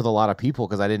consulted like with a lot of people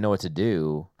because I didn't know what to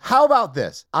do. How about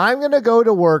this? I'm gonna go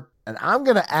to work and I'm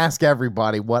gonna ask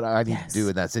everybody what I need to do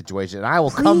in that situation, and I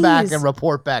will come back and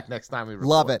report back next time we report.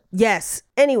 Love it. Yes.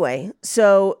 Anyway,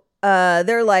 so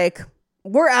they're like,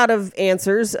 we're out of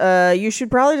answers. You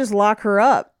should probably just lock her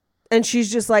up. And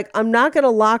she's just like, I'm not gonna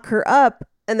lock her up.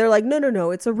 And they're like,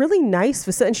 no, it's a really nice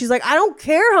facility. And she's like, I don't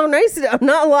care how nice it is. I'm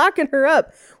not locking her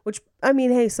up. Which, I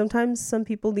mean, hey, sometimes some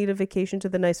people need a vacation to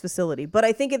the nice facility. But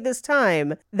I think at this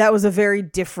time, that was a very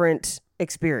different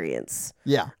experience.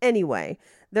 Yeah. Anyway,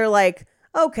 they're like,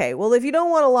 okay, well, if you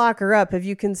don't want to lock her up, have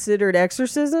you considered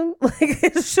exorcism? Like,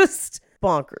 it's just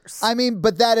bonkers. I mean,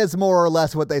 but that is more or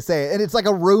less what they say. And it's like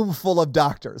a room full of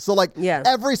doctors. So like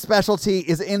every specialty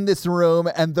is in this room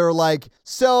and they're like,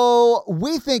 so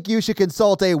we think you should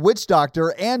consult a witch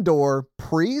doctor and or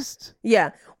priest.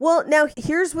 Yeah. Well, now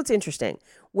here's what's interesting.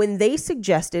 When they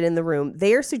suggest it in the room,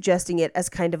 they are suggesting it as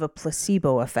kind of a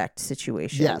placebo effect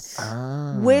situation. Yes.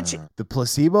 Which the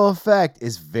placebo effect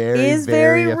is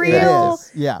very real.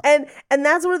 Yeah. And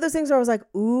that's one of those things where I was like,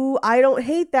 ooh, I don't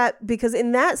hate that, because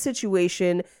in that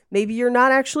situation, maybe you're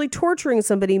not actually torturing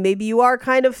somebody. Maybe you are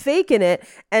kind of faking it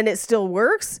and it still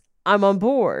works. I'm on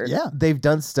board. Yeah. They've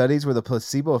done studies where the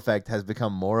placebo effect has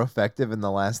become more effective in the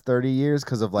last 30 years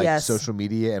because of like social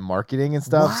media and marketing and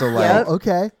stuff. Wow. So like,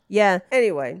 okay. Yeah.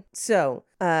 Anyway, so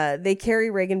they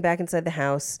carry Reagan back inside the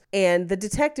house and the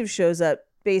detective shows up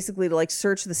basically to like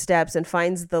search the steps and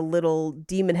finds the little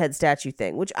demon head statue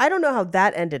thing, which I don't know how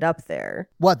that ended up there.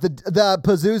 What, the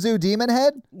Pazuzu demon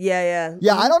head? Yeah.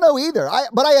 Yeah, I don't know either.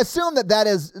 But I assume that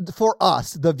is for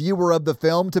us, the viewer of the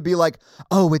film, to be like,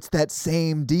 oh, it's that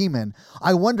same demon.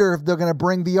 I wonder if they're going to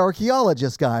bring the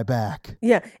archaeologist guy back.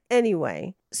 Yeah.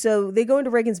 Anyway, so they go into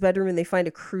Reagan's bedroom and they find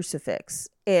a crucifix.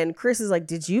 And Chris is like,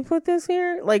 did you put this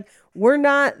here? Like, we're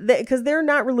not, because they're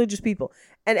not religious people.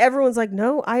 And everyone's like,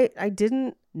 no, I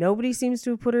didn't. Nobody seems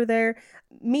to have put her there.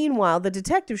 Meanwhile, the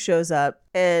detective shows up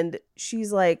and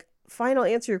she's like, fine, I'll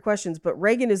answer your questions, but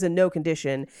Reagan is in no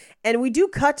condition. And we do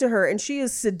cut to her and she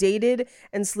is sedated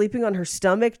and sleeping on her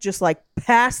stomach, just like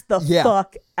passed the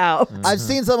fuck out. Mm-hmm. I've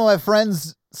seen some of my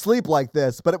friends sleep like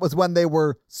this, but it was when they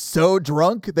were so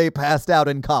drunk they passed out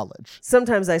in college.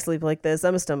 Sometimes I sleep like this.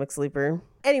 I'm a stomach sleeper.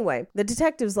 Anyway, the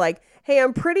detective's like, hey,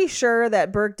 I'm pretty sure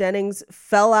that Burke Dennings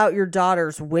fell out your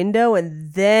daughter's window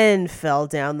and then fell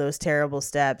down those terrible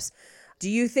steps. Do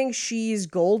you think she's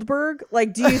Goldberg?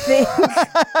 Like, do you think...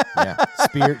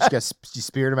 She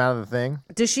speared him out of the thing.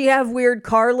 Does she have weird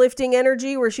car lifting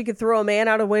energy where she could throw a man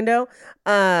out a window?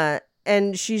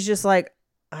 And she's just like,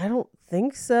 I don't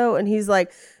think so. And he's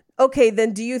like, okay,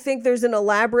 then do you think there's an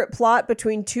elaborate plot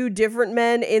between two different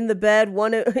men in the bed,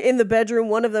 one in the bedroom,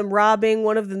 one of them robbing,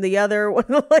 one of them the other,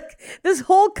 like this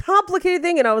whole complicated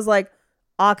thing? And I was like,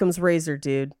 Occam's razor,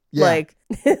 dude. Yeah. Like,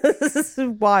 this is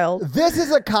wild. This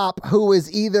is a cop who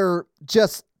is either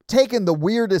just taking the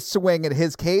weirdest swing at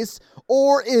his case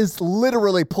or is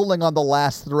literally pulling on the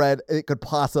last thread it could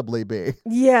possibly be.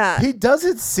 Yeah. He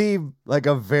doesn't seem like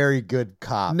a very good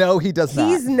cop. No, he does not.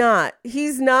 He's not.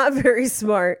 He's not very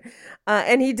smart.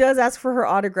 And he does ask for her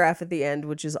autograph at the end,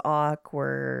 which is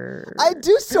awkward. I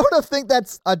do sort of think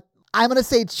that's I'm going to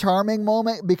say charming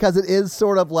moment because it is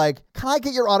sort of like, can I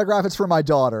get your autograph? It's for my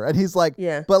daughter. And he's like,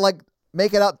 yeah, but like,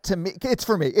 make it up to me. It's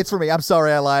for me. It's for me. I'm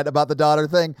sorry I lied about the daughter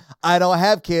thing. I don't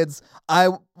have kids. I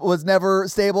was never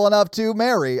stable enough to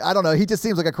marry. I don't know. He just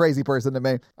seems like a crazy person to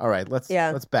me. All right, let's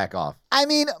back off. I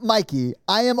mean, Mikey,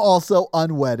 I am also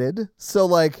unwedded. So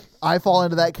like, I fall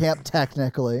into that camp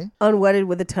technically. Unwedded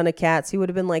with a ton of cats. He would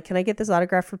have been like, can I get this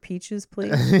autograph for Peaches,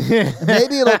 please?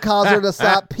 Maybe it'll cause her to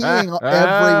stop peeing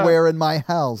everywhere in my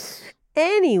house.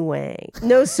 Anyway,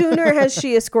 no sooner has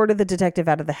she escorted the detective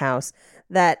out of the house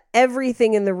that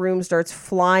everything in the room starts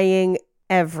flying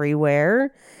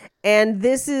everywhere. And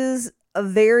this is a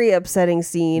very upsetting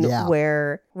scene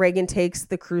where Reagan takes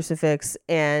the crucifix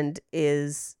and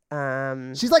is...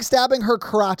 she's like stabbing her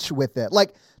crotch with it,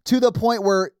 like to the point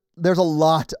where there's a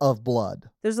lot of blood.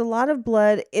 There's a lot of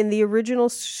blood. In the original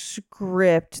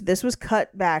script, this was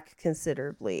cut back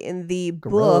considerably. In the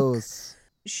book,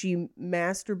 she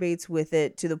masturbates with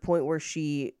it to the point where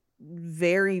she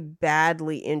very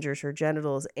badly injures her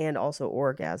genitals and also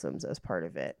orgasms as part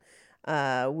of it,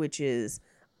 which is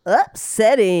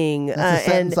upsetting. That's a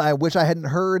sentence I wish I hadn't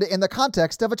heard in the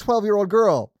context of a 12-year-old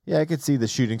girl. Yeah, I could see the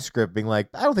shooting script being like,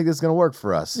 I don't think this is going to work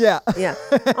for us. Yeah. Yeah.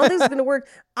 I don't think this is going to work.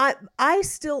 I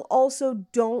still also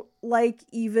don't like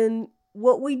even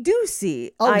what we do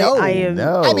see. Oh, no. I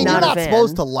mean, you're not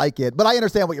supposed to like it, but I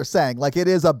understand what you're saying. Like, it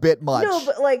is a bit much. No,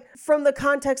 but like from the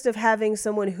context of having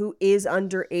someone who is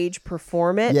underage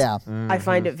perform it, I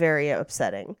find it very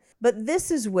upsetting. But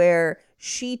this is where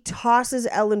she tosses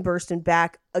Ellen Burstyn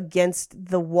back against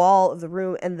the wall of the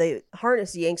room and the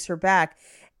harness yanks her back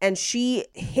and she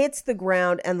hits the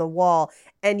ground and the wall.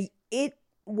 And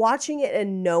watching it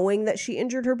and knowing that she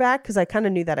injured her back, because I kind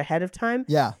of knew that ahead of time.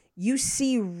 Yeah. You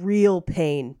see real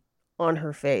pain on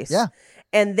her face. Yeah.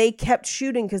 And they kept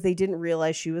shooting because they didn't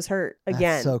realize she was hurt again.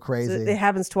 That's so crazy. So it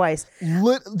happens twice.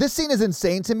 This scene is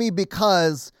insane to me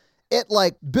because it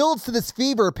like builds to this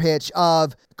fever pitch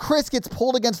of Chris gets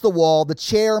pulled against the wall, the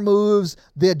chair moves,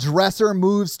 the dresser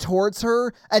moves towards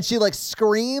her, and she like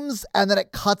screams, and then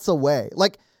it cuts away.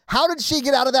 Like, how did she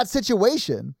get out of that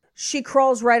situation? She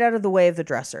crawls right out of the way of the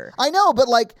dresser. I know, but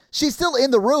like, she's still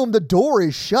in the room. The door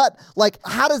is shut. Like,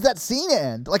 how does that scene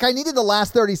end? Like, I needed the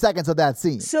last 30 seconds of that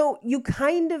scene. So you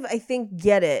kind of, I think,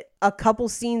 get it a couple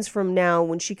scenes from now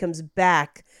when she comes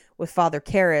back with Father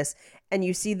Karras, and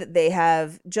you see that they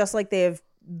have, just like they have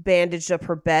bandaged up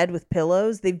her bed with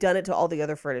pillows, they've done it to all the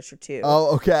other furniture too.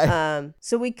 Oh, okay.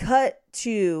 So we cut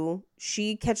to,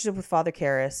 she catches up with Father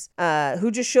Karras,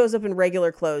 who just shows up in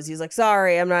regular clothes. He's like,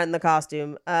 sorry, I'm not in the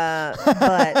costume.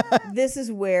 But this is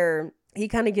where he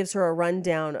kind of gives her a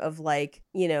rundown of like,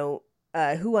 you know,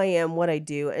 who I am, what I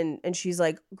do. And she's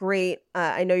like, great.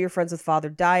 I know you're friends with Father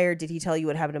Dyer. Did he tell you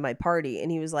what happened at my party? And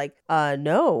he was like,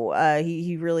 no,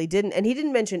 he really didn't. And he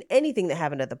didn't mention anything that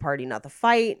happened at the party, not the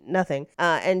fight, nothing.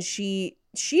 And she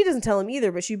doesn't tell him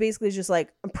either, but she basically is just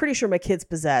like, I'm pretty sure my kid's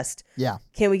possessed. Yeah.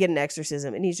 Can we get an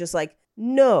exorcism? And he's just like,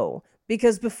 no.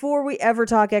 Because before we ever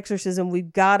talk exorcism,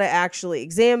 we've got to actually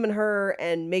examine her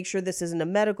and make sure this isn't a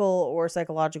medical or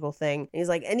psychological thing. And he's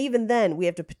like, and even then, we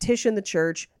have to petition the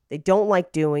church. They don't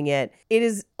like doing it. It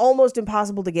is almost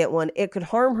impossible to get one. It could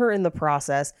harm her in the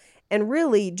process. And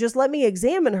really, just let me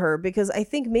examine her because I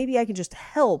think maybe I can just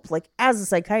help, like, as a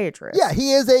psychiatrist. Yeah,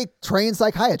 he is a trained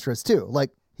psychiatrist, too.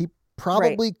 Like,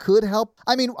 probably could help.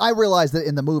 I mean, I realize that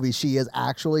in the movie she is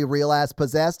actually real ass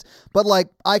possessed, but like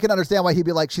I can understand why he'd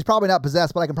be like, she's probably not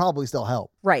possessed, but I can probably still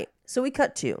help. Right. So we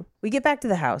get back to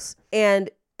the house and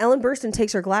Ellen Burstyn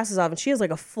takes her glasses off and she has like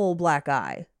a full black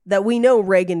eye that we know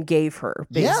Reagan gave her,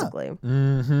 basically. Yeah.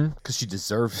 Mm-hmm. Because she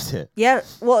deserves it. Yeah.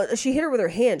 Well, she hit her with her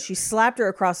hand. She slapped her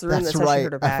across the room. That's how right. she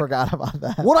hurt her back. I forgot about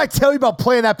that. What'd I tell you about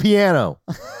playing that piano?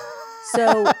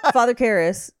 So Father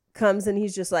Karras comes and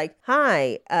he's just like,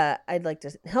 hi, I'd like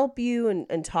to help you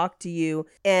and talk to you.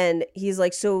 And he's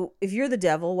like, so if you're the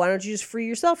devil, why don't you just free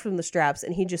yourself from the straps?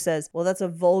 And he just says, well, that's a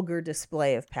vulgar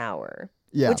display of power.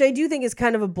 Yeah. Which I do think is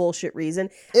kind of a bullshit reason.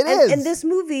 It is. And this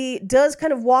movie does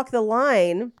kind of walk the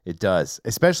line. It does.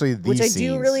 Especially these scenes. Which I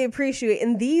do really appreciate.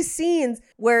 In these scenes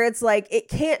where it's like, it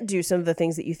can't do some of the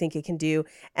things that you think it can do.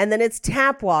 And then it's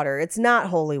tap water. It's not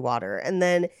holy water. And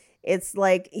then It's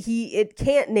like it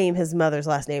can't name his mother's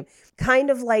last name. Kind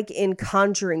of like in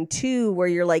Conjuring 2, where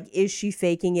you're like, is she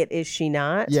faking it? Is she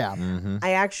not? Yeah. Mm-hmm.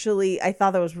 I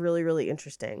thought that was really, really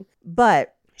interesting.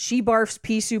 But she barfs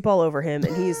pea soup all over him,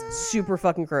 and he's super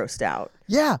fucking grossed out.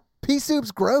 Yeah. Pea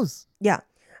soup's gross. Yeah.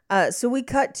 So we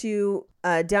cut to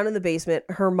down in the basement.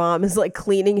 Her mom is like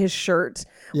cleaning his shirt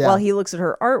while he looks at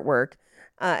her artwork.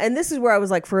 And this is where I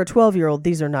was like, for a 12-year-old,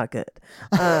 these are not good.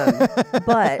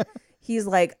 But he's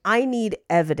like, I need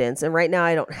evidence. And right now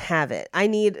I don't have it. I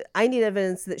need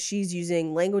evidence that she's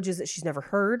using languages that she's never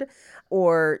heard,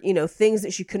 or, things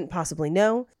that she couldn't possibly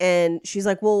know. And she's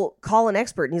like, well, call an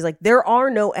expert. And he's like, there are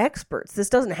no experts. This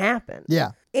doesn't happen.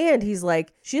 Yeah. And he's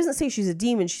like, she doesn't say she's a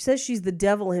demon. She says she's the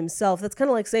devil himself. That's kind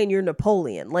of like saying you're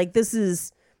Napoleon. Like, this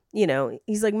is,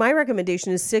 he's like, my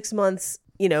recommendation is 6 months,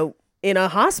 in a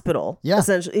hospital. Yeah.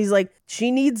 Essentially. He's like,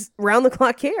 she needs round the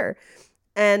clock care.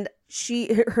 And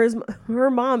her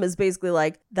mom is basically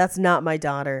like, that's not my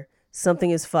daughter.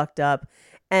 Something is fucked up.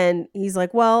 And he's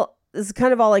like, well, this is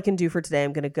kind of all I can do for today.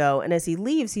 I'm going to go. And as he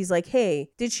leaves, he's like, hey,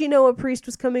 did she know a priest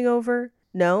was coming over?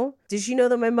 No. Did she know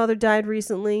that my mother died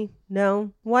recently?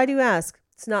 No. Why do you ask?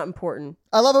 It's not important.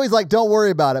 I love how he's like, don't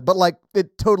worry about it. But like,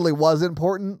 it totally was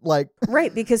important. Like,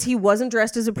 right. Because he wasn't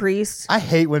dressed as a priest. I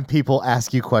hate when people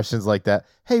ask you questions like that.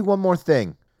 Hey, one more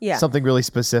thing. Yeah. Something really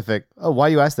specific. Oh, why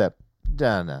you ask that?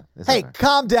 No. Hey,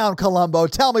 calm down, Columbo.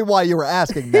 Tell me why you were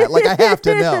asking that. Like, I have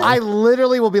to know. I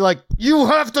literally will be like, you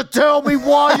have to tell me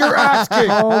why you're asking.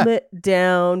 Calm it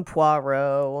down,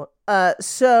 Poirot.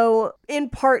 So in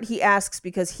part, he asks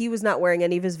because he was not wearing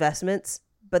any of his vestments,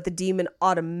 but the demon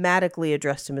automatically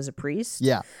addressed him as a priest.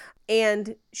 Yeah.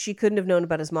 And she couldn't have known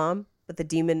about his mom, but the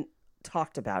demon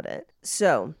talked about it.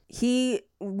 So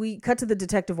we cut to the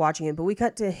detective watching him, but we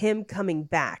cut to him coming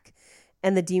back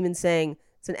and the demon saying,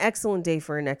 it's an excellent day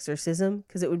for an exorcism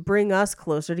because it would bring us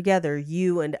closer together,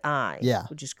 you and I. Yeah.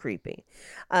 Which is creepy.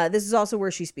 This is also where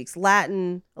she speaks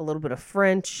Latin, a little bit of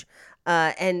French.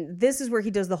 And this is where he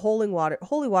does the holy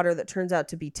water that turns out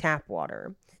to be tap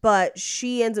water. But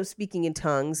she ends up speaking in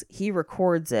tongues. He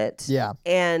records it. Yeah.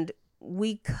 And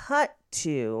we cut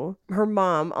to her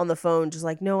mom on the phone, just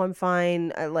like, no, I'm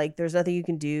fine. There's nothing you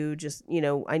can do. Just,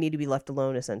 I need to be left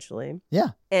alone, essentially. Yeah.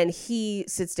 And he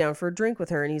sits down for a drink with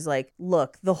her and he's like,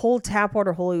 look, the whole tap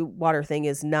water, holy water thing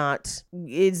is not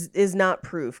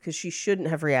proof because she shouldn't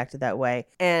have reacted that way.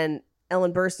 And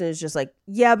Ellen Burstyn is just like,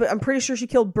 yeah, but I'm pretty sure she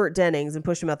killed Burt Dennings and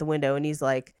pushed him out the window. And he's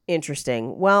like,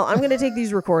 interesting. Well, I'm going to take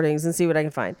these recordings and see what I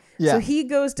can find. Yeah. So he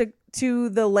goes to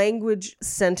the language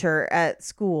center at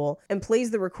school and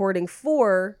plays the recording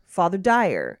for Father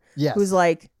Dyer. Yes. Who's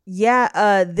like,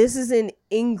 yeah, this is in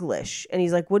English. And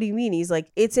he's like, what do you mean? He's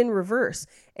like, it's in reverse.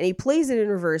 And he plays it in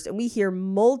reverse. And we hear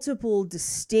multiple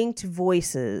distinct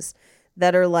voices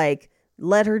that are like,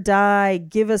 let her die,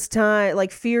 give us time,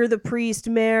 like fear the priest,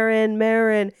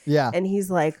 Marin. Yeah. And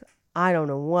he's like, I don't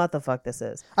know what the fuck this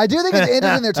is. I do think it's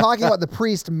interesting they're talking about the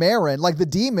priest Marin, like the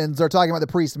demons are talking about the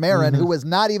priest Marin, who was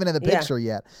not even in the picture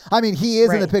yet. I mean, he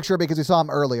is in the picture because we saw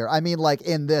him earlier. I mean, like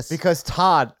in this. Because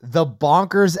Todd, the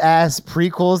bonkers ass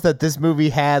prequels that this movie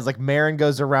has, like Marin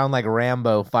goes around like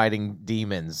Rambo fighting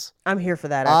demons. I'm here for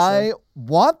that, actually. I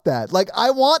want that. Like, I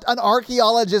want an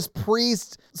archaeologist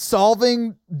priest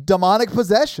solving demonic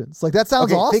possessions. Like, that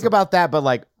sounds awesome. Think about that, but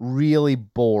like really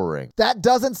boring. That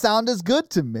doesn't sound as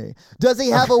good to me. Does he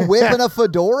have a whip and a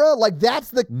fedora? Like, that's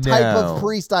the type of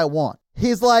priest I want.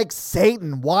 He's like,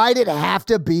 Satan. Why did it have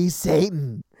to be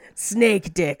Satan?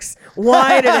 Snake dicks.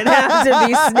 Why did it have to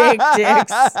be snake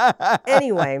dicks?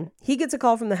 Anyway, he gets a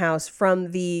call from the house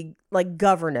from the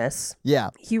governess. Yeah.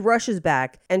 He rushes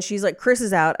back and she's like, Chris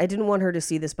is out. I didn't want her to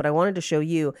see this, but I wanted to show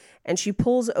you. And she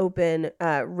pulls open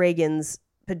Reagan's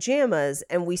pajamas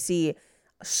and we see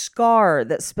a scar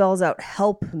that spells out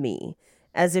help me,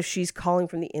 as if she's calling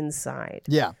from the inside.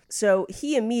 Yeah. So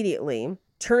he immediately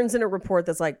turns in a report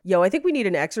that's like, yo, I think we need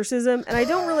an exorcism. And I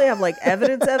don't really have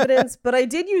evidence, but I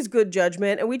did use good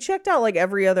judgment and we checked out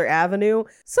every other avenue.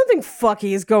 Something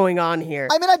fucky is going on here.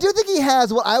 I mean, I do think he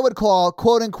has what I would call,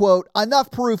 quote unquote, enough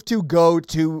proof to go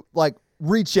to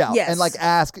reach out and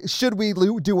ask, should we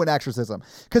do an exorcism?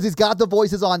 Because he's got the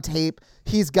voices on tape.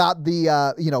 He's got the,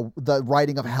 the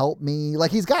writing of help me. Like,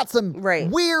 he's got some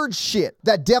weird shit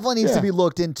that definitely needs to be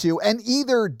looked into and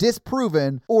either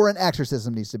disproven or an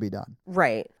exorcism needs to be done.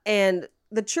 Right. And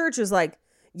the church is like,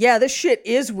 yeah, this shit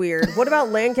is weird. What about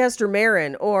Lancaster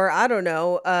Marin? Or, I don't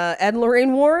know, Ed and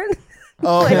Lorraine Warren?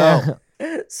 Oh,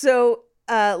 no. So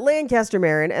Lancaster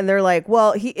Marin, and they're like,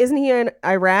 well, isn't he in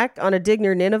Iraq on a dig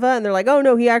near Nineveh? And they're like, oh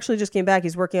no, he actually just came back.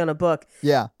 He's working on a book.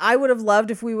 Yeah. I would have loved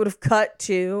if we would have cut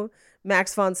to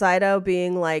Max von Sydow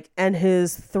being like, and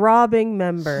his throbbing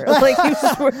member. Like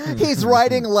he's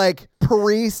writing like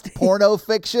priest porno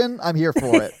fiction. I'm here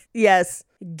for it. Yes.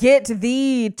 Get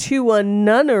thee to a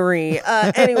nunnery.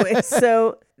 Anyway,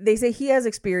 so they say he has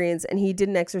experience and he did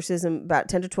an exorcism about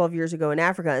 10 to 12 years ago in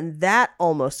Africa, and that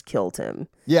almost killed him.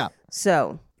 Yeah.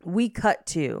 So we cut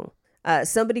to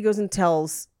somebody goes and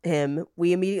tells him.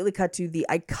 We immediately cut to the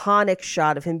iconic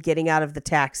shot of him getting out of the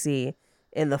taxi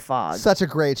in the fog. Such a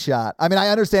great shot. I mean, I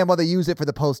understand why they use it for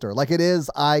the poster. Like, it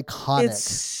is iconic. It's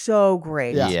so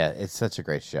great. Yeah, it's such a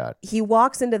great shot. He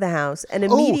walks into the house and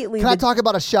immediately... Can I talk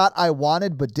about a shot I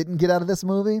wanted but didn't get out of this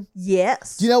movie?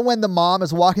 Yes. Do you know when the mom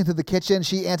is walking through the kitchen,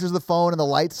 she answers the phone and the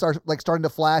lights start like starting to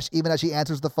flash even as she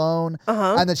answers the phone?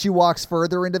 Uh-huh. And then she walks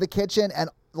further into the kitchen and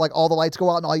like all the lights go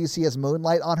out and all you see is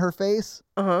moonlight on her face.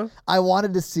 Uh-huh. I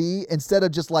wanted to see, instead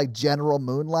of just like general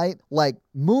moonlight, like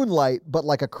moonlight, but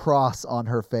like a cross on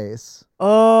her face.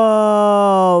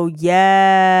 Oh,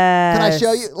 yes. Can I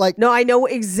show you? Like, no, I know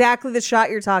exactly the shot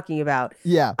you're talking about.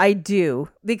 Yeah. I do,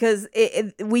 because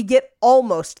we get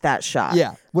almost that shot.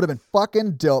 Yeah. Would have been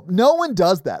fucking dope. No one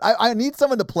does that. I need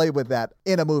someone to play with that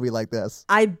in a movie like this.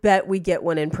 I bet we get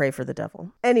one in Pray for the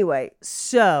Devil. Anyway,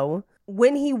 so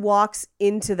when he walks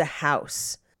into the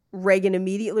house, Reagan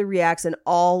immediately reacts and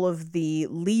all of the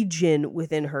legion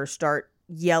within her start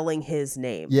yelling his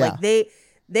name. Yeah. Like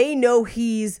they know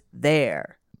he's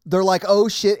there. They're like, oh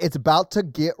shit, it's about to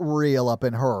get real up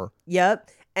in her. Yep.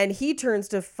 And he turns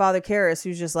to Father Karras,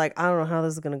 who's just like, I don't know how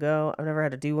this is going to go. I've never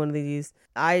had to do one of these.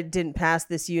 I didn't pass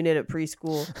this unit at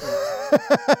preschool.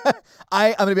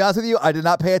 I'm going to be honest with you. I did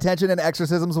not pay attention in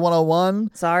Exorcisms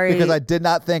 101. Sorry. Because I did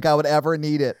not think I would ever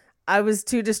need it. I was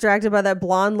too distracted by that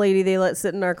blonde lady they let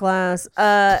sit in our class.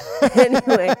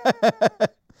 Anyway.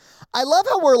 I love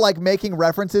how we're like making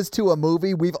references to a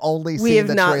movie we've only seen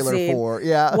the trailer for.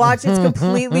 Yeah. Watch, it's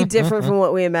completely different from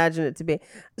what we imagine it to be.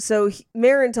 So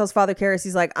Marin tells Father Karras,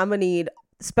 he's like, I'm going to need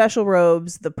special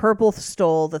robes, the purple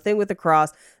stole, the thing with the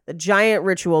cross, the giant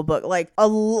ritual book, like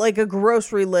a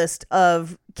grocery list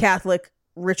of Catholic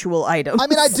ritual items. I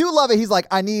mean, I do love it. He's like,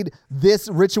 I need this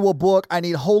ritual book. I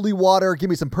need holy water. Give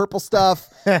me some purple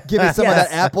stuff. Give me some of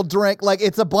that apple drink. Like,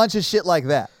 it's a bunch of shit like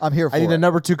that. I'm here for it. I need a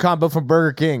number 2 combo from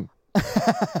Burger King.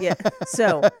 Yeah.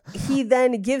 So he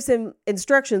then gives him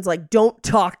instructions like, don't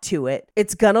talk to it.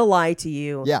 It's gonna lie to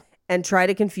you. Yeah. And try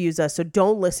to confuse us. So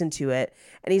don't listen to it.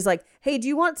 And he's like, hey, do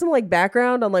you want some like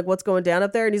background on like what's going down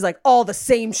up there? And he's like, all the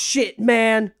same shit,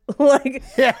 man. Like,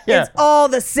 it's all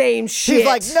the same shit. He's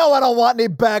like, no, I don't want any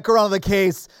background on the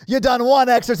case. You done one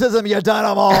exorcism, you done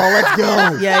them all. Let's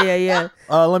go. Yeah.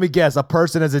 Let me guess. A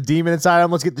person has a demon inside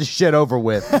him. Let's get this shit over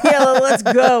with. Yeah, let's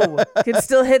go. Could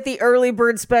still hit the early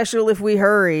bird special if we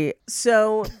hurry.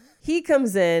 So he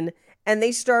comes in and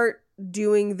they start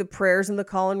doing the prayers and the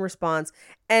call and response.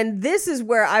 And this is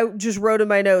where I just wrote in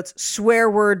my notes, swear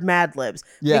word Mad Libs.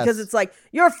 Yes. Because it's like,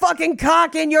 you're fucking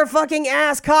cock in your fucking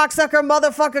ass, cocksucker,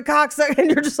 motherfucker, cocksucker.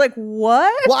 And you're just like,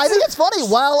 what? Well, I think it's funny.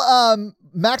 While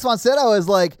Max von Sydow is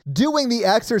like doing the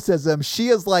exorcism, she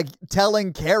is like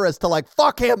telling Karras to like,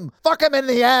 fuck him in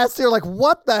the ass. You're like,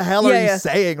 what the hell are you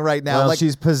saying right now? Well, like,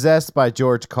 she's possessed by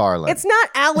George Carlin. It's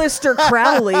not Aleister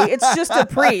Crowley. It's just a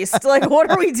priest. Like, what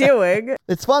are we doing?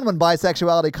 It's fun when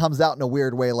bisexuality comes out in a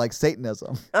weird way, like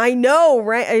Satanism. I know,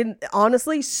 right? And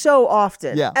honestly, so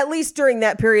often. Yeah. At least during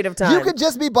that period of time. You could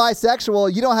just be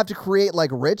bisexual. You don't have to create like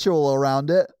ritual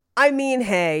around it. I mean,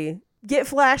 hey, get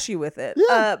flashy with it.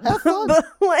 Yeah, have fun. But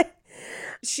like,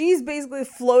 she's basically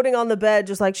floating on the bed,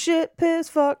 just like shit, piss,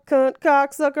 fuck, cunt,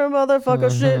 cocksucker,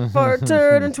 motherfucker, shit, fart,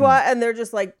 turd, and twat. And they're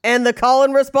just like, and the call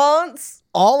and response?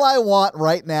 All I want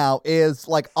right now is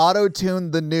like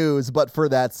auto-tune the news, but for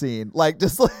that scene. Like,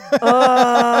 just like auto-tune.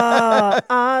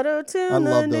 I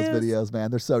love those videos, man.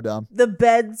 They're so dumb. The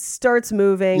bed starts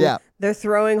moving. Yeah. They're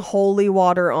throwing holy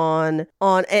water on,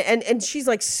 and she's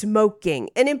like smoking.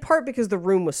 And in part because the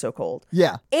room was so cold.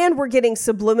 Yeah. And we're getting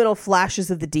subliminal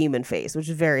flashes of the demon face, which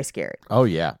is very scary. Oh,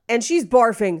 yeah. And she's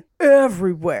barfing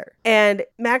everywhere. And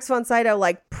Max von Sydow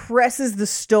like presses the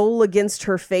stole against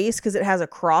her face because it has a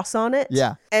cross on it.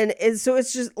 Yeah. And so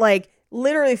it's just like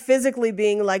literally physically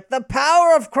being like, the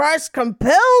power of Christ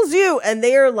compels you. And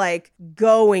they are like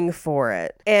going for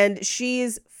it. And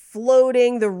she's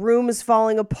floating. The room is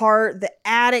falling apart. The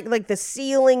attic, like the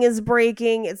ceiling is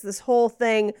breaking. It's this whole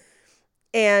thing.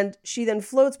 And she then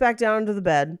floats back down to the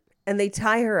bed and they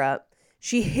tie her up.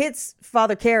 She hits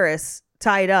Father Karras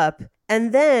tied up.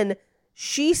 And then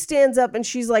she stands up and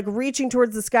she's like reaching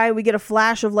towards the sky. And we get a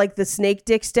flash of like the snake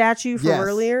dick statue from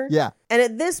earlier. Yeah. And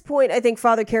at this point, I think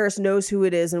Father Karras knows who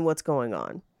it is and what's going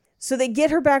on. So they get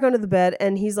her back onto the bed,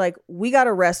 and he's like, we got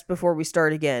to rest before we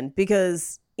start again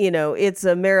because, it's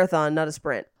a marathon, not a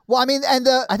sprint. Well, I mean, and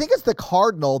I think it's the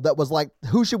cardinal that was like,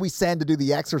 who should we send to do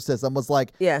the exorcism? Was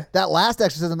like, that last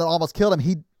exorcism that almost killed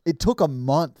him, it took a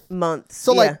month.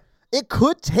 So, it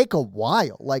could take a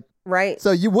while. Like, right.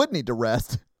 So you would need to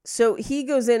rest. So he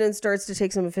goes in and starts to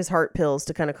take some of his heart pills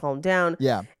to kind of calm down.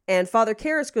 Yeah. And Father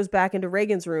Karras goes back into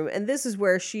Reagan's room. And this is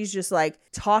where she's just like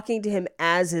talking to him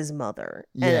as his mother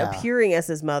and appearing as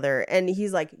his mother. And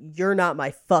he's like, you're not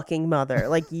my fucking mother.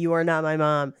 Like, you are not my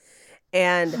mom.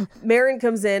 And Marin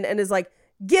comes in and is like,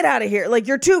 get out of here. Like,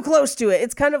 you're too close to it.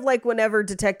 It's kind of like whenever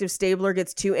Detective Stabler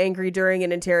gets too angry during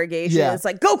an interrogation. Yeah. It's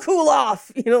like, go cool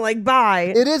off. Like,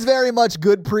 bye. It is very much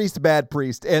good priest, bad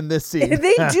priest in this scene.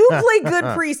 They do play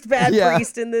good priest, bad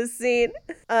priest in this scene.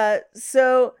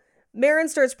 So Marin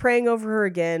starts praying over her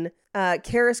again.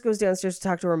 Karras goes downstairs to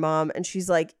talk to her mom, and she's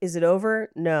like, is it over?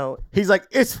 No. He's like,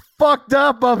 it's fucked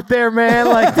up there, man.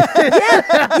 Like,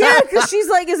 yeah, because she's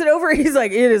like, is it over? He's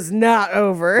like, it is not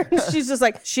over. She's just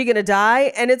like, she gonna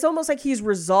die? And it's almost like he's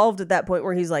resolved at that point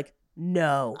where he's like,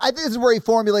 no. I think this is where he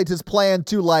formulates his plan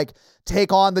to like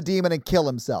take on the demon and kill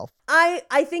himself.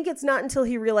 I think it's not until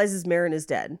he realizes Marin is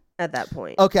dead at that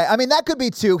point. Okay, I mean, that could be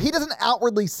too. He doesn't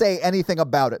outwardly say anything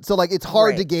about it. So, like, it's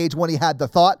hard to gauge when he had the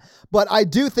thought. But I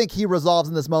do think he resolves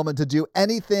in this moment to do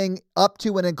anything up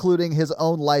to and including his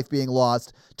own life being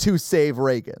lost to save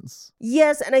Reagan's.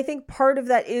 Yes, and I think part of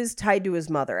that is tied to his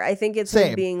mother. I think it's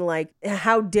him being like,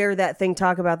 how dare that thing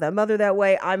talk about that mother that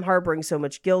way? I'm harboring so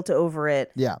much guilt over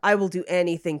it. Yeah. I will do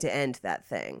anything to end that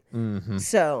thing. Mm-hmm.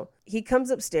 So he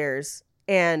comes upstairs,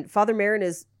 and Father Marin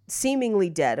is seemingly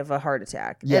dead of a heart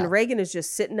attack. Yeah. And Reagan is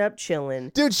just sitting up chilling.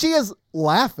 Dude, she is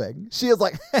laughing. She is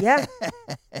like, yeah.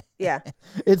 Yeah.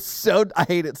 It's so, I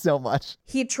hate it so much.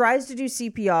 He tries to do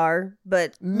CPR,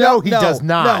 but no, he does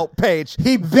not. No, Paige.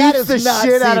 He beats the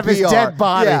shit out of his dead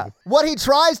body. Yeah. What he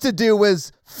tries to do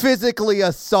is physically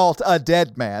assault a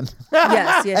dead man.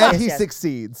 Yes. And he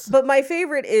succeeds. But my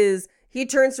favorite is he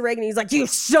turns to Reagan and he's like, you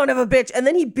son of a bitch. And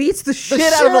then he beats the shit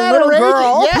out of the little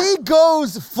girl. Yeah. He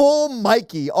goes full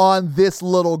Mikey on this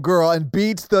little girl and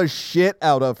beats the shit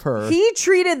out of her. He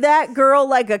treated that girl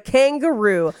like a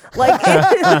kangaroo. Like,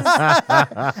 it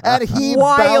is and he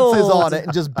wild. bounces on it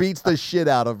and just beats the shit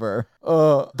out of her.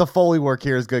 The Foley work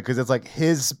here is good because it's like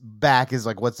his back is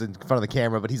like what's in front of the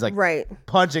camera, but he's like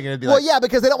punching and it'd be like, well, yeah,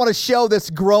 because they don't want to show this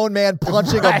grown man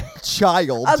punching a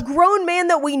child. A grown man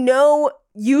that we know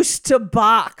used to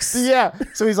box. Yeah.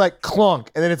 So he's like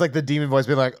clunk, and then it's like the demon voice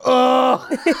being like, oh.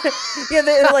 Yeah,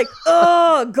 they're like,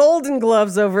 oh, Golden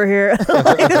Gloves over here.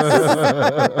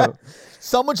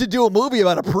 Someone should do a movie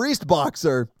about a priest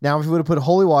boxer. Now, if you would have put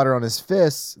holy water on his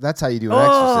fists, that's how you do an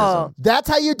exorcism. That's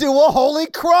how you do a holy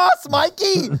cross,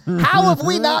 Mikey. How have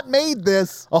we not made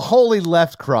this? A holy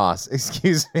left cross,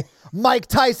 excuse me. Mike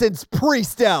Tyson's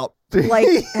priest out. Like,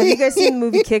 have you guys seen the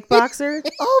movie Kickboxer?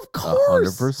 Of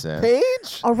course. 100%.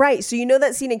 Paige? All right. So you know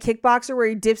that scene in Kickboxer where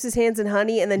he dips his hands in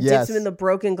honey and then dips them in the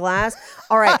broken glass?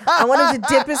 All right. I want him to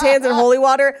dip his hands in holy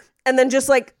water and then just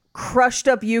like crushed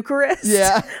up Eucharist.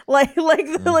 Yeah. like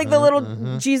the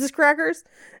little Jesus crackers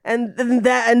and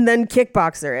then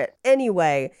Kickboxer it.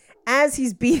 Anyway, as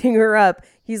he's beating her up,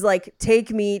 he's like, take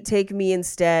me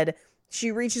instead.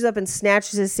 She reaches up and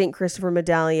snatches his St. Christopher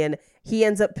medallion. He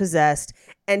ends up possessed,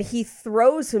 and he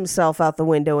throws himself out the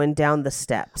window and down the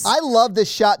steps. I love this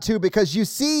shot, too, because you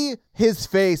see his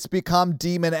face become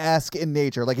demon-esque in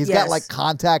nature. Like, he's got, like,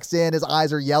 contacts in, his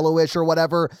eyes are yellowish or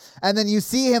whatever, and then you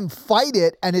see him fight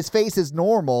it, and his face is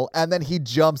normal, and then he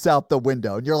jumps out the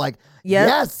window, and you're like,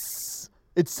 yes!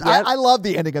 I love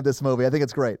the ending of this movie. I think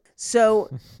it's great. So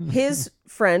his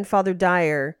friend, Father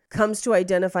Dyer, comes to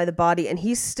identify the body, and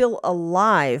he's still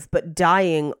alive, but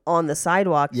dying on the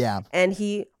sidewalk. Yeah. And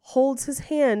he holds his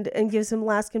hand and gives him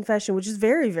last confession, which is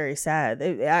very, very sad.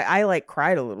 I like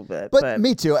cried a little bit. But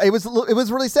me too. It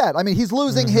was really sad. I mean, he's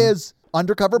losing his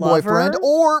undercover boyfriend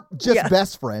or just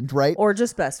best friend, right? Or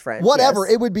just best friend. Whatever.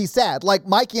 Yes. It would be sad. Like,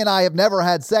 Mikey and I have never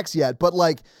had sex yet, but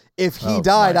like, if he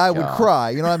died, I would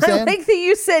cry. You know what I'm saying? I like that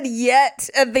you said yet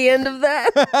at the end of that.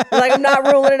 Like, I'm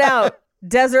not ruling it out.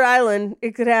 Desert Island,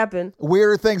 it could happen.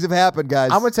 Weird things have happened,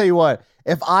 guys. I'm going to tell you what.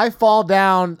 If I fall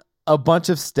down a bunch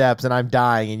of steps and I'm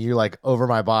dying and you're like over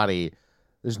my body,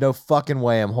 there's no fucking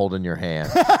way I'm holding your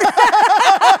hand.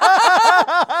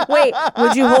 Wait,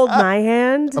 would you hold my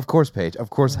hand? Of course, Paige. Of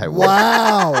course I would.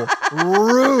 Wow.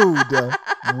 Rude.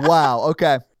 Wow.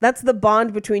 Okay. That's the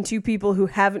bond between two people who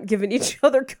haven't given each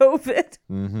other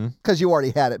COVID. Because you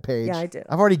already had it, Paige. Yeah, I did.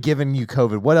 I've already given you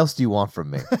COVID. What else do you want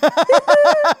from me?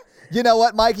 You know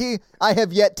what, Mikey? I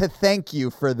have yet to thank you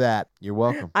for that. You're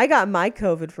welcome. I got my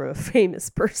COVID from a famous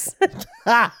person.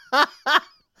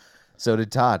 So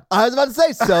did Todd. I was about to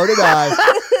say, so did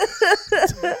I.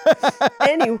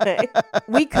 Anyway,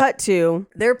 we cut to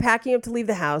they're packing up to leave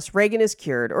the house. Reagan is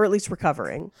cured, or at least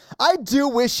recovering. I do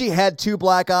wish she had 2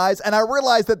 black eyes, and I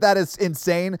realize that is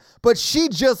insane, but she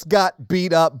just got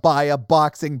beat up by a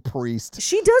boxing priest.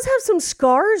 She does have some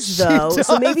scars, though.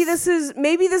 So maybe this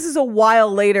is a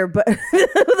while later, but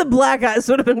the black eyes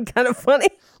would have been kind of funny.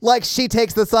 Like she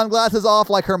takes the sunglasses off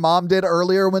like her mom did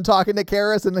earlier when talking to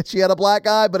Karis, and then she had a black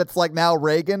eye, but it's like now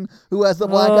Reagan who has the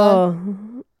black eye.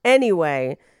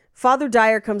 Anyway, Father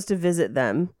Dyer comes to visit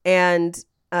them, and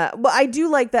I do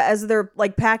like that as they're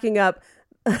like packing up,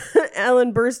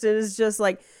 Ellen Burstyn is just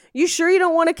like, "You sure you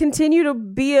don't want to continue to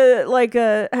be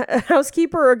a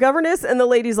housekeeper or a governess?" And the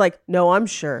lady's like, "No, I'm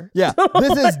sure." Yeah,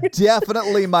 this is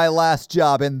definitely my last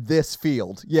job in this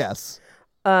field. Yes.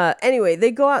 Anyway,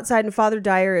 they go outside and Father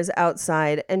Dyer is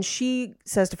outside, and she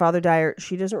says to Father Dyer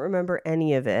she doesn't remember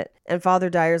any of it. And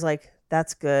Father Dyer's like,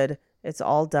 "That's good. It's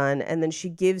all done." And then she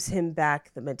gives him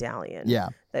back the medallion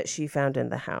that she found in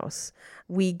the house.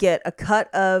 We get a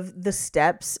cut of the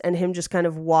steps and him just kind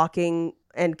of walking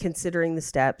and considering the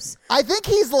steps. I think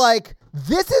he's like,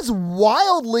 this is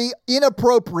wildly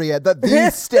inappropriate that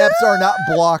these steps are not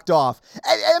blocked off.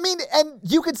 I mean, and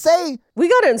you could say, we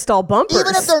got to install bumpers.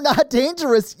 Even if they're not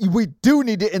dangerous, we do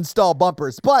need to install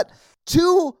bumpers. But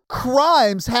 2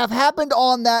 crimes have happened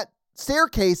on that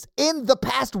staircase in the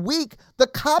past week. The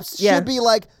cops should be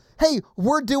like, hey,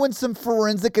 we're doing some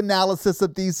forensic analysis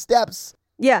of these steps.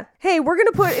 Yeah. Hey, we're going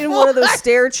to put in one of those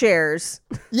stair chairs.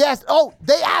 Yes. Oh,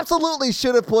 they absolutely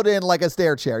should have put in like a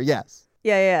stair chair. Yes.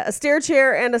 Yeah. A stair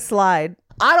chair and a slide.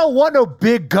 I don't want no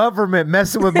big government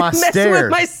messing with my stairs. Messing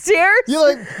with my stairs?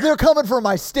 You're like, they're coming for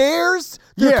my stairs.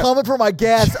 They're coming for my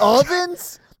gas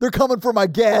ovens. They're coming for my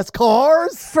gas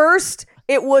cars. First,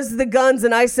 it was the guns,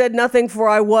 and I said nothing, for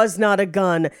I was not a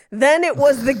gun. Then it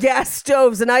was the gas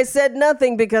stoves, and I said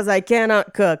nothing because I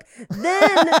cannot cook.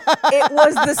 Then it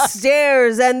was the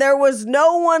stairs, and there was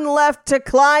no one left to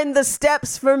climb the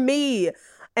steps for me.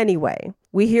 Anyway,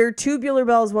 we hear Tubular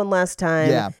Bells one last time.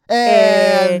 Yeah.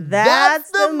 And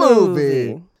that's the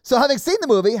movie. So having seen the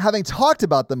movie, having talked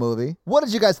about the movie, what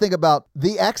did you guys think about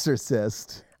The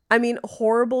Exorcist? I mean,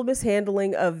 horrible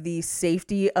mishandling of the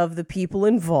safety of the people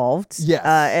involved. Yes.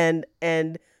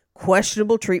 And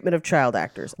questionable treatment of child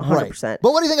actors. 100%. Right.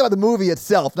 But what do you think about the movie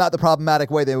itself, not the problematic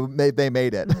way they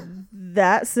made it?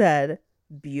 That said,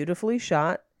 beautifully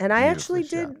shot. And I actually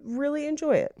did really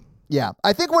enjoy it. Yeah.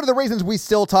 I think one of the reasons we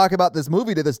still talk about this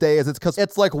movie to this day is it's because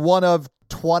it's like one of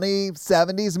 20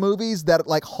 70s movies that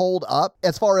like hold up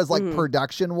as far as like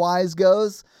production wise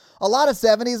goes. A lot of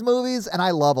 70s movies, and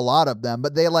I love a lot of them,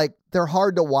 but they're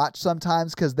hard to watch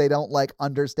sometimes because they don't like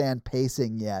understand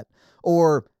pacing yet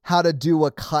or how to do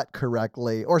a cut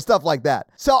correctly or stuff like that.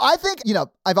 So I think,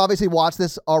 I've obviously watched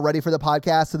this already for the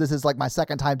podcast. So this is like my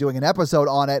second time doing an episode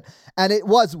on it. And it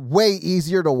was way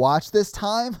easier to watch this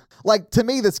time. Like to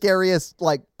me, the scariest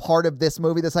like part of this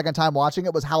movie, the second time watching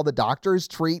it, was how the doctors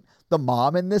treat the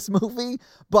mom in this movie.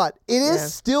 But it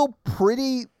is still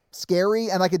pretty scary,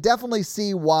 and I could definitely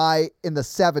see why in the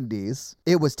 70s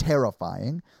it was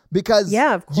terrifying because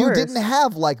of course, you didn't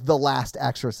have like The Last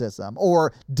Exorcism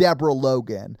or Deborah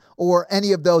Logan or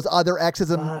any of those other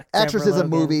exorcism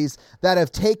movies that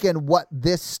have taken what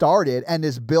this started and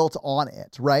is built on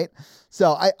it, right?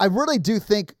 So I really do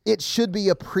think it should be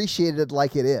appreciated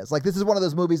like it is. Like this is one of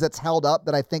those movies that's held up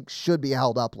that I think should be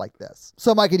held up like this.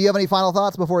 So Mikey, do you have any final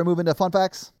thoughts before we move into fun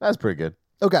facts? That's pretty good.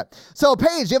 Okay. So,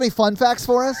 Paige, do you have any fun facts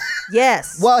for us?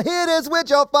 Yes. Well, here it is with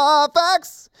your fun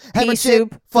facts. Pea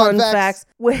soup, fun facts.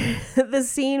 The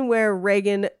scene where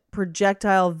Reagan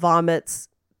projectile vomits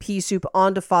pea soup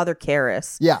onto Father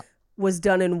Karras was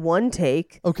done in one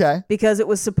take. Okay. Because it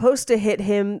was supposed to hit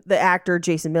him, the actor,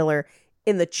 Jason Miller,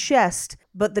 in the chest,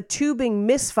 but the tubing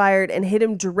misfired and hit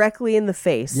him directly in the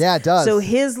face. Yeah, it does. So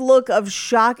his look of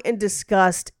shock and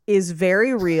disgust is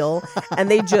very real,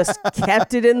 and they just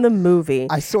kept it in the movie.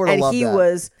 I sort of love that. And he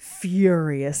was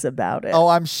furious about it. Oh,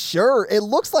 I'm sure. It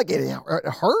looks like it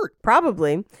hurt.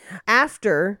 Probably.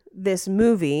 After this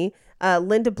movie,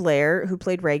 Linda Blair, who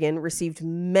played Reagan, received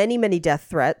many, many death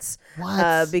threats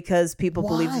because people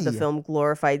believed that the film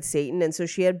glorified Satan. And so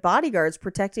she had bodyguards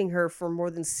protecting her for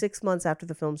more than 6 months after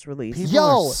the film's release. She's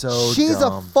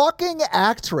dumb. a fucking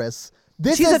actress.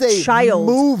 This She's is a child.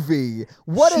 movie.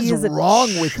 What She is a wrong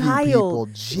with you child. people?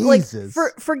 Jesus.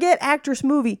 Like, forget actress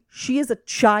movie. She is a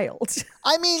child.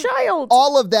 I mean, child.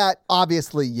 all of that,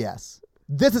 obviously, yes.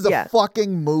 This is a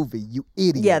fucking movie, you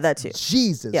idiot. Yeah, that too.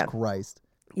 Jesus Christ.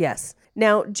 Yes.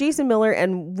 Now, Jason Miller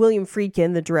and William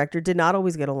Friedkin, the director, did not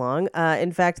always get along.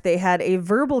 In fact, they had a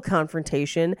verbal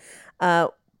confrontation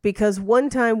because one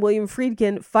time William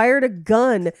Friedkin fired a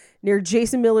gun near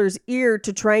Jason Miller's ear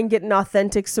to try and get an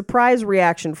authentic surprise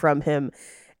reaction from him.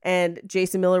 And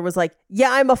Jason Miller was like, yeah,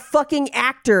 I'm a fucking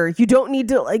actor. You don't need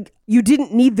to, you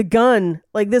didn't need the gun.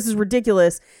 This is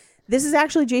ridiculous. This is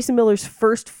actually Jason Miller's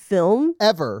first film.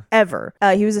 Ever.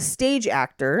 He was a stage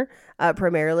actor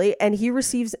primarily, and he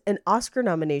receives an Oscar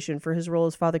nomination for his role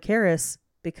as Father Karras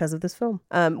because of this film,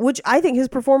 which I think his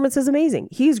performance is amazing.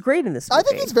 He's great in this movie. I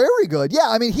think he's very good. Yeah,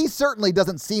 I mean, he certainly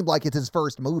doesn't seem like it's his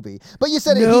first movie. But you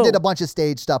said he did a bunch of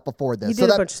stage stuff before this. He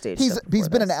did a bunch of stage stuff He's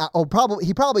been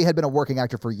he probably had been a working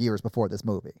actor for years before this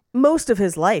movie. Most of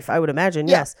his life, I would imagine,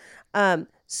 yes.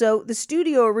 So the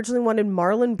studio originally wanted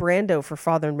Marlon Brando for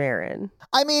Father Merrin.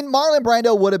 I mean, Marlon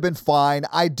Brando would have been fine.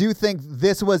 I do think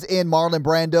this was in Marlon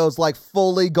Brando's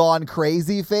fully gone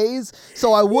crazy phase.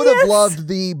 So I would have loved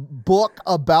the book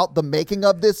about the making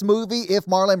of this movie if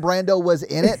Marlon Brando was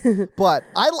in it. But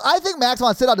I think Max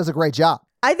von Sydow does a great job.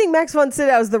 I think Max von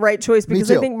Sydow is the right choice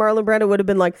because I think Marlon Brando would have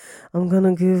been like, I'm going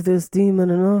to give this demon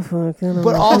an offer.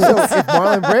 But also, if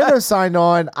Marlon Brando signed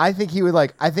on, I think he would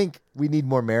I think we need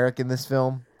more Merrick in this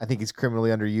film. I think he's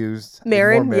criminally underused.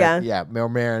 Merrin, yeah. Yeah, more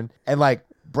Merrin. And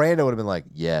Brando would have been like,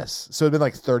 yes. So it'd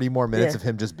been 30 more minutes of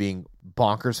him just being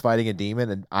bonkers fighting a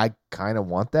demon. And I kind of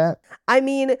want that. I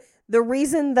mean, the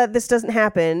reason that this doesn't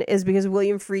happen is because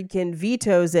William Friedkin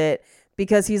vetoes it.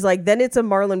 Because he's like, then it's a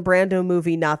Marlon Brando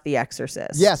movie, not The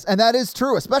Exorcist. Yes, and that is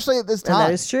true, especially at this time. And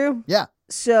that is true. Yeah.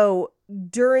 So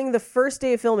during the first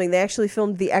day of filming, they actually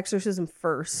filmed The Exorcism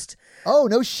first. Oh,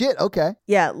 no shit. Okay.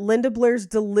 Yeah, Linda Blair's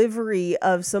delivery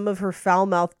of some of her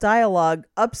foul-mouthed dialogue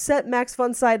upset Max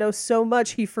von Sydow so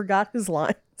much he forgot his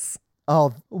lines.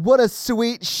 Oh, what a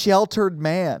sweet, sheltered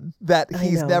man that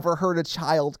he's never heard a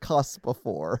child cuss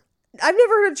before. I've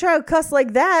never heard a child cuss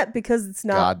like that because it's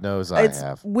not. God knows I have.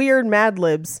 It's weird Mad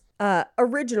Libs.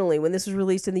 Originally, when this was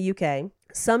released in the UK,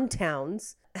 some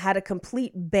towns had a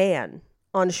complete ban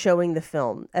on showing the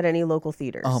film at any local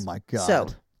theaters. Oh my God. So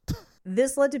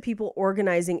this led to people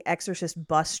organizing Exorcist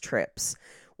bus trips,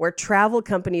 where travel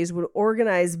companies would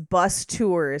organize bus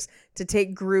tours to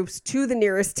take groups to the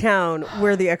nearest town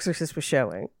where The Exorcist was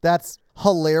showing. That's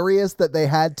hilarious that they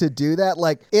had to do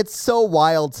that. It's so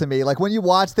wild to me. When you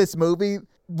watch this movie,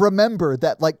 remember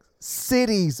that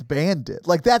cities banned it.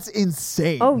 That's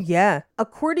insane. Oh yeah.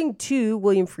 According to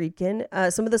William Friedkin,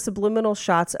 some of the subliminal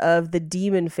shots of the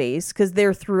demon face, because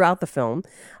they're throughout the film,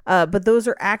 but those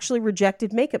are actually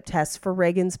rejected makeup tests for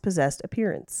Reagan's possessed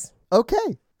appearance.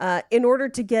 Okay. In order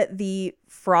to get the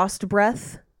frost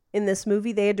breath in this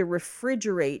movie, they had to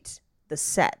refrigerate the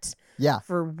set. Yeah.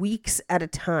 For weeks at a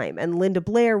time. And Linda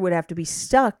Blair would have to be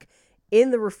stuck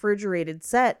in the refrigerated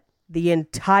set the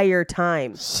entire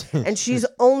time. And she's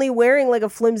only wearing a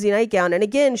flimsy nightgown. And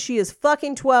again, she is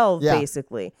fucking 12,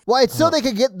 basically. Well, it's so they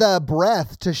could get the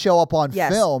breath to show up on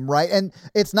film, right? And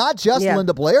it's not just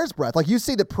Linda Blair's breath. You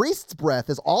see the priest's breath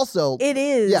is also... It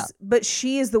is, but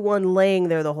she is the one laying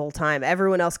there the whole time.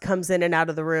 Everyone else comes in and out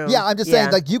of the room. Yeah, I'm just saying,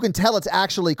 you can tell it's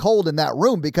actually cold in that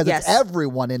room because it's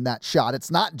everyone in that shot. It's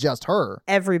not just her.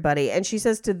 Everybody. And she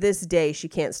says to this day, she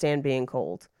can't stand being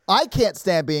cold. I can't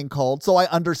stand being cold, so I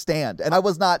understand. And I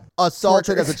was not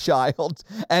assaulted as a child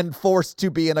and forced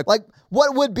to be in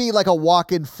what would be a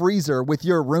walk-in freezer with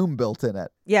your room built in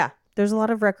it. Yeah. There's a lot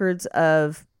of records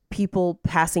of people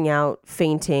passing out,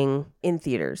 fainting in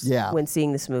theaters when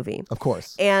seeing this movie. Of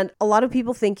course. And a lot of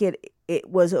people think it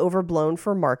was overblown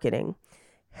for marketing.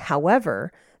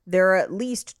 However, there are at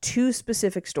least 2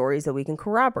 specific stories that we can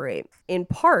corroborate, in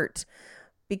part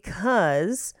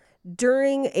because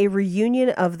during a reunion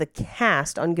of the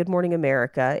cast on Good Morning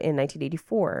America in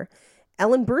 1984,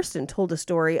 Ellen Burstyn told a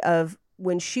story of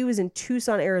when she was in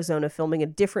Tucson, Arizona, filming a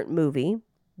different movie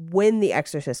when The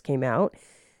Exorcist came out.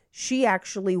 She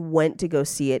actually went to go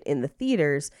see it in the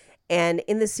theaters. And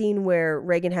in the scene where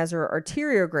Reagan has her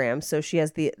arteriogram, so she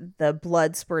has the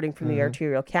blood spurting from the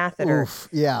arterial catheter. Oof,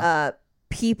 yeah.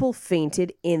 People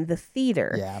fainted in the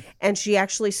theater. Yeah. And she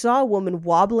actually saw a woman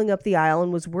wobbling up the aisle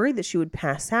and was worried that she would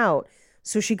pass out.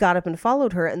 So she got up and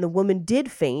followed her, and the woman did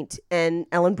faint, and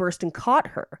Ellen Burstyn caught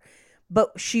her.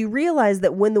 But she realized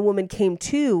that when the woman came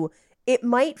to, it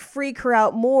might freak her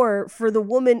out more for the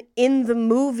woman in the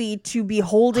movie to be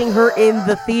holding her in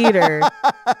the theater.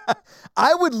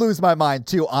 I would lose my mind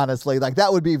too, honestly.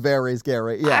 That would be very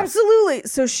scary. Yeah. Absolutely.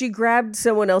 So she grabbed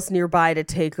someone else nearby to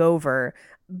take over.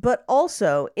 But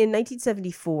also, in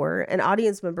 1974, an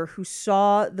audience member who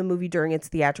saw the movie during its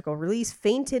theatrical release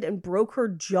fainted and broke her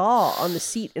jaw on the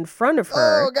seat in front of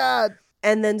her. Oh, God.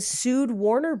 and then sued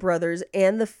Warner Brothers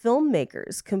and the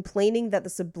filmmakers, complaining that the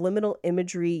subliminal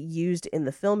imagery used in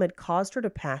the film had caused her to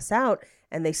pass out,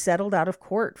 and they settled out of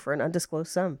court for an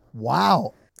undisclosed sum.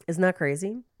 Wow. Isn't that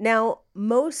crazy? Now,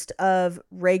 most of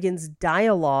Reagan's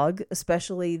dialogue,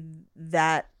 especially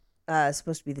that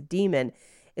supposed to be the demon,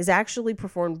 is actually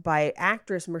performed by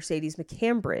actress Mercedes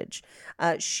McCambridge.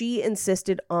 She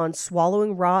insisted on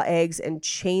swallowing raw eggs and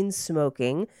chain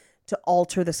smoking to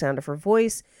alter the sound of her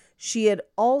voice. She had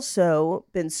also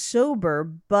been sober,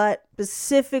 but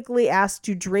specifically asked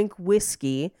to drink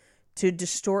whiskey to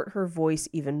distort her voice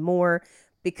even more.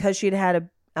 Because she had had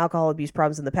alcohol abuse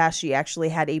problems in the past, she actually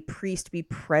had a priest be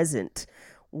present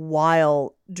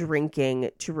while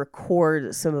drinking to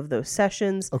record some of those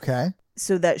sessions. Okay.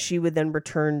 So that she would then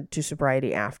return to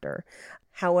sobriety after.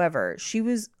 However, she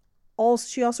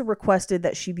also requested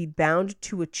that she be bound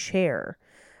to a chair,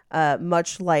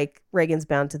 much like Reagan's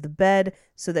bound to the bed,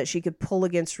 so that she could pull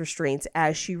against restraints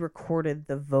as she recorded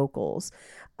the vocals.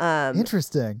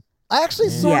 Interesting. I actually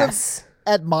sort of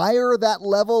admire that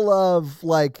level of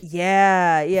thought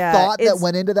that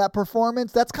went into that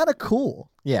performance. That's kind of cool.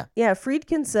 Yeah. Yeah.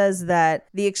 Friedkin says that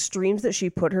the extremes that she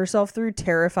put herself through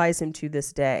terrifies him to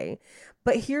this day.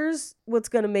 But here's what's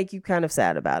going to make you kind of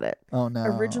sad about it. Oh, no.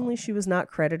 Originally, she was not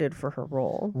credited for her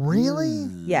role. Really?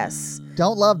 Yes.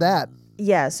 Don't love that.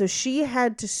 Yeah. So she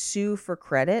had to sue for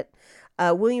credit.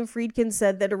 William Friedkin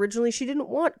said that originally she didn't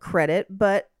want credit,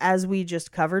 but as we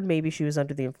just covered, maybe she was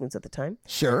under the influence at the time.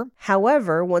 Sure.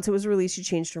 However, once it was released, she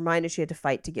changed her mind and she had to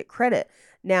fight to get credit.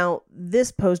 Now,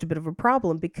 this posed a bit of a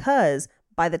problem because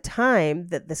by the time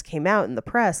that this came out in the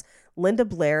press, Linda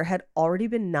Blair had already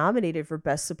been nominated for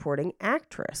Best Supporting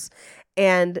Actress.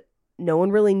 And no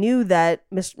one really knew that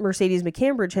Mercedes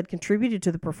McCambridge had contributed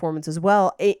to the performance as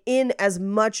well, in as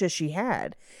much as she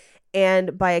had.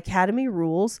 And by Academy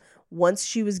rules,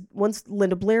 once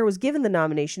Linda Blair was given the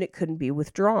nomination, it couldn't be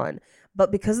withdrawn.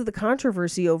 But because of the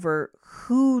controversy over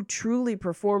who truly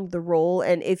performed the role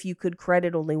and if you could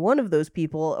credit only one of those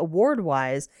people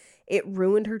award-wise, it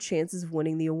ruined her chances of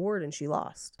winning the award and she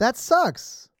lost. That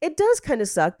sucks. It does kind of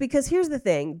suck because here's the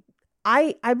thing.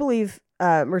 I believe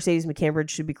Mercedes McCambridge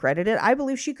should be credited. I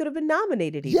believe she could have been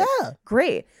nominated even. Yeah.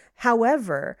 Great.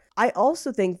 However, I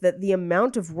also think that the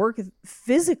amount of work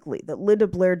physically that Linda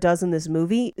Blair does in this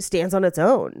movie stands on its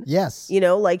own. Yes.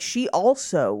 She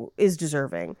also is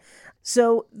deserving.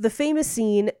 So the famous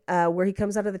scene where he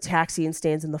comes out of the taxi and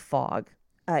stands in the fog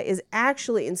is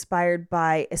actually inspired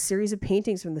by a series of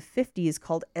paintings from the 50s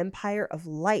called Empire of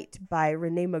Light by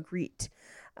René Magritte.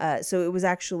 So it was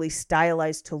actually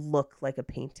stylized to look like a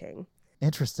painting.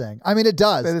 Interesting. I mean, it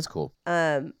does. That is cool.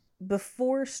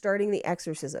 Before starting the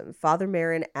exorcism, Father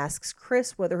Marin asks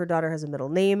Chris whether her daughter has a middle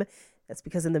name. That's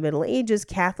because in the Middle Ages,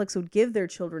 Catholics would give their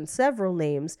children several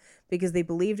names because they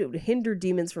believed it would hinder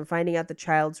demons from finding out the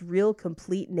child's real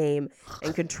complete name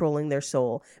and controlling their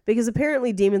soul. Because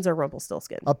apparently demons are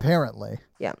Rumpelstiltskin. Apparently.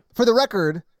 Yeah. For the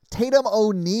record, Tatum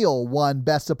O'Neal won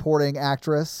Best Supporting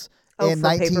Actress in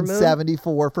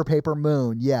 1974 for Paper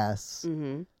Moon. Yes.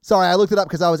 Mm-hmm. Sorry, I looked it up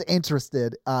because I was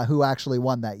interested who actually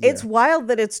won that year. It's wild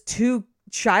that it's two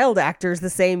child actors the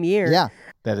same year. Yeah.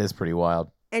 That is pretty wild.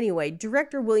 Anyway,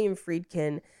 director William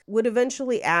Friedkin would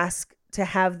eventually ask to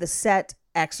have the set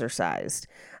exorcised,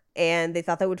 and they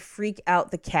thought that would freak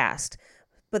out the cast.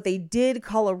 But they did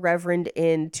call a reverend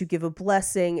in to give a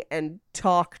blessing and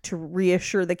talk to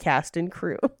reassure the cast and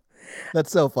crew.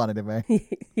 That's so funny to me.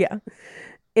 Yeah.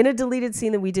 In a deleted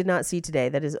scene that we did not see today,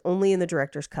 that is only in the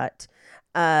director's cut,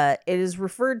 it is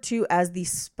referred to as the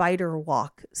spider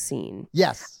walk scene.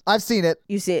 Yes, I've seen it.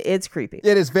 You see it, it's creepy.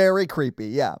 It is very creepy,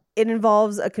 yeah. It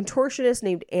involves a contortionist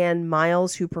named Ann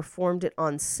Miles who performed it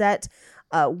on set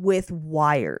with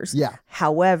wires. Yeah.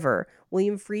 However,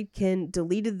 William Friedkin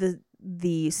deleted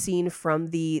the scene from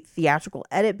the theatrical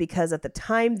edit because at the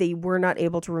time they were not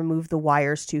able to remove the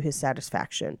wires to his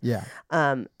satisfaction. Yeah.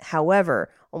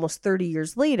 However, almost 30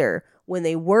 years later, when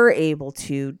they were able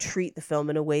to treat the film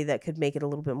in a way that could make it a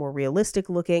little bit more realistic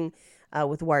looking,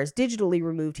 with the wires digitally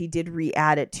removed, he did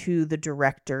re-add it to the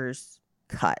director's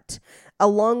cut,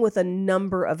 along with a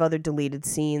number of other deleted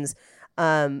scenes,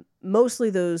 mostly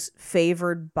those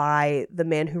favored by the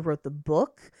man who wrote the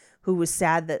book, who was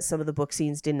sad that some of the book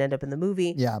scenes didn't end up in the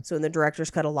movie. Yeah. So in the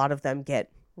director's cut, a lot of them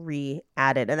get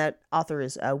re-added. And that author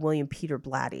is William Peter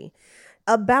Blatty.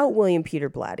 About William Peter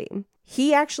Blatty,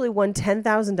 he actually won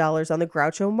 $10,000 on the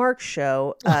Groucho Marx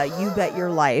show, You Bet Your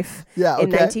Life, in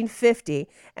 1950.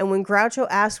 And when Groucho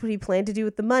asked what he planned to do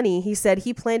with the money, he said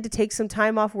he planned to take some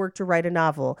time off work to write a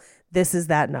novel. This is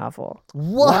that novel.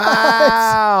 What?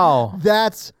 Wow.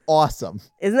 That's awesome.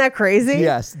 Isn't that crazy?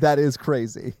 Yes, that is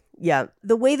crazy. Yeah.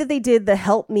 The way that they did the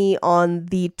help me on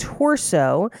the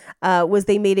torso was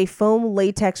they made a foam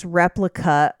latex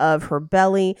replica of her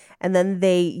belly, and then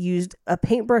they used a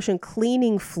paintbrush and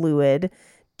cleaning fluid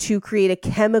to create a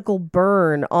chemical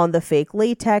burn on the fake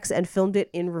latex and filmed it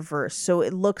in reverse. So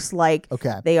it looks like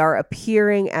they are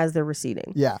appearing as they're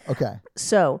receding. Yeah, okay.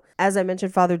 So, as I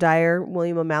mentioned, Father Dyer,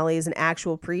 William O'Malley, is an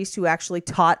actual priest who actually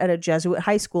taught at a Jesuit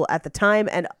high school at the time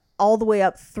and all the way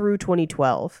up through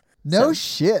 2012. No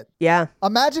shit. Yeah.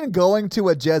 Imagine going to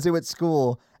a Jesuit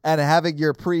school and having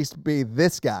your priest be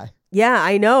this guy. Yeah,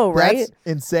 I know, right? That's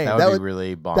insane. That would be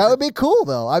really bonkers. That would be cool,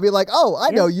 though. I'd be like, oh, I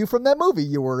know you from that movie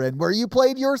you were in where you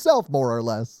played yourself, more or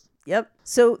less. Yep.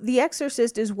 So The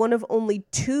Exorcist is one of only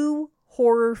 2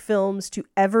 horror films to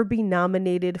ever be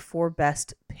nominated for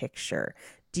Best Picture.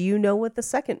 Do you know what the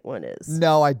second one is?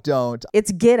 No, I don't.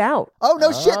 It's Get Out. Oh,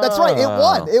 no shit. That's right. It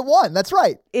won. It won. That's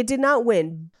right. It did not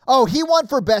win. Oh, he won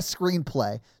for Best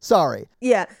Screenplay. Sorry.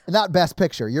 Yeah. Not Best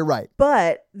Picture. You're right.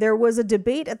 But there was a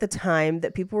debate at the time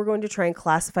that people were going to try and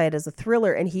classify it as a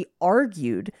thriller, and he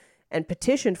argued and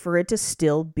petitioned for it to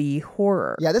still be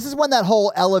horror. Yeah, this is when that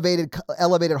whole elevated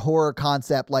horror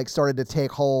concept like started to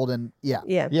take hold, and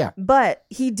yeah. But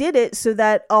he did it so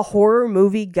that a horror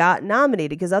movie got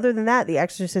nominated, because other than that, The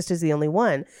Exorcist is the only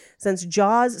one. Since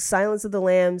Jaws, Silence of the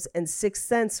Lambs, and Sixth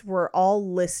Sense were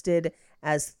all listed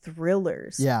as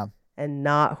thrillers, and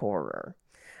not horror.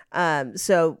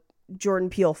 So Jordan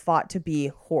Peele fought to be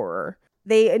horror.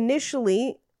 They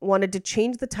initially wanted to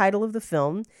change the title of the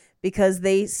film because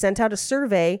they sent out a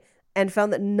survey and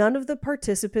found that none of the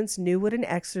participants knew what an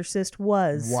exorcist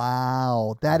was.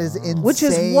 Wow. That is insane. Which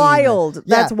is wild. Yeah.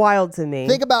 That's wild to me.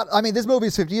 Think about, this movie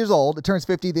is 50 years old. It turns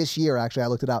 50 this year, actually. I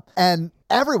looked it up. And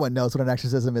everyone knows what an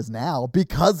exorcism is now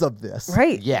because of this.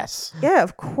 Right. Yes. Yeah,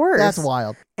 of course. That's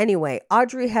wild. Anyway,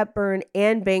 Audrey Hepburn,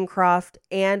 Anne Bancroft,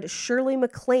 and Shirley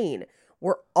MacLaine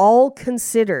were all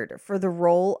considered for the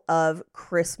role of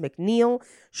Chris McNeil.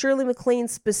 Shirley MacLaine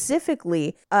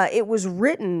specifically, it was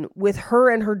written with her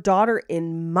and her daughter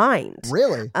in mind.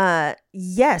 Really?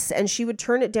 Yes, and she would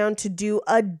turn it down to do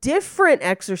a different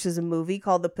exorcism movie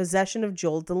called The Possession of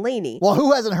Joel Delaney. Well,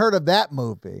 who hasn't heard of that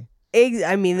movie? This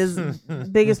is the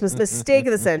biggest mistake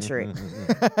of the century.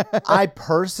 I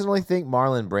personally think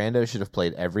Marlon Brando should have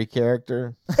played every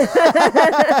character.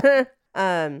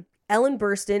 Ellen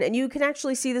Burstyn, and you can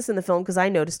actually see this in the film because I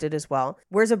noticed it as well,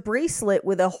 wears a bracelet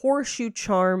with a horseshoe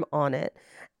charm on it.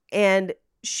 And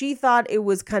she thought it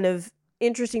was kind of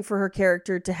interesting for her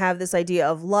character to have this idea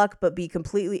of luck, but be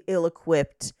completely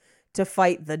ill-equipped to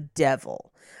fight the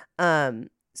devil.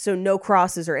 So no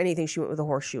crosses or anything. She went with a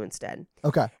horseshoe instead.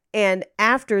 Okay. And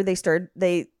after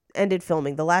they ended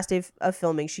filming, the last day of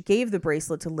filming, she gave the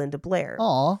bracelet to Linda Blair.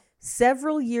 Aw.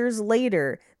 Several years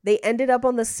later, they ended up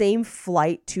on the same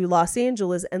flight to Los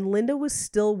Angeles, and Linda was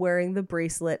still wearing the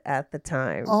bracelet at the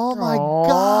time. Oh my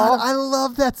God. I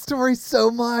love that story so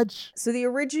much. So the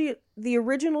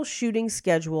original shooting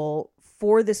schedule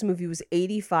for this movie was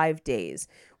 85 days,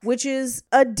 which is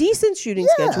a decent shooting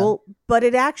schedule, but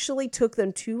it actually took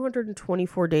them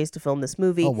 224 days to film this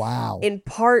movie. Oh, wow. In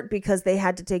part because they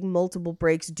had to take multiple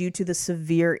breaks due to the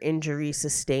severe injury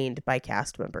sustained by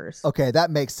cast members. Okay,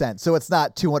 that makes sense. So it's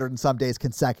not 200 and some days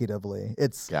consecutively.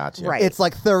 It's gotcha. Right. It's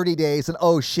like 30 days and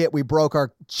oh shit, we broke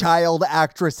our child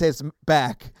actress's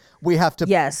back. We have to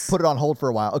put it on hold for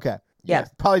a while. Okay. Yeah.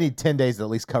 Probably need 10 days to at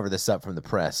least cover this up from the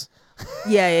press.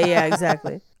 Yeah,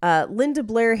 exactly. Linda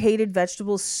Blair hated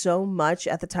vegetables so much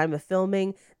at the time of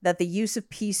filming that the use of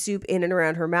pea soup in and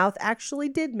around her mouth actually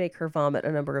did make her vomit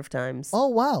a number of times. Oh,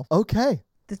 wow. Okay.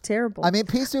 It's terrible.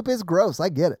 Pea soup is gross. I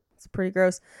get it. It's pretty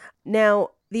gross. Now,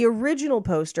 the original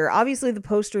poster, obviously the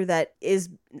poster that is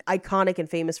iconic and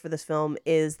famous for this film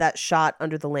is that shot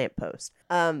under the lamppost.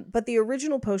 But the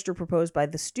original poster proposed by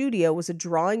the studio was a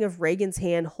drawing of Reagan's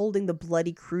hand holding the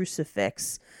bloody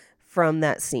crucifix from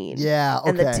that scene. Yeah, okay.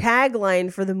 And the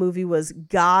tagline for the movie was,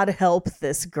 "God help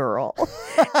this girl."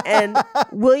 And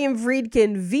William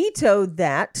Friedkin vetoed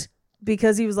that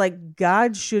because he was like,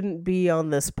 God shouldn't be on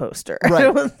this poster. Right.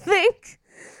 I don't think.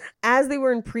 As they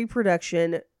were in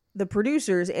pre-production, the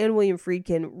producers and William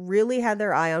Friedkin really had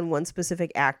their eye on one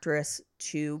specific actress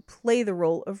to play the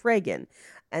role of Reagan.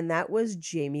 And that was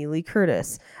Jamie Lee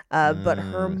Curtis. But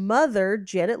her mother,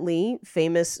 Janet Leigh,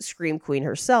 famous scream queen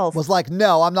herself, was like,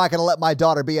 no, I'm not going to let my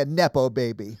daughter be a Nepo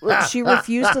baby. She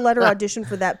refused to let her audition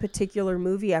for that particular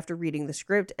movie after reading the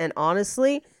script. And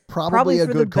honestly, probably a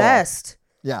for good the call. best.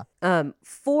 Yeah.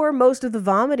 For most of the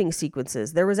vomiting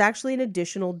sequences, there was actually an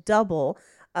additional double,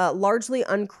 largely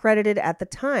uncredited at the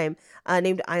time,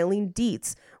 named Eileen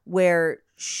Dietz. where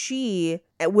she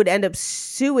would end up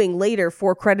suing later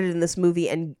for credit in this movie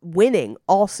and winning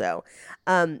also.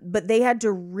 But they had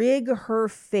to rig her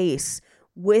face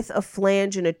with a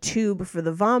flange and a tube for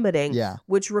the vomiting,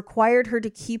 which required her to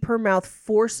keep her mouth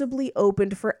forcibly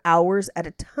opened for hours at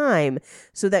a time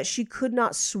so that she could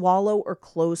not swallow or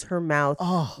close her mouth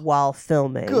while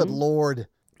filming. Good Lord.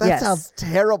 That sounds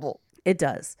terrible. It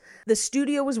does. The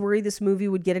studio was worried this movie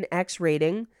would get an X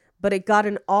rating, but it got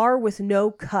an R with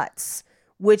no cuts,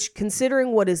 which,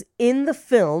 considering what is in the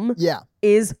film,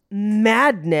 is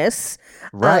madness.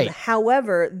 Right.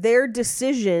 However, their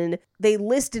decision, they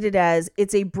listed it as,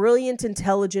 it's a brilliant,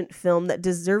 intelligent film that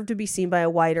deserved to be seen by a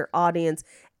wider audience,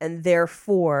 and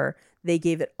therefore they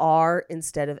gave it R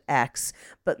instead of X.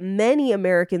 But many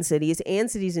American cities and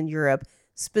cities in Europe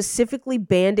specifically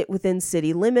banned it within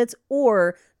city limits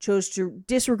or chose to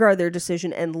disregard their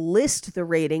decision and list the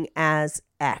rating as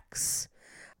X.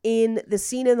 In the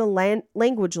scene in the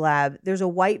language lab, there's a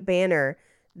white banner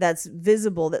that's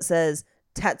visible that says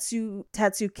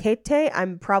Tatsukete.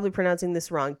 I'm probably pronouncing this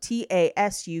wrong. Tatsukete,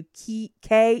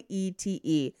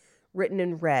 written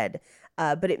in red.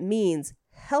 But it means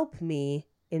help me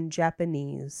in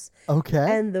Japanese.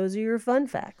 Okay. And those are your fun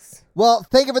facts. Well,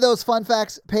 thank you for those fun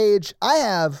facts, Paige. I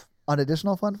have an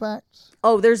additional fun fact.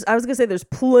 Oh, I was going to say there's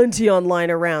plenty online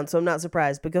around, so I'm not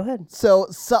surprised, but go ahead. So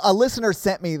a listener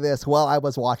sent me this while I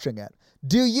was watching it.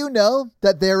 Do you know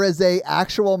that there is a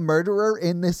actual murderer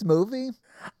in this movie?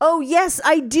 Oh, yes,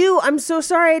 I do. I'm so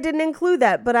sorry I didn't include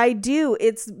that, but I do.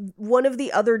 It's one of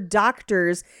the other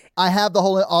doctors. I have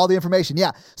all the information.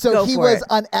 Yeah. So he was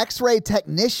an X-ray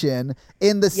technician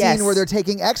in the scene where they're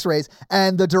taking X-rays,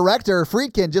 and the director,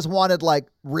 Friedkin, just wanted like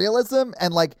realism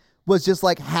and like was just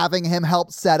like having him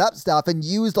help set up stuff and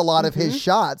used a lot of his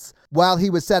shots while he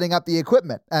was setting up the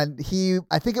equipment. And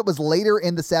I think it was later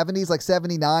in the 70s, like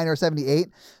 79 or 78,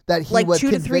 that he was 2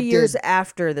 to 3 convicted. years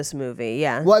after this movie,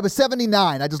 yeah. Well, it was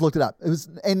 79. I just looked it up. It was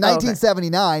in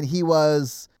 1979, he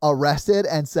was arrested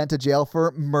and sent to jail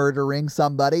for murdering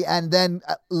somebody. And then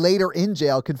later in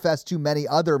jail confessed to many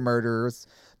other murders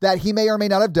that he may or may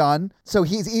not have done. So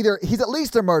he's at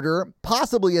least a murderer,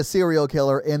 possibly a serial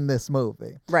killer in this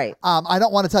movie. Right. I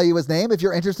don't want to tell you his name. If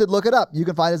you're interested, look it up. You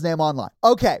can find his name online.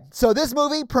 Okay, so this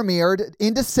movie premiered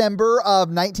in December of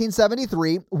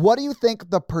 1973. What do you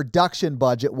think the production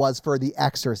budget was for The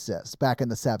Exorcist back in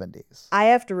the 70s? I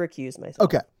have to recuse myself.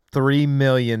 Okay. $3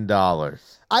 million.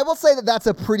 I will say that that's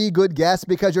a pretty good guess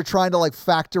because you're trying to like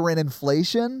factor in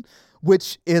inflation,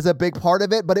 which is a big part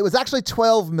of it, but it was actually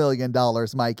 $12 million,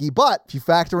 Mikey. But if you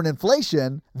factor in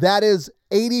inflation, that is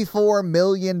 $84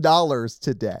 million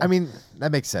today. I mean,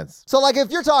 that makes sense. So like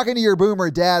if you're talking to your boomer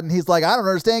dad and he's like, I don't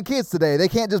understand kids today. They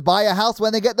can't just buy a house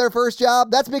when they get their first job.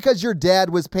 That's because your dad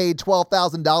was paid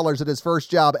 $12,000 at his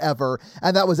first job ever.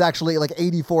 And that was actually like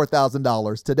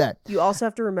 $84,000 today. You also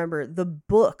have to remember the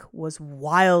book was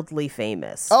wildly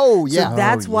famous. Oh, yeah. So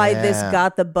that's why this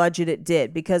got the budget it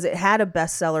did, because it had a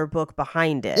bestseller book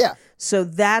behind it. Yeah. So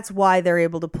that's why they're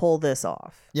able to pull this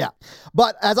off. Yeah.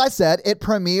 But as I said, it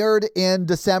premiered in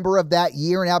December of that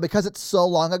year. Now, because it's so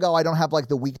long ago, I don't have like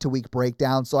the week-to-week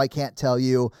breakdown, so I can't tell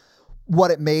you what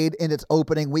it made in its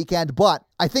opening weekend. But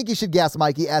I think you should guess,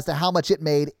 Mikey, as to how much it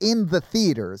made in the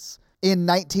theaters in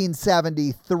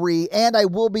 1973. And I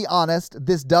will be honest,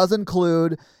 this does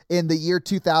include in the year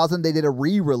 2000, they did a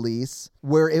re-release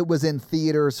where it was in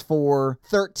theaters for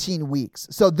 13 weeks.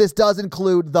 So this does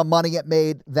include the money it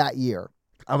made that year.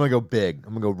 I'm going to go big.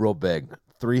 I'm going to go real big.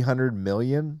 300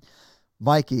 million?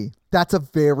 Mikey, that's a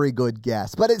very good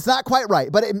guess, but it's not quite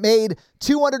right. But it made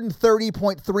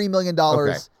 $230.3 million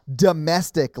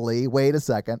domestically. Wait a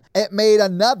second. It made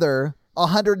another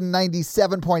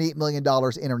 $197.8 million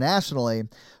internationally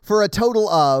for a total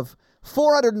of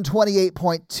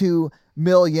 $428.2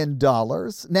 million.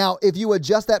 Now, if you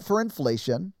adjust that for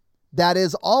inflation, that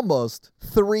is almost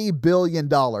 $3 billion.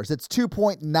 It's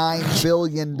 $2.9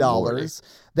 billion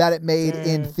that it made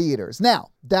in theaters.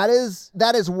 Now, that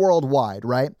is worldwide,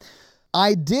 right?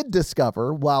 I did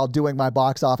discover while doing my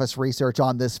box office research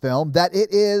on this film that it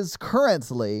is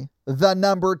currently the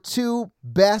number 2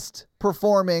 best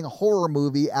performing horror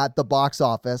movie at the box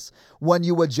office when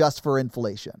you adjust for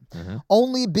inflation.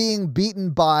 Only being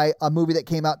beaten by a movie that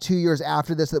came out 2 years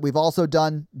after this that we've also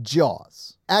done,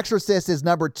 Jaws. Exorcist is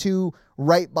number 2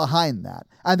 right behind that.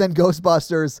 And then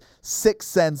Ghostbusters, Sixth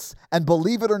Sense, and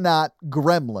believe it or not,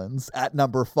 Gremlins at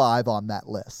number 5 on that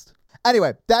list.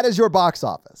 Anyway, that is your box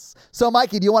office. So,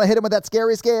 Mikey, do you want to hit him with that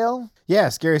scary scale? Yeah,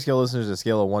 scary scale listeners, a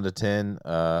scale of 1 to 10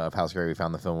 of how scary we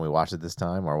found the film when we watched it this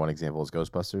time. Our 1 example is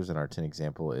Ghostbusters, and our 10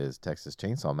 example is Texas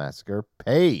Chainsaw Massacre.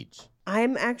 Paige.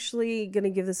 I'm actually going to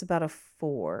give this about a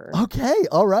 4. Okay.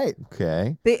 All right.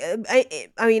 Okay.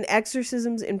 I mean,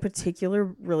 exorcisms in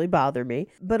particular really bother me.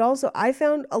 But also, I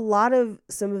found a lot of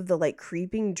some of the like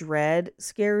creeping dread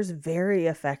scares very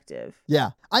effective.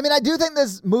 Yeah. I mean, I do think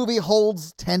this movie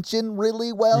holds tension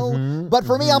really well. But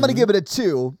for me, I'm going to give it a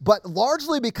 2. But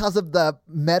largely because of the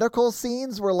medical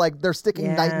scenes where like they're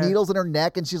sticking needles in her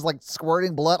neck and she's like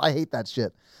squirting blood. I hate that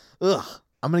shit. Ugh.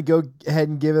 I'm going to go ahead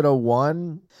and give it a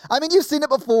 1. I mean, you've seen it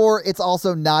before. It's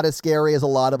also not as scary as a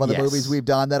lot of other movies we've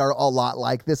done that are a lot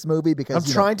like this movie because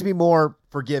I'm trying to be more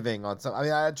forgiving on some. I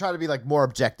mean, I try to be like more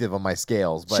objective on my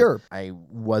scales, but I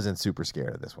wasn't super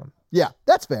scared of this one. Yeah,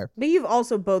 that's fair. But you've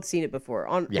also both seen it before.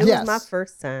 It was my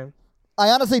first time. I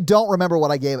honestly don't remember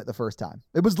what I gave it the first time.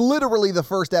 It was literally the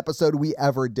first episode we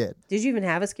ever did. Did you even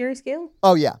have a scary scale?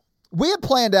 Oh, yeah. We had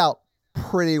planned out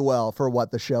pretty well for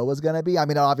what the show was going to be. I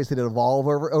mean, obviously it evolved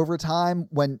over time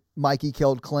when Mikey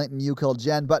killed Clint and you killed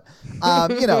Jen, but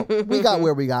we got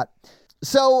where we got.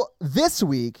 So this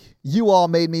week, you all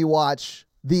made me watch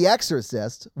The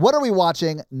Exorcist. What are we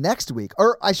watching next week?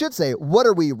 Or I should say, what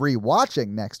are we rewatching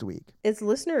next week? It's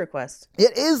listener request.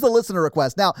 It is the listener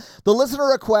request. Now, the listener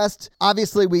request,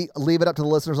 obviously we leave it up to the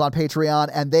listeners on Patreon,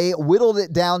 and they whittled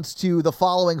it down to the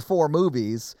following 4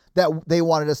 movies that they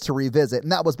wanted us to revisit.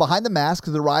 And that was Behind the Mask,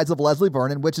 The Rise of Leslie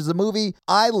Vernon, which is a movie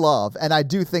I love, and I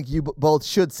do think you both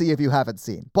should see if you haven't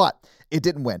seen. But it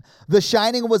didn't win. The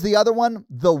Shining was the other one.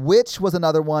 The Witch was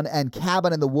another one. And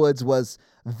Cabin in the Woods was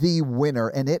the winner.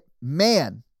 And it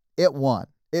won.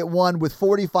 It won with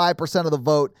 45% of the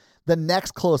vote. The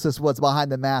next closest was Behind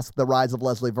the Mask, The Rise of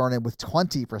Leslie Vernon, with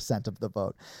 20% of the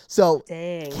vote. So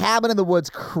Dang. Cabin in the Woods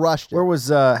crushed it. Where was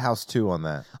House 2 on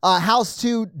that? House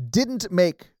 2 didn't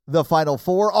make the final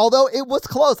 4, although it was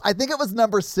close. I think it was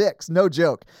number 6. No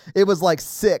joke. It was like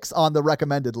 6 on the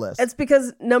recommended list. It's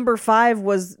because number 5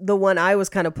 was the one I was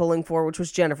kind of pulling for, which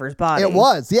was Jennifer's Body. It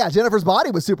was. Yeah, Jennifer's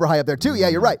Body was super high up there too. Yeah,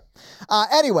 you're right.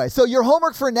 Anyway, so your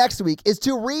homework for next week is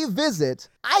to revisit,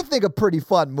 I think, a pretty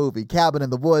fun movie, Cabin in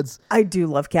the Woods. I do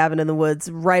love Cabin in the Woods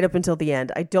right up until the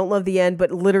end. I don't love the end,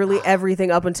 but literally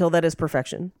everything up until that is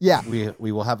perfection. Yeah.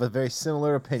 We will have a very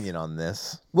similar opinion on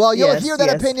this. Well, you'll hear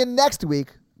that opinion next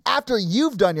week after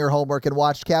you've done your homework and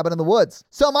watched Cabin in the Woods.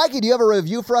 So, Mikey, do you have a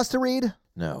review for us to read?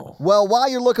 No. Well, while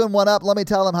you're looking one up, let me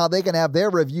tell them how they can have their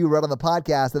review read on the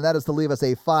podcast, and that is to leave us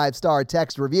a 5-star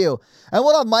text review. And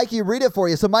we'll have Mikey read it for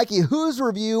you. So, Mikey, whose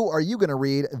review are you going to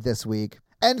read this week?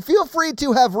 And feel free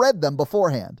to have read them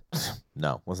beforehand.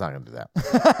 No, let's not going to do that.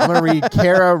 I'm going to read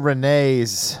Cara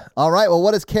Renee's. All right. Well,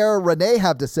 what does Cara Renee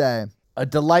have to say? A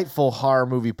delightful horror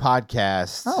movie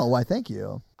podcast. Oh, why, thank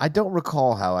you. I don't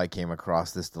recall how I came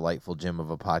across this delightful gem of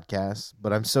a podcast,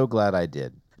 but I'm so glad I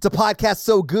did. It's a podcast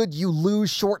so good you lose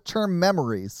short-term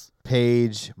memories.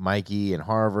 Paige, Mikey, and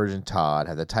Horror Virgin Todd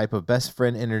have the type of best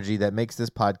friend energy that makes this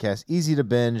podcast easy to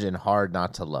binge and hard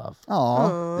not to love.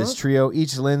 Aww. This trio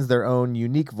each lends their own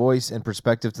unique voice and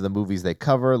perspective to the movies they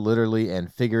cover, literally and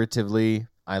figuratively.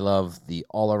 I love the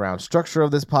all-around structure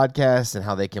of this podcast and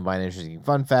how they combine interesting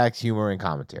fun facts, humor, and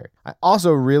commentary. I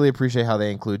also really appreciate how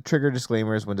they include trigger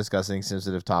disclaimers when discussing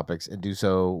sensitive topics and do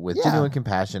so with genuine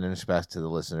compassion and respect to the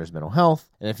listener's mental health.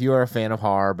 And if you are a fan of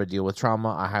horror but deal with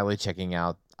trauma, I highly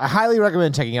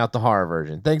recommend checking out the Horror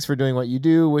Version. Thanks for doing what you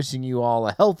do. Wishing you all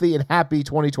a healthy and happy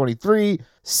 2023.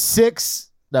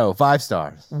 5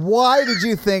 stars. Why did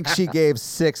you think she gave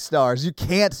 6 stars? You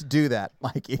can't do that,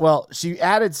 Mikey. Well, she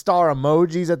added star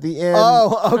emojis at the end.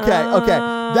 Oh, okay.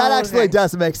 That actually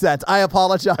does make sense. I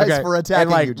apologize for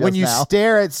attacking you just now. When you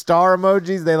stare at star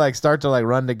emojis, they start to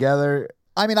run together.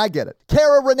 I mean, I get it.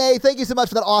 Cara Renee, thank you so much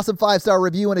for that awesome 5-star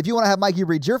review. And if you want to have Mikey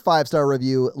read your 5-star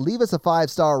review, leave us a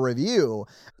 5-star review.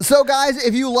 So, guys,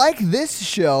 if you like this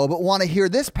show but want to hear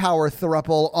this power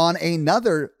throuple on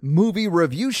another movie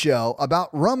review show about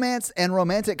romance and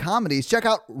romantic comedies, check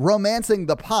out Romancing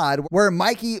the Pod, where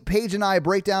Mikey, Paige, and I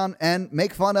break down and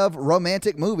make fun of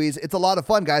romantic movies. It's a lot of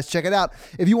fun, guys. Check it out.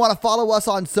 If you want to follow us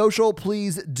on social,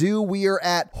 please do. We are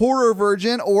at Horror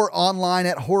Virgin or online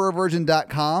at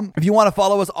horrorvirgin.com. If you want to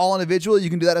follow us all individually, you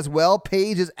can do that as well.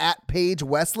 Paige is at Paige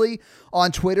Wesley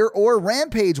on Twitter or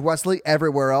Rampage Wesley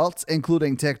everywhere else,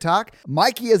 including TikTok.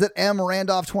 Mikey is at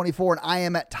mrandolph24 and I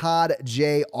am at Todd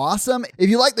J. Awesome. If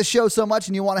you like the show so much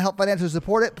and you want to help financially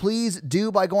support it, please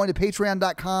do by going to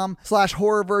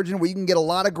patreon.com/horrorvirgin, where you can get a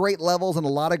lot of great levels and a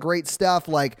lot of great stuff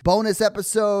like bonus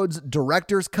episodes,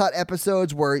 director's cut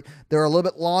episodes where they're a little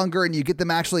bit longer and you get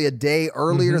them actually a day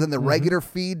earlier than the regular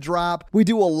feed drop. We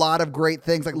do a lot of great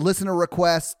things like listener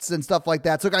requests and stuff like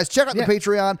that. So guys, check out the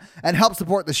Patreon and help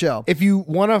support the show. If you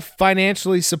want to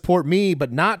financially support me,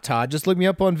 but not Todd, just look me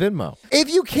up on Venmo. If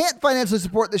you can't financially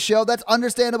support the show, that's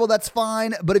understandable. That's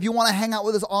fine. But if you want to hang out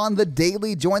with us on the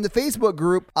daily, join the Facebook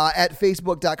group at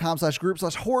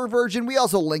facebook.com/group/horrorvirgin. We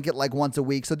also link it like once a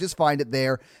week. So just find it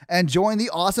there and join the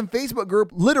awesome Facebook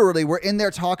group. Literally, we're in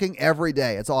there talking every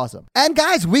day. It's awesome. And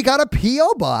guys, we got a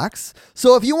P.O. box.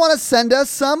 So if you want to send us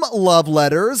some love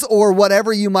letters or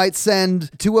whatever you might send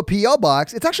to a P.O.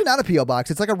 box, it's actually not a P.O.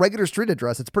 box. It's like a regular street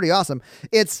address. It's pretty awesome.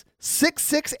 It's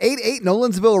 6688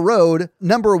 Nolensville Road,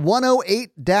 number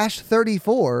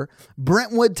 108-34,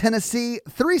 Brentwood, Tennessee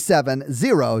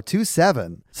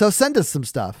 37027. So send us some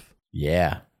stuff.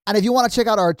 Yeah. And if you want to check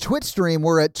out our Twitch stream,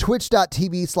 we're at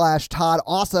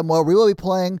twitch.tv/ToddAwesome, where we will be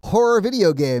playing horror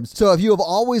video games. So if you have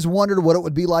always wondered what it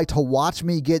would be like to watch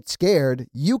me get scared,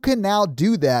 you can now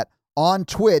do that on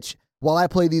Twitch while I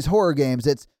play these horror games.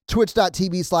 It's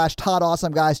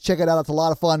twitch.tv/ToddAwesome, guys. Check it out. It's a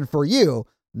lot of fun for you.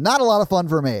 Not a lot of fun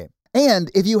for me. And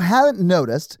if you haven't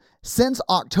noticed, since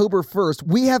October 1st,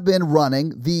 we have been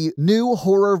running the new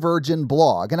Horror Virgin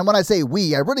blog. And when I say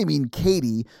we, I really mean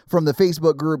Katie from the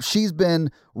Facebook group. She's been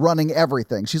running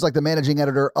everything. She's like the managing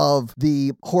editor of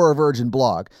the Horror Virgin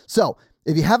blog. So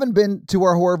if you haven't been to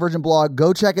our Horror Virgin blog,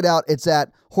 go check it out. It's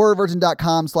at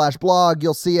horrorvirgin.com/blog.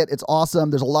 You'll see it. It's awesome.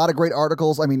 There's a lot of great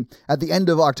articles. I mean, at the end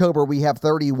of October, we have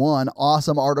 31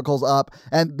 awesome articles up,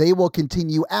 and they will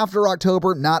continue after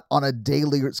October, not on a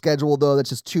daily schedule, though. That's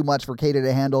just too much for Katie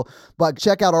to handle. But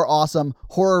check out our awesome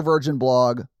Horror Virgin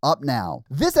blog up now.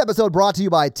 This episode brought to you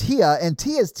by Tia, and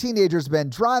Tia's teenager's been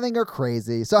driving her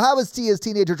crazy. So how is Tia's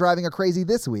teenager driving her crazy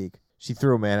this week? She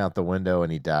threw a man out the window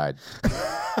and he died.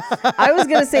 I was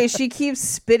going to say she keeps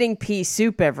spitting pea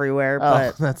soup everywhere,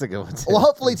 but that's a good one too. Well,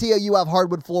 hopefully, Tia, you have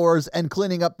hardwood floors and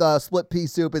cleaning up the split pea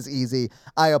soup is easy.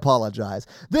 I apologize.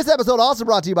 This episode also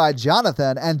brought to you by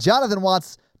Jonathan, and Jonathan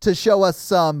wants to show us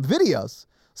some videos.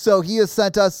 So he has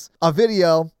sent us a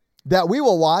video that we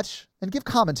will watch and give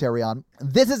commentary on.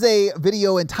 This is a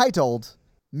video entitled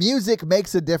Music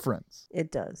Makes a Difference.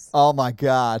 It does. Oh my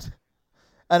God.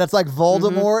 And it's like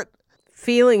Voldemort.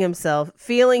 Feeling himself,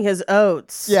 feeling his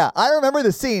oats. Yeah, I remember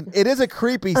the scene. It is a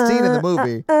creepy scene in the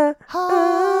movie.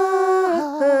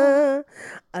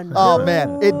 Oh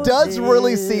man, it does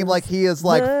really seem like he is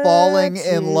like falling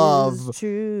in love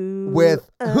with,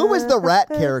 who is the rat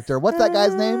character? What's that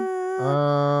guy's name?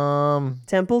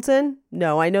 Templeton?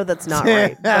 No, I know that's not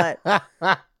right, but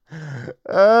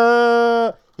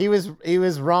he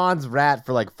was Ron's rat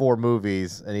for like 4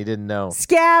 movies and he didn't know.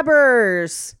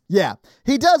 Scabbers. Yeah,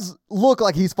 he does look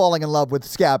like he's falling in love with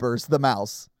Scabbers, the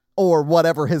mouse, or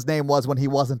whatever his name was when he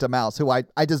wasn't a mouse, who I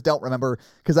just don't remember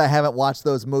because I haven't watched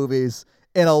those movies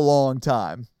in a long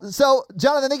time. So,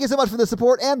 Jonathan, thank you so much for the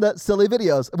support and the silly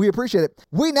videos. We appreciate it.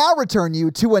 We now return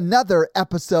you to another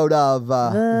episode of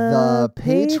the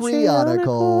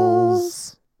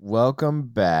Patreonicals. Welcome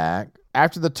back.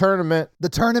 After the tournament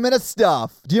of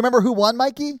stuff. Do you remember who won,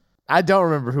 Mikey? I don't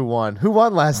remember who won. Who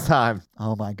won last time?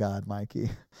 Oh my God, Mikey.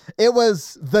 It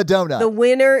was the donut. The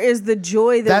winner is the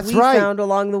joy that we found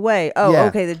along the way. Oh, yeah.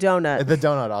 Okay, the donut. The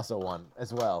donut also won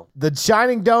as well. The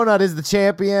Shining Donut is the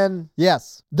champion.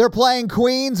 Yes. They're playing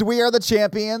Queens. We are the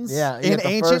champions. Yeah. In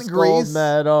ancient Greece. Gold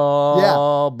medal.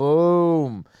 Yeah.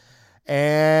 Boom.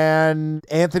 And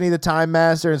Anthony the Time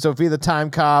Master and Sophia the Time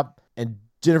Cop and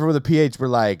Jennifer with a PH were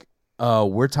like, oh,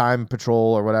 we're Time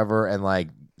Patrol or whatever. And like,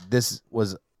 this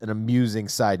was an amusing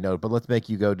side note, but let's make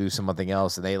you go do something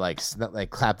else. And they like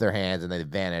clap their hands and they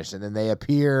vanish. And then they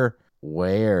appear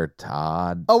where,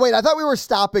 Todd? Oh, wait, I thought we were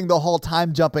stopping the whole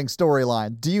time jumping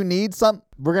storyline. Do you need some?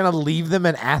 We're going to leave them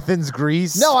in Athens,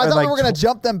 Greece? No, I thought we were going to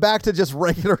jump them back to just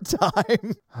regular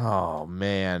time. Oh,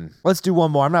 man. Let's do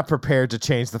one more. I'm not prepared to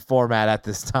change the format at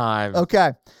this time.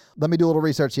 Okay. Let me do a little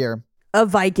research here. A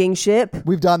Viking ship.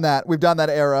 We've done that. We've done that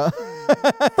era.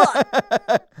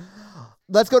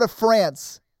 Let's go to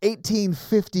France.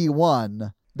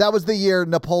 1851. That was the year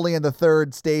Napoleon III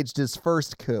staged his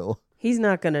first coup. He's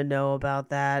not going to know about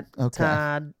that, okay.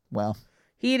 Todd. Well,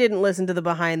 he didn't listen to the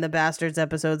Behind the Bastards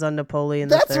episodes on Napoleon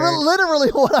III. That's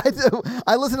literally what I do.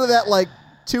 I listened to that like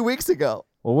 2 weeks ago.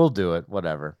 Well, we'll do it.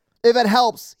 Whatever. If it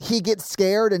helps, he gets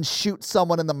scared and shoots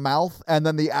someone in the mouth, and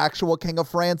then the actual King of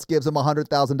France gives him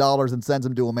 $100,000 and sends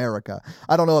him to America.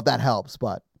 I don't know if that helps,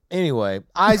 but... Anyway,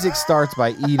 Isaac starts by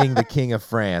eating the King of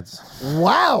France.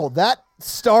 Wow, that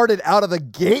started out of the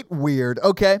gate weird.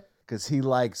 Okay. Because he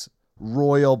likes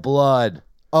royal blood.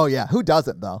 Oh, yeah. Who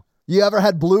doesn't, though? You ever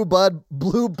had blue blood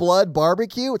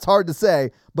barbecue? It's hard to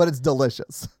say, but it's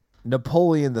delicious.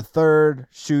 Napoleon III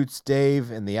shoots Dave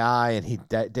in the eye,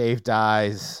 and Dave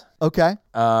dies. Okay.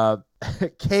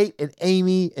 Kate and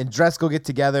Amy and Driscoll get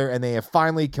together, and they have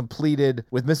finally completed,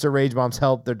 with Mr. Ragebomb's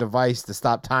help, their device to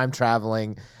stop time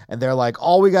traveling. And they're like,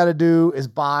 all we got to do is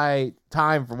buy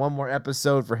time for one more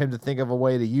episode for him to think of a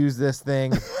way to use this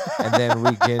thing, and then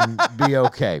we can be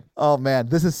okay. Oh, man,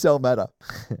 this is so meta.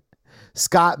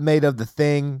 Scott, made of the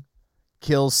thing,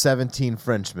 kills 17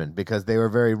 Frenchmen because they were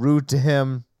very rude to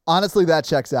him. Honestly, that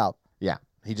checks out. Yeah.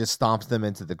 He just stomps them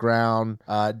into the ground.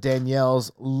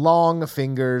 Danielle's long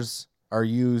fingers are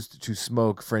used to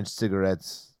smoke French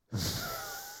cigarettes.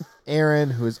 Erin,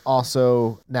 who is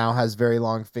also now has very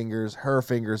long fingers, her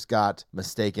fingers got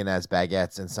mistaken as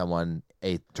baguettes and someone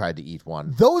tried to eat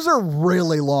one. Those are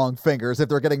really long fingers if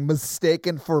they're getting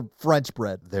mistaken for French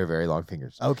bread. They're very long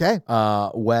fingers. Okay.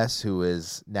 Wes, who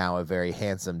is now a very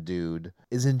handsome dude,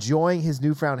 is enjoying his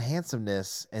newfound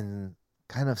handsomeness and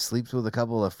kind of sleeps with a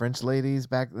couple of French ladies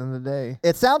back in the day.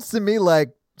 It sounds to me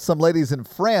like some ladies in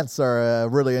France are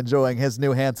really enjoying his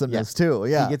new handsomeness too.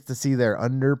 Yeah. He gets to see their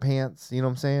underpants, you know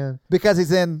what I'm saying? Because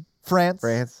he's in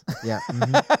France. Yeah.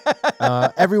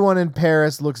 Mm-hmm. Everyone in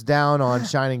Paris looks down on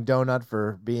Shining Donut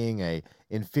for being a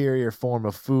inferior form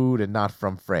of food and not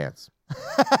from France.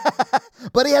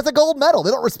 But he has a gold medal.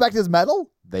 They don't respect his medal?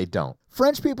 They don't.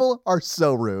 French people are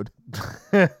so rude.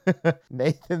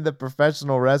 Nathan, the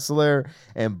professional wrestler,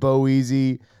 and Bo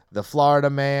Easy, the Florida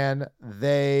man,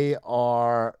 they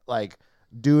are like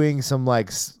doing some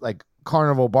like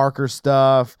Carnival Barker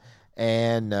stuff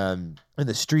and in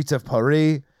the streets of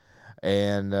Paris.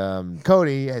 And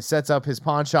Cody sets up his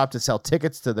pawn shop to sell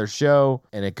tickets to their show,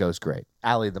 and it goes great.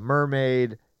 Allie the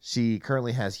mermaid, she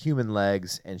currently has human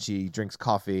legs, and she drinks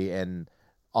coffee and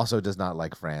also does not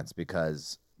like France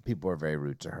because people are very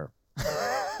rude to her.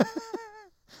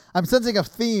 I'm sensing a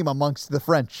theme amongst the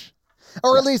French.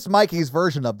 Or at least Mikey's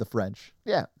version of the French.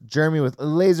 Yeah. Jeremy with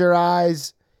laser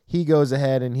eyes. He goes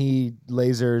ahead and he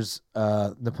lasers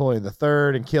Napoleon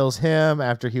III and kills him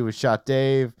after he was shot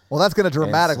Dave. Well, that's going to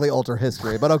dramatically alter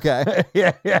history, but okay.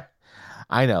 Yeah.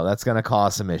 I know. That's going to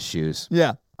cause some issues.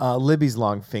 Yeah. Libby's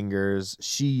long fingers,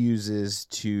 she uses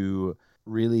to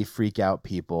really freak out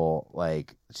people.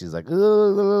 Like, she's like,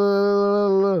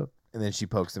 and then she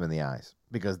pokes them in the eyes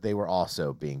because they were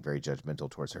also being very judgmental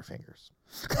towards her fingers.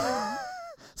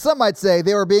 Some might say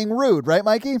they were being rude, right,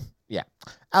 Mikey? Yeah.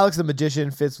 Alex the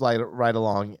magician fits right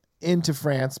along into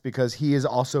France because he is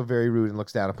also very rude and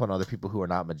looks down upon other people who are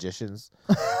not magicians.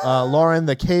 Lauren,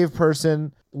 the cave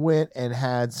person, went and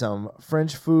had some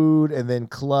French food and then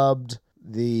clubbed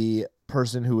the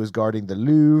person who was guarding the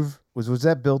Louvre. Was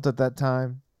that built at that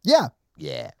time? Yeah.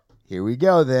 Yeah. Here we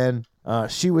go then.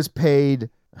 She was paid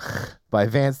by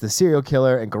Vance the serial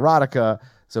killer and Garotica.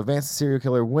 So Vance the serial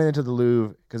killer went into the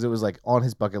Louvre because it was like on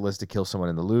his bucket list to kill someone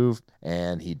in the Louvre,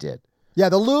 and he did. Yeah,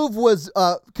 the Louvre was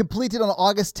completed on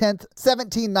August 10th,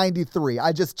 1793.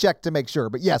 I just checked to make sure,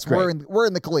 but yes, we're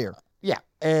in the clear. Yeah,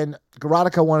 and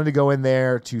Garotica wanted to go in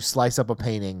there to slice up a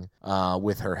painting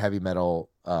with her heavy metal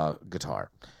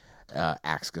guitar,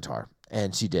 axe guitar,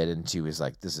 and she did, and she was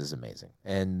like, "This is amazing."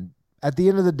 And at the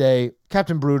end of the day,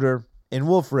 Captain Bruder and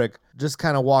Wolfric just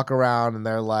kind of walk around, and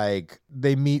they're like,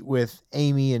 they meet with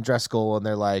Amy and Driscoll, and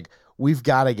they're like, "We've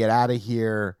got to get out of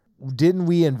here. Didn't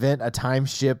we invent a time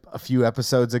ship a few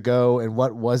episodes ago? And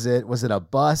what was it? Was it a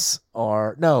bus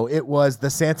or no? It was the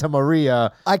Santa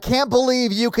Maria." I can't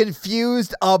believe you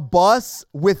confused a bus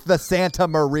with the Santa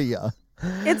Maria.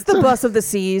 It's the bus of the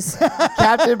seas.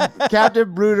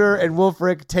 Captain Bruder and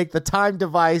Wolfric take the time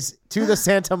device to the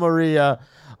Santa Maria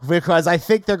because I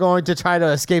think they're going to try to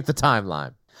escape the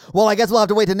timeline. Well, I guess we'll have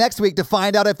to wait till next week to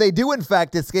find out if they do, in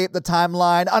fact, escape the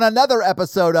timeline on another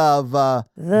episode of the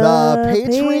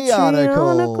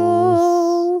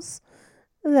Patreonicals.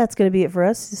 That's going to be it for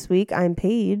us this week. I'm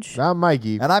Paige. I'm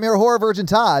Mikey. And I'm your horror virgin,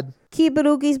 Todd. Keep it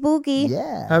ookie spooky.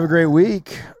 Yeah. Have a great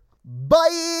week.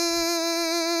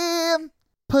 Bye,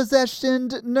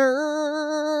 possessioned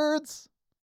nerds.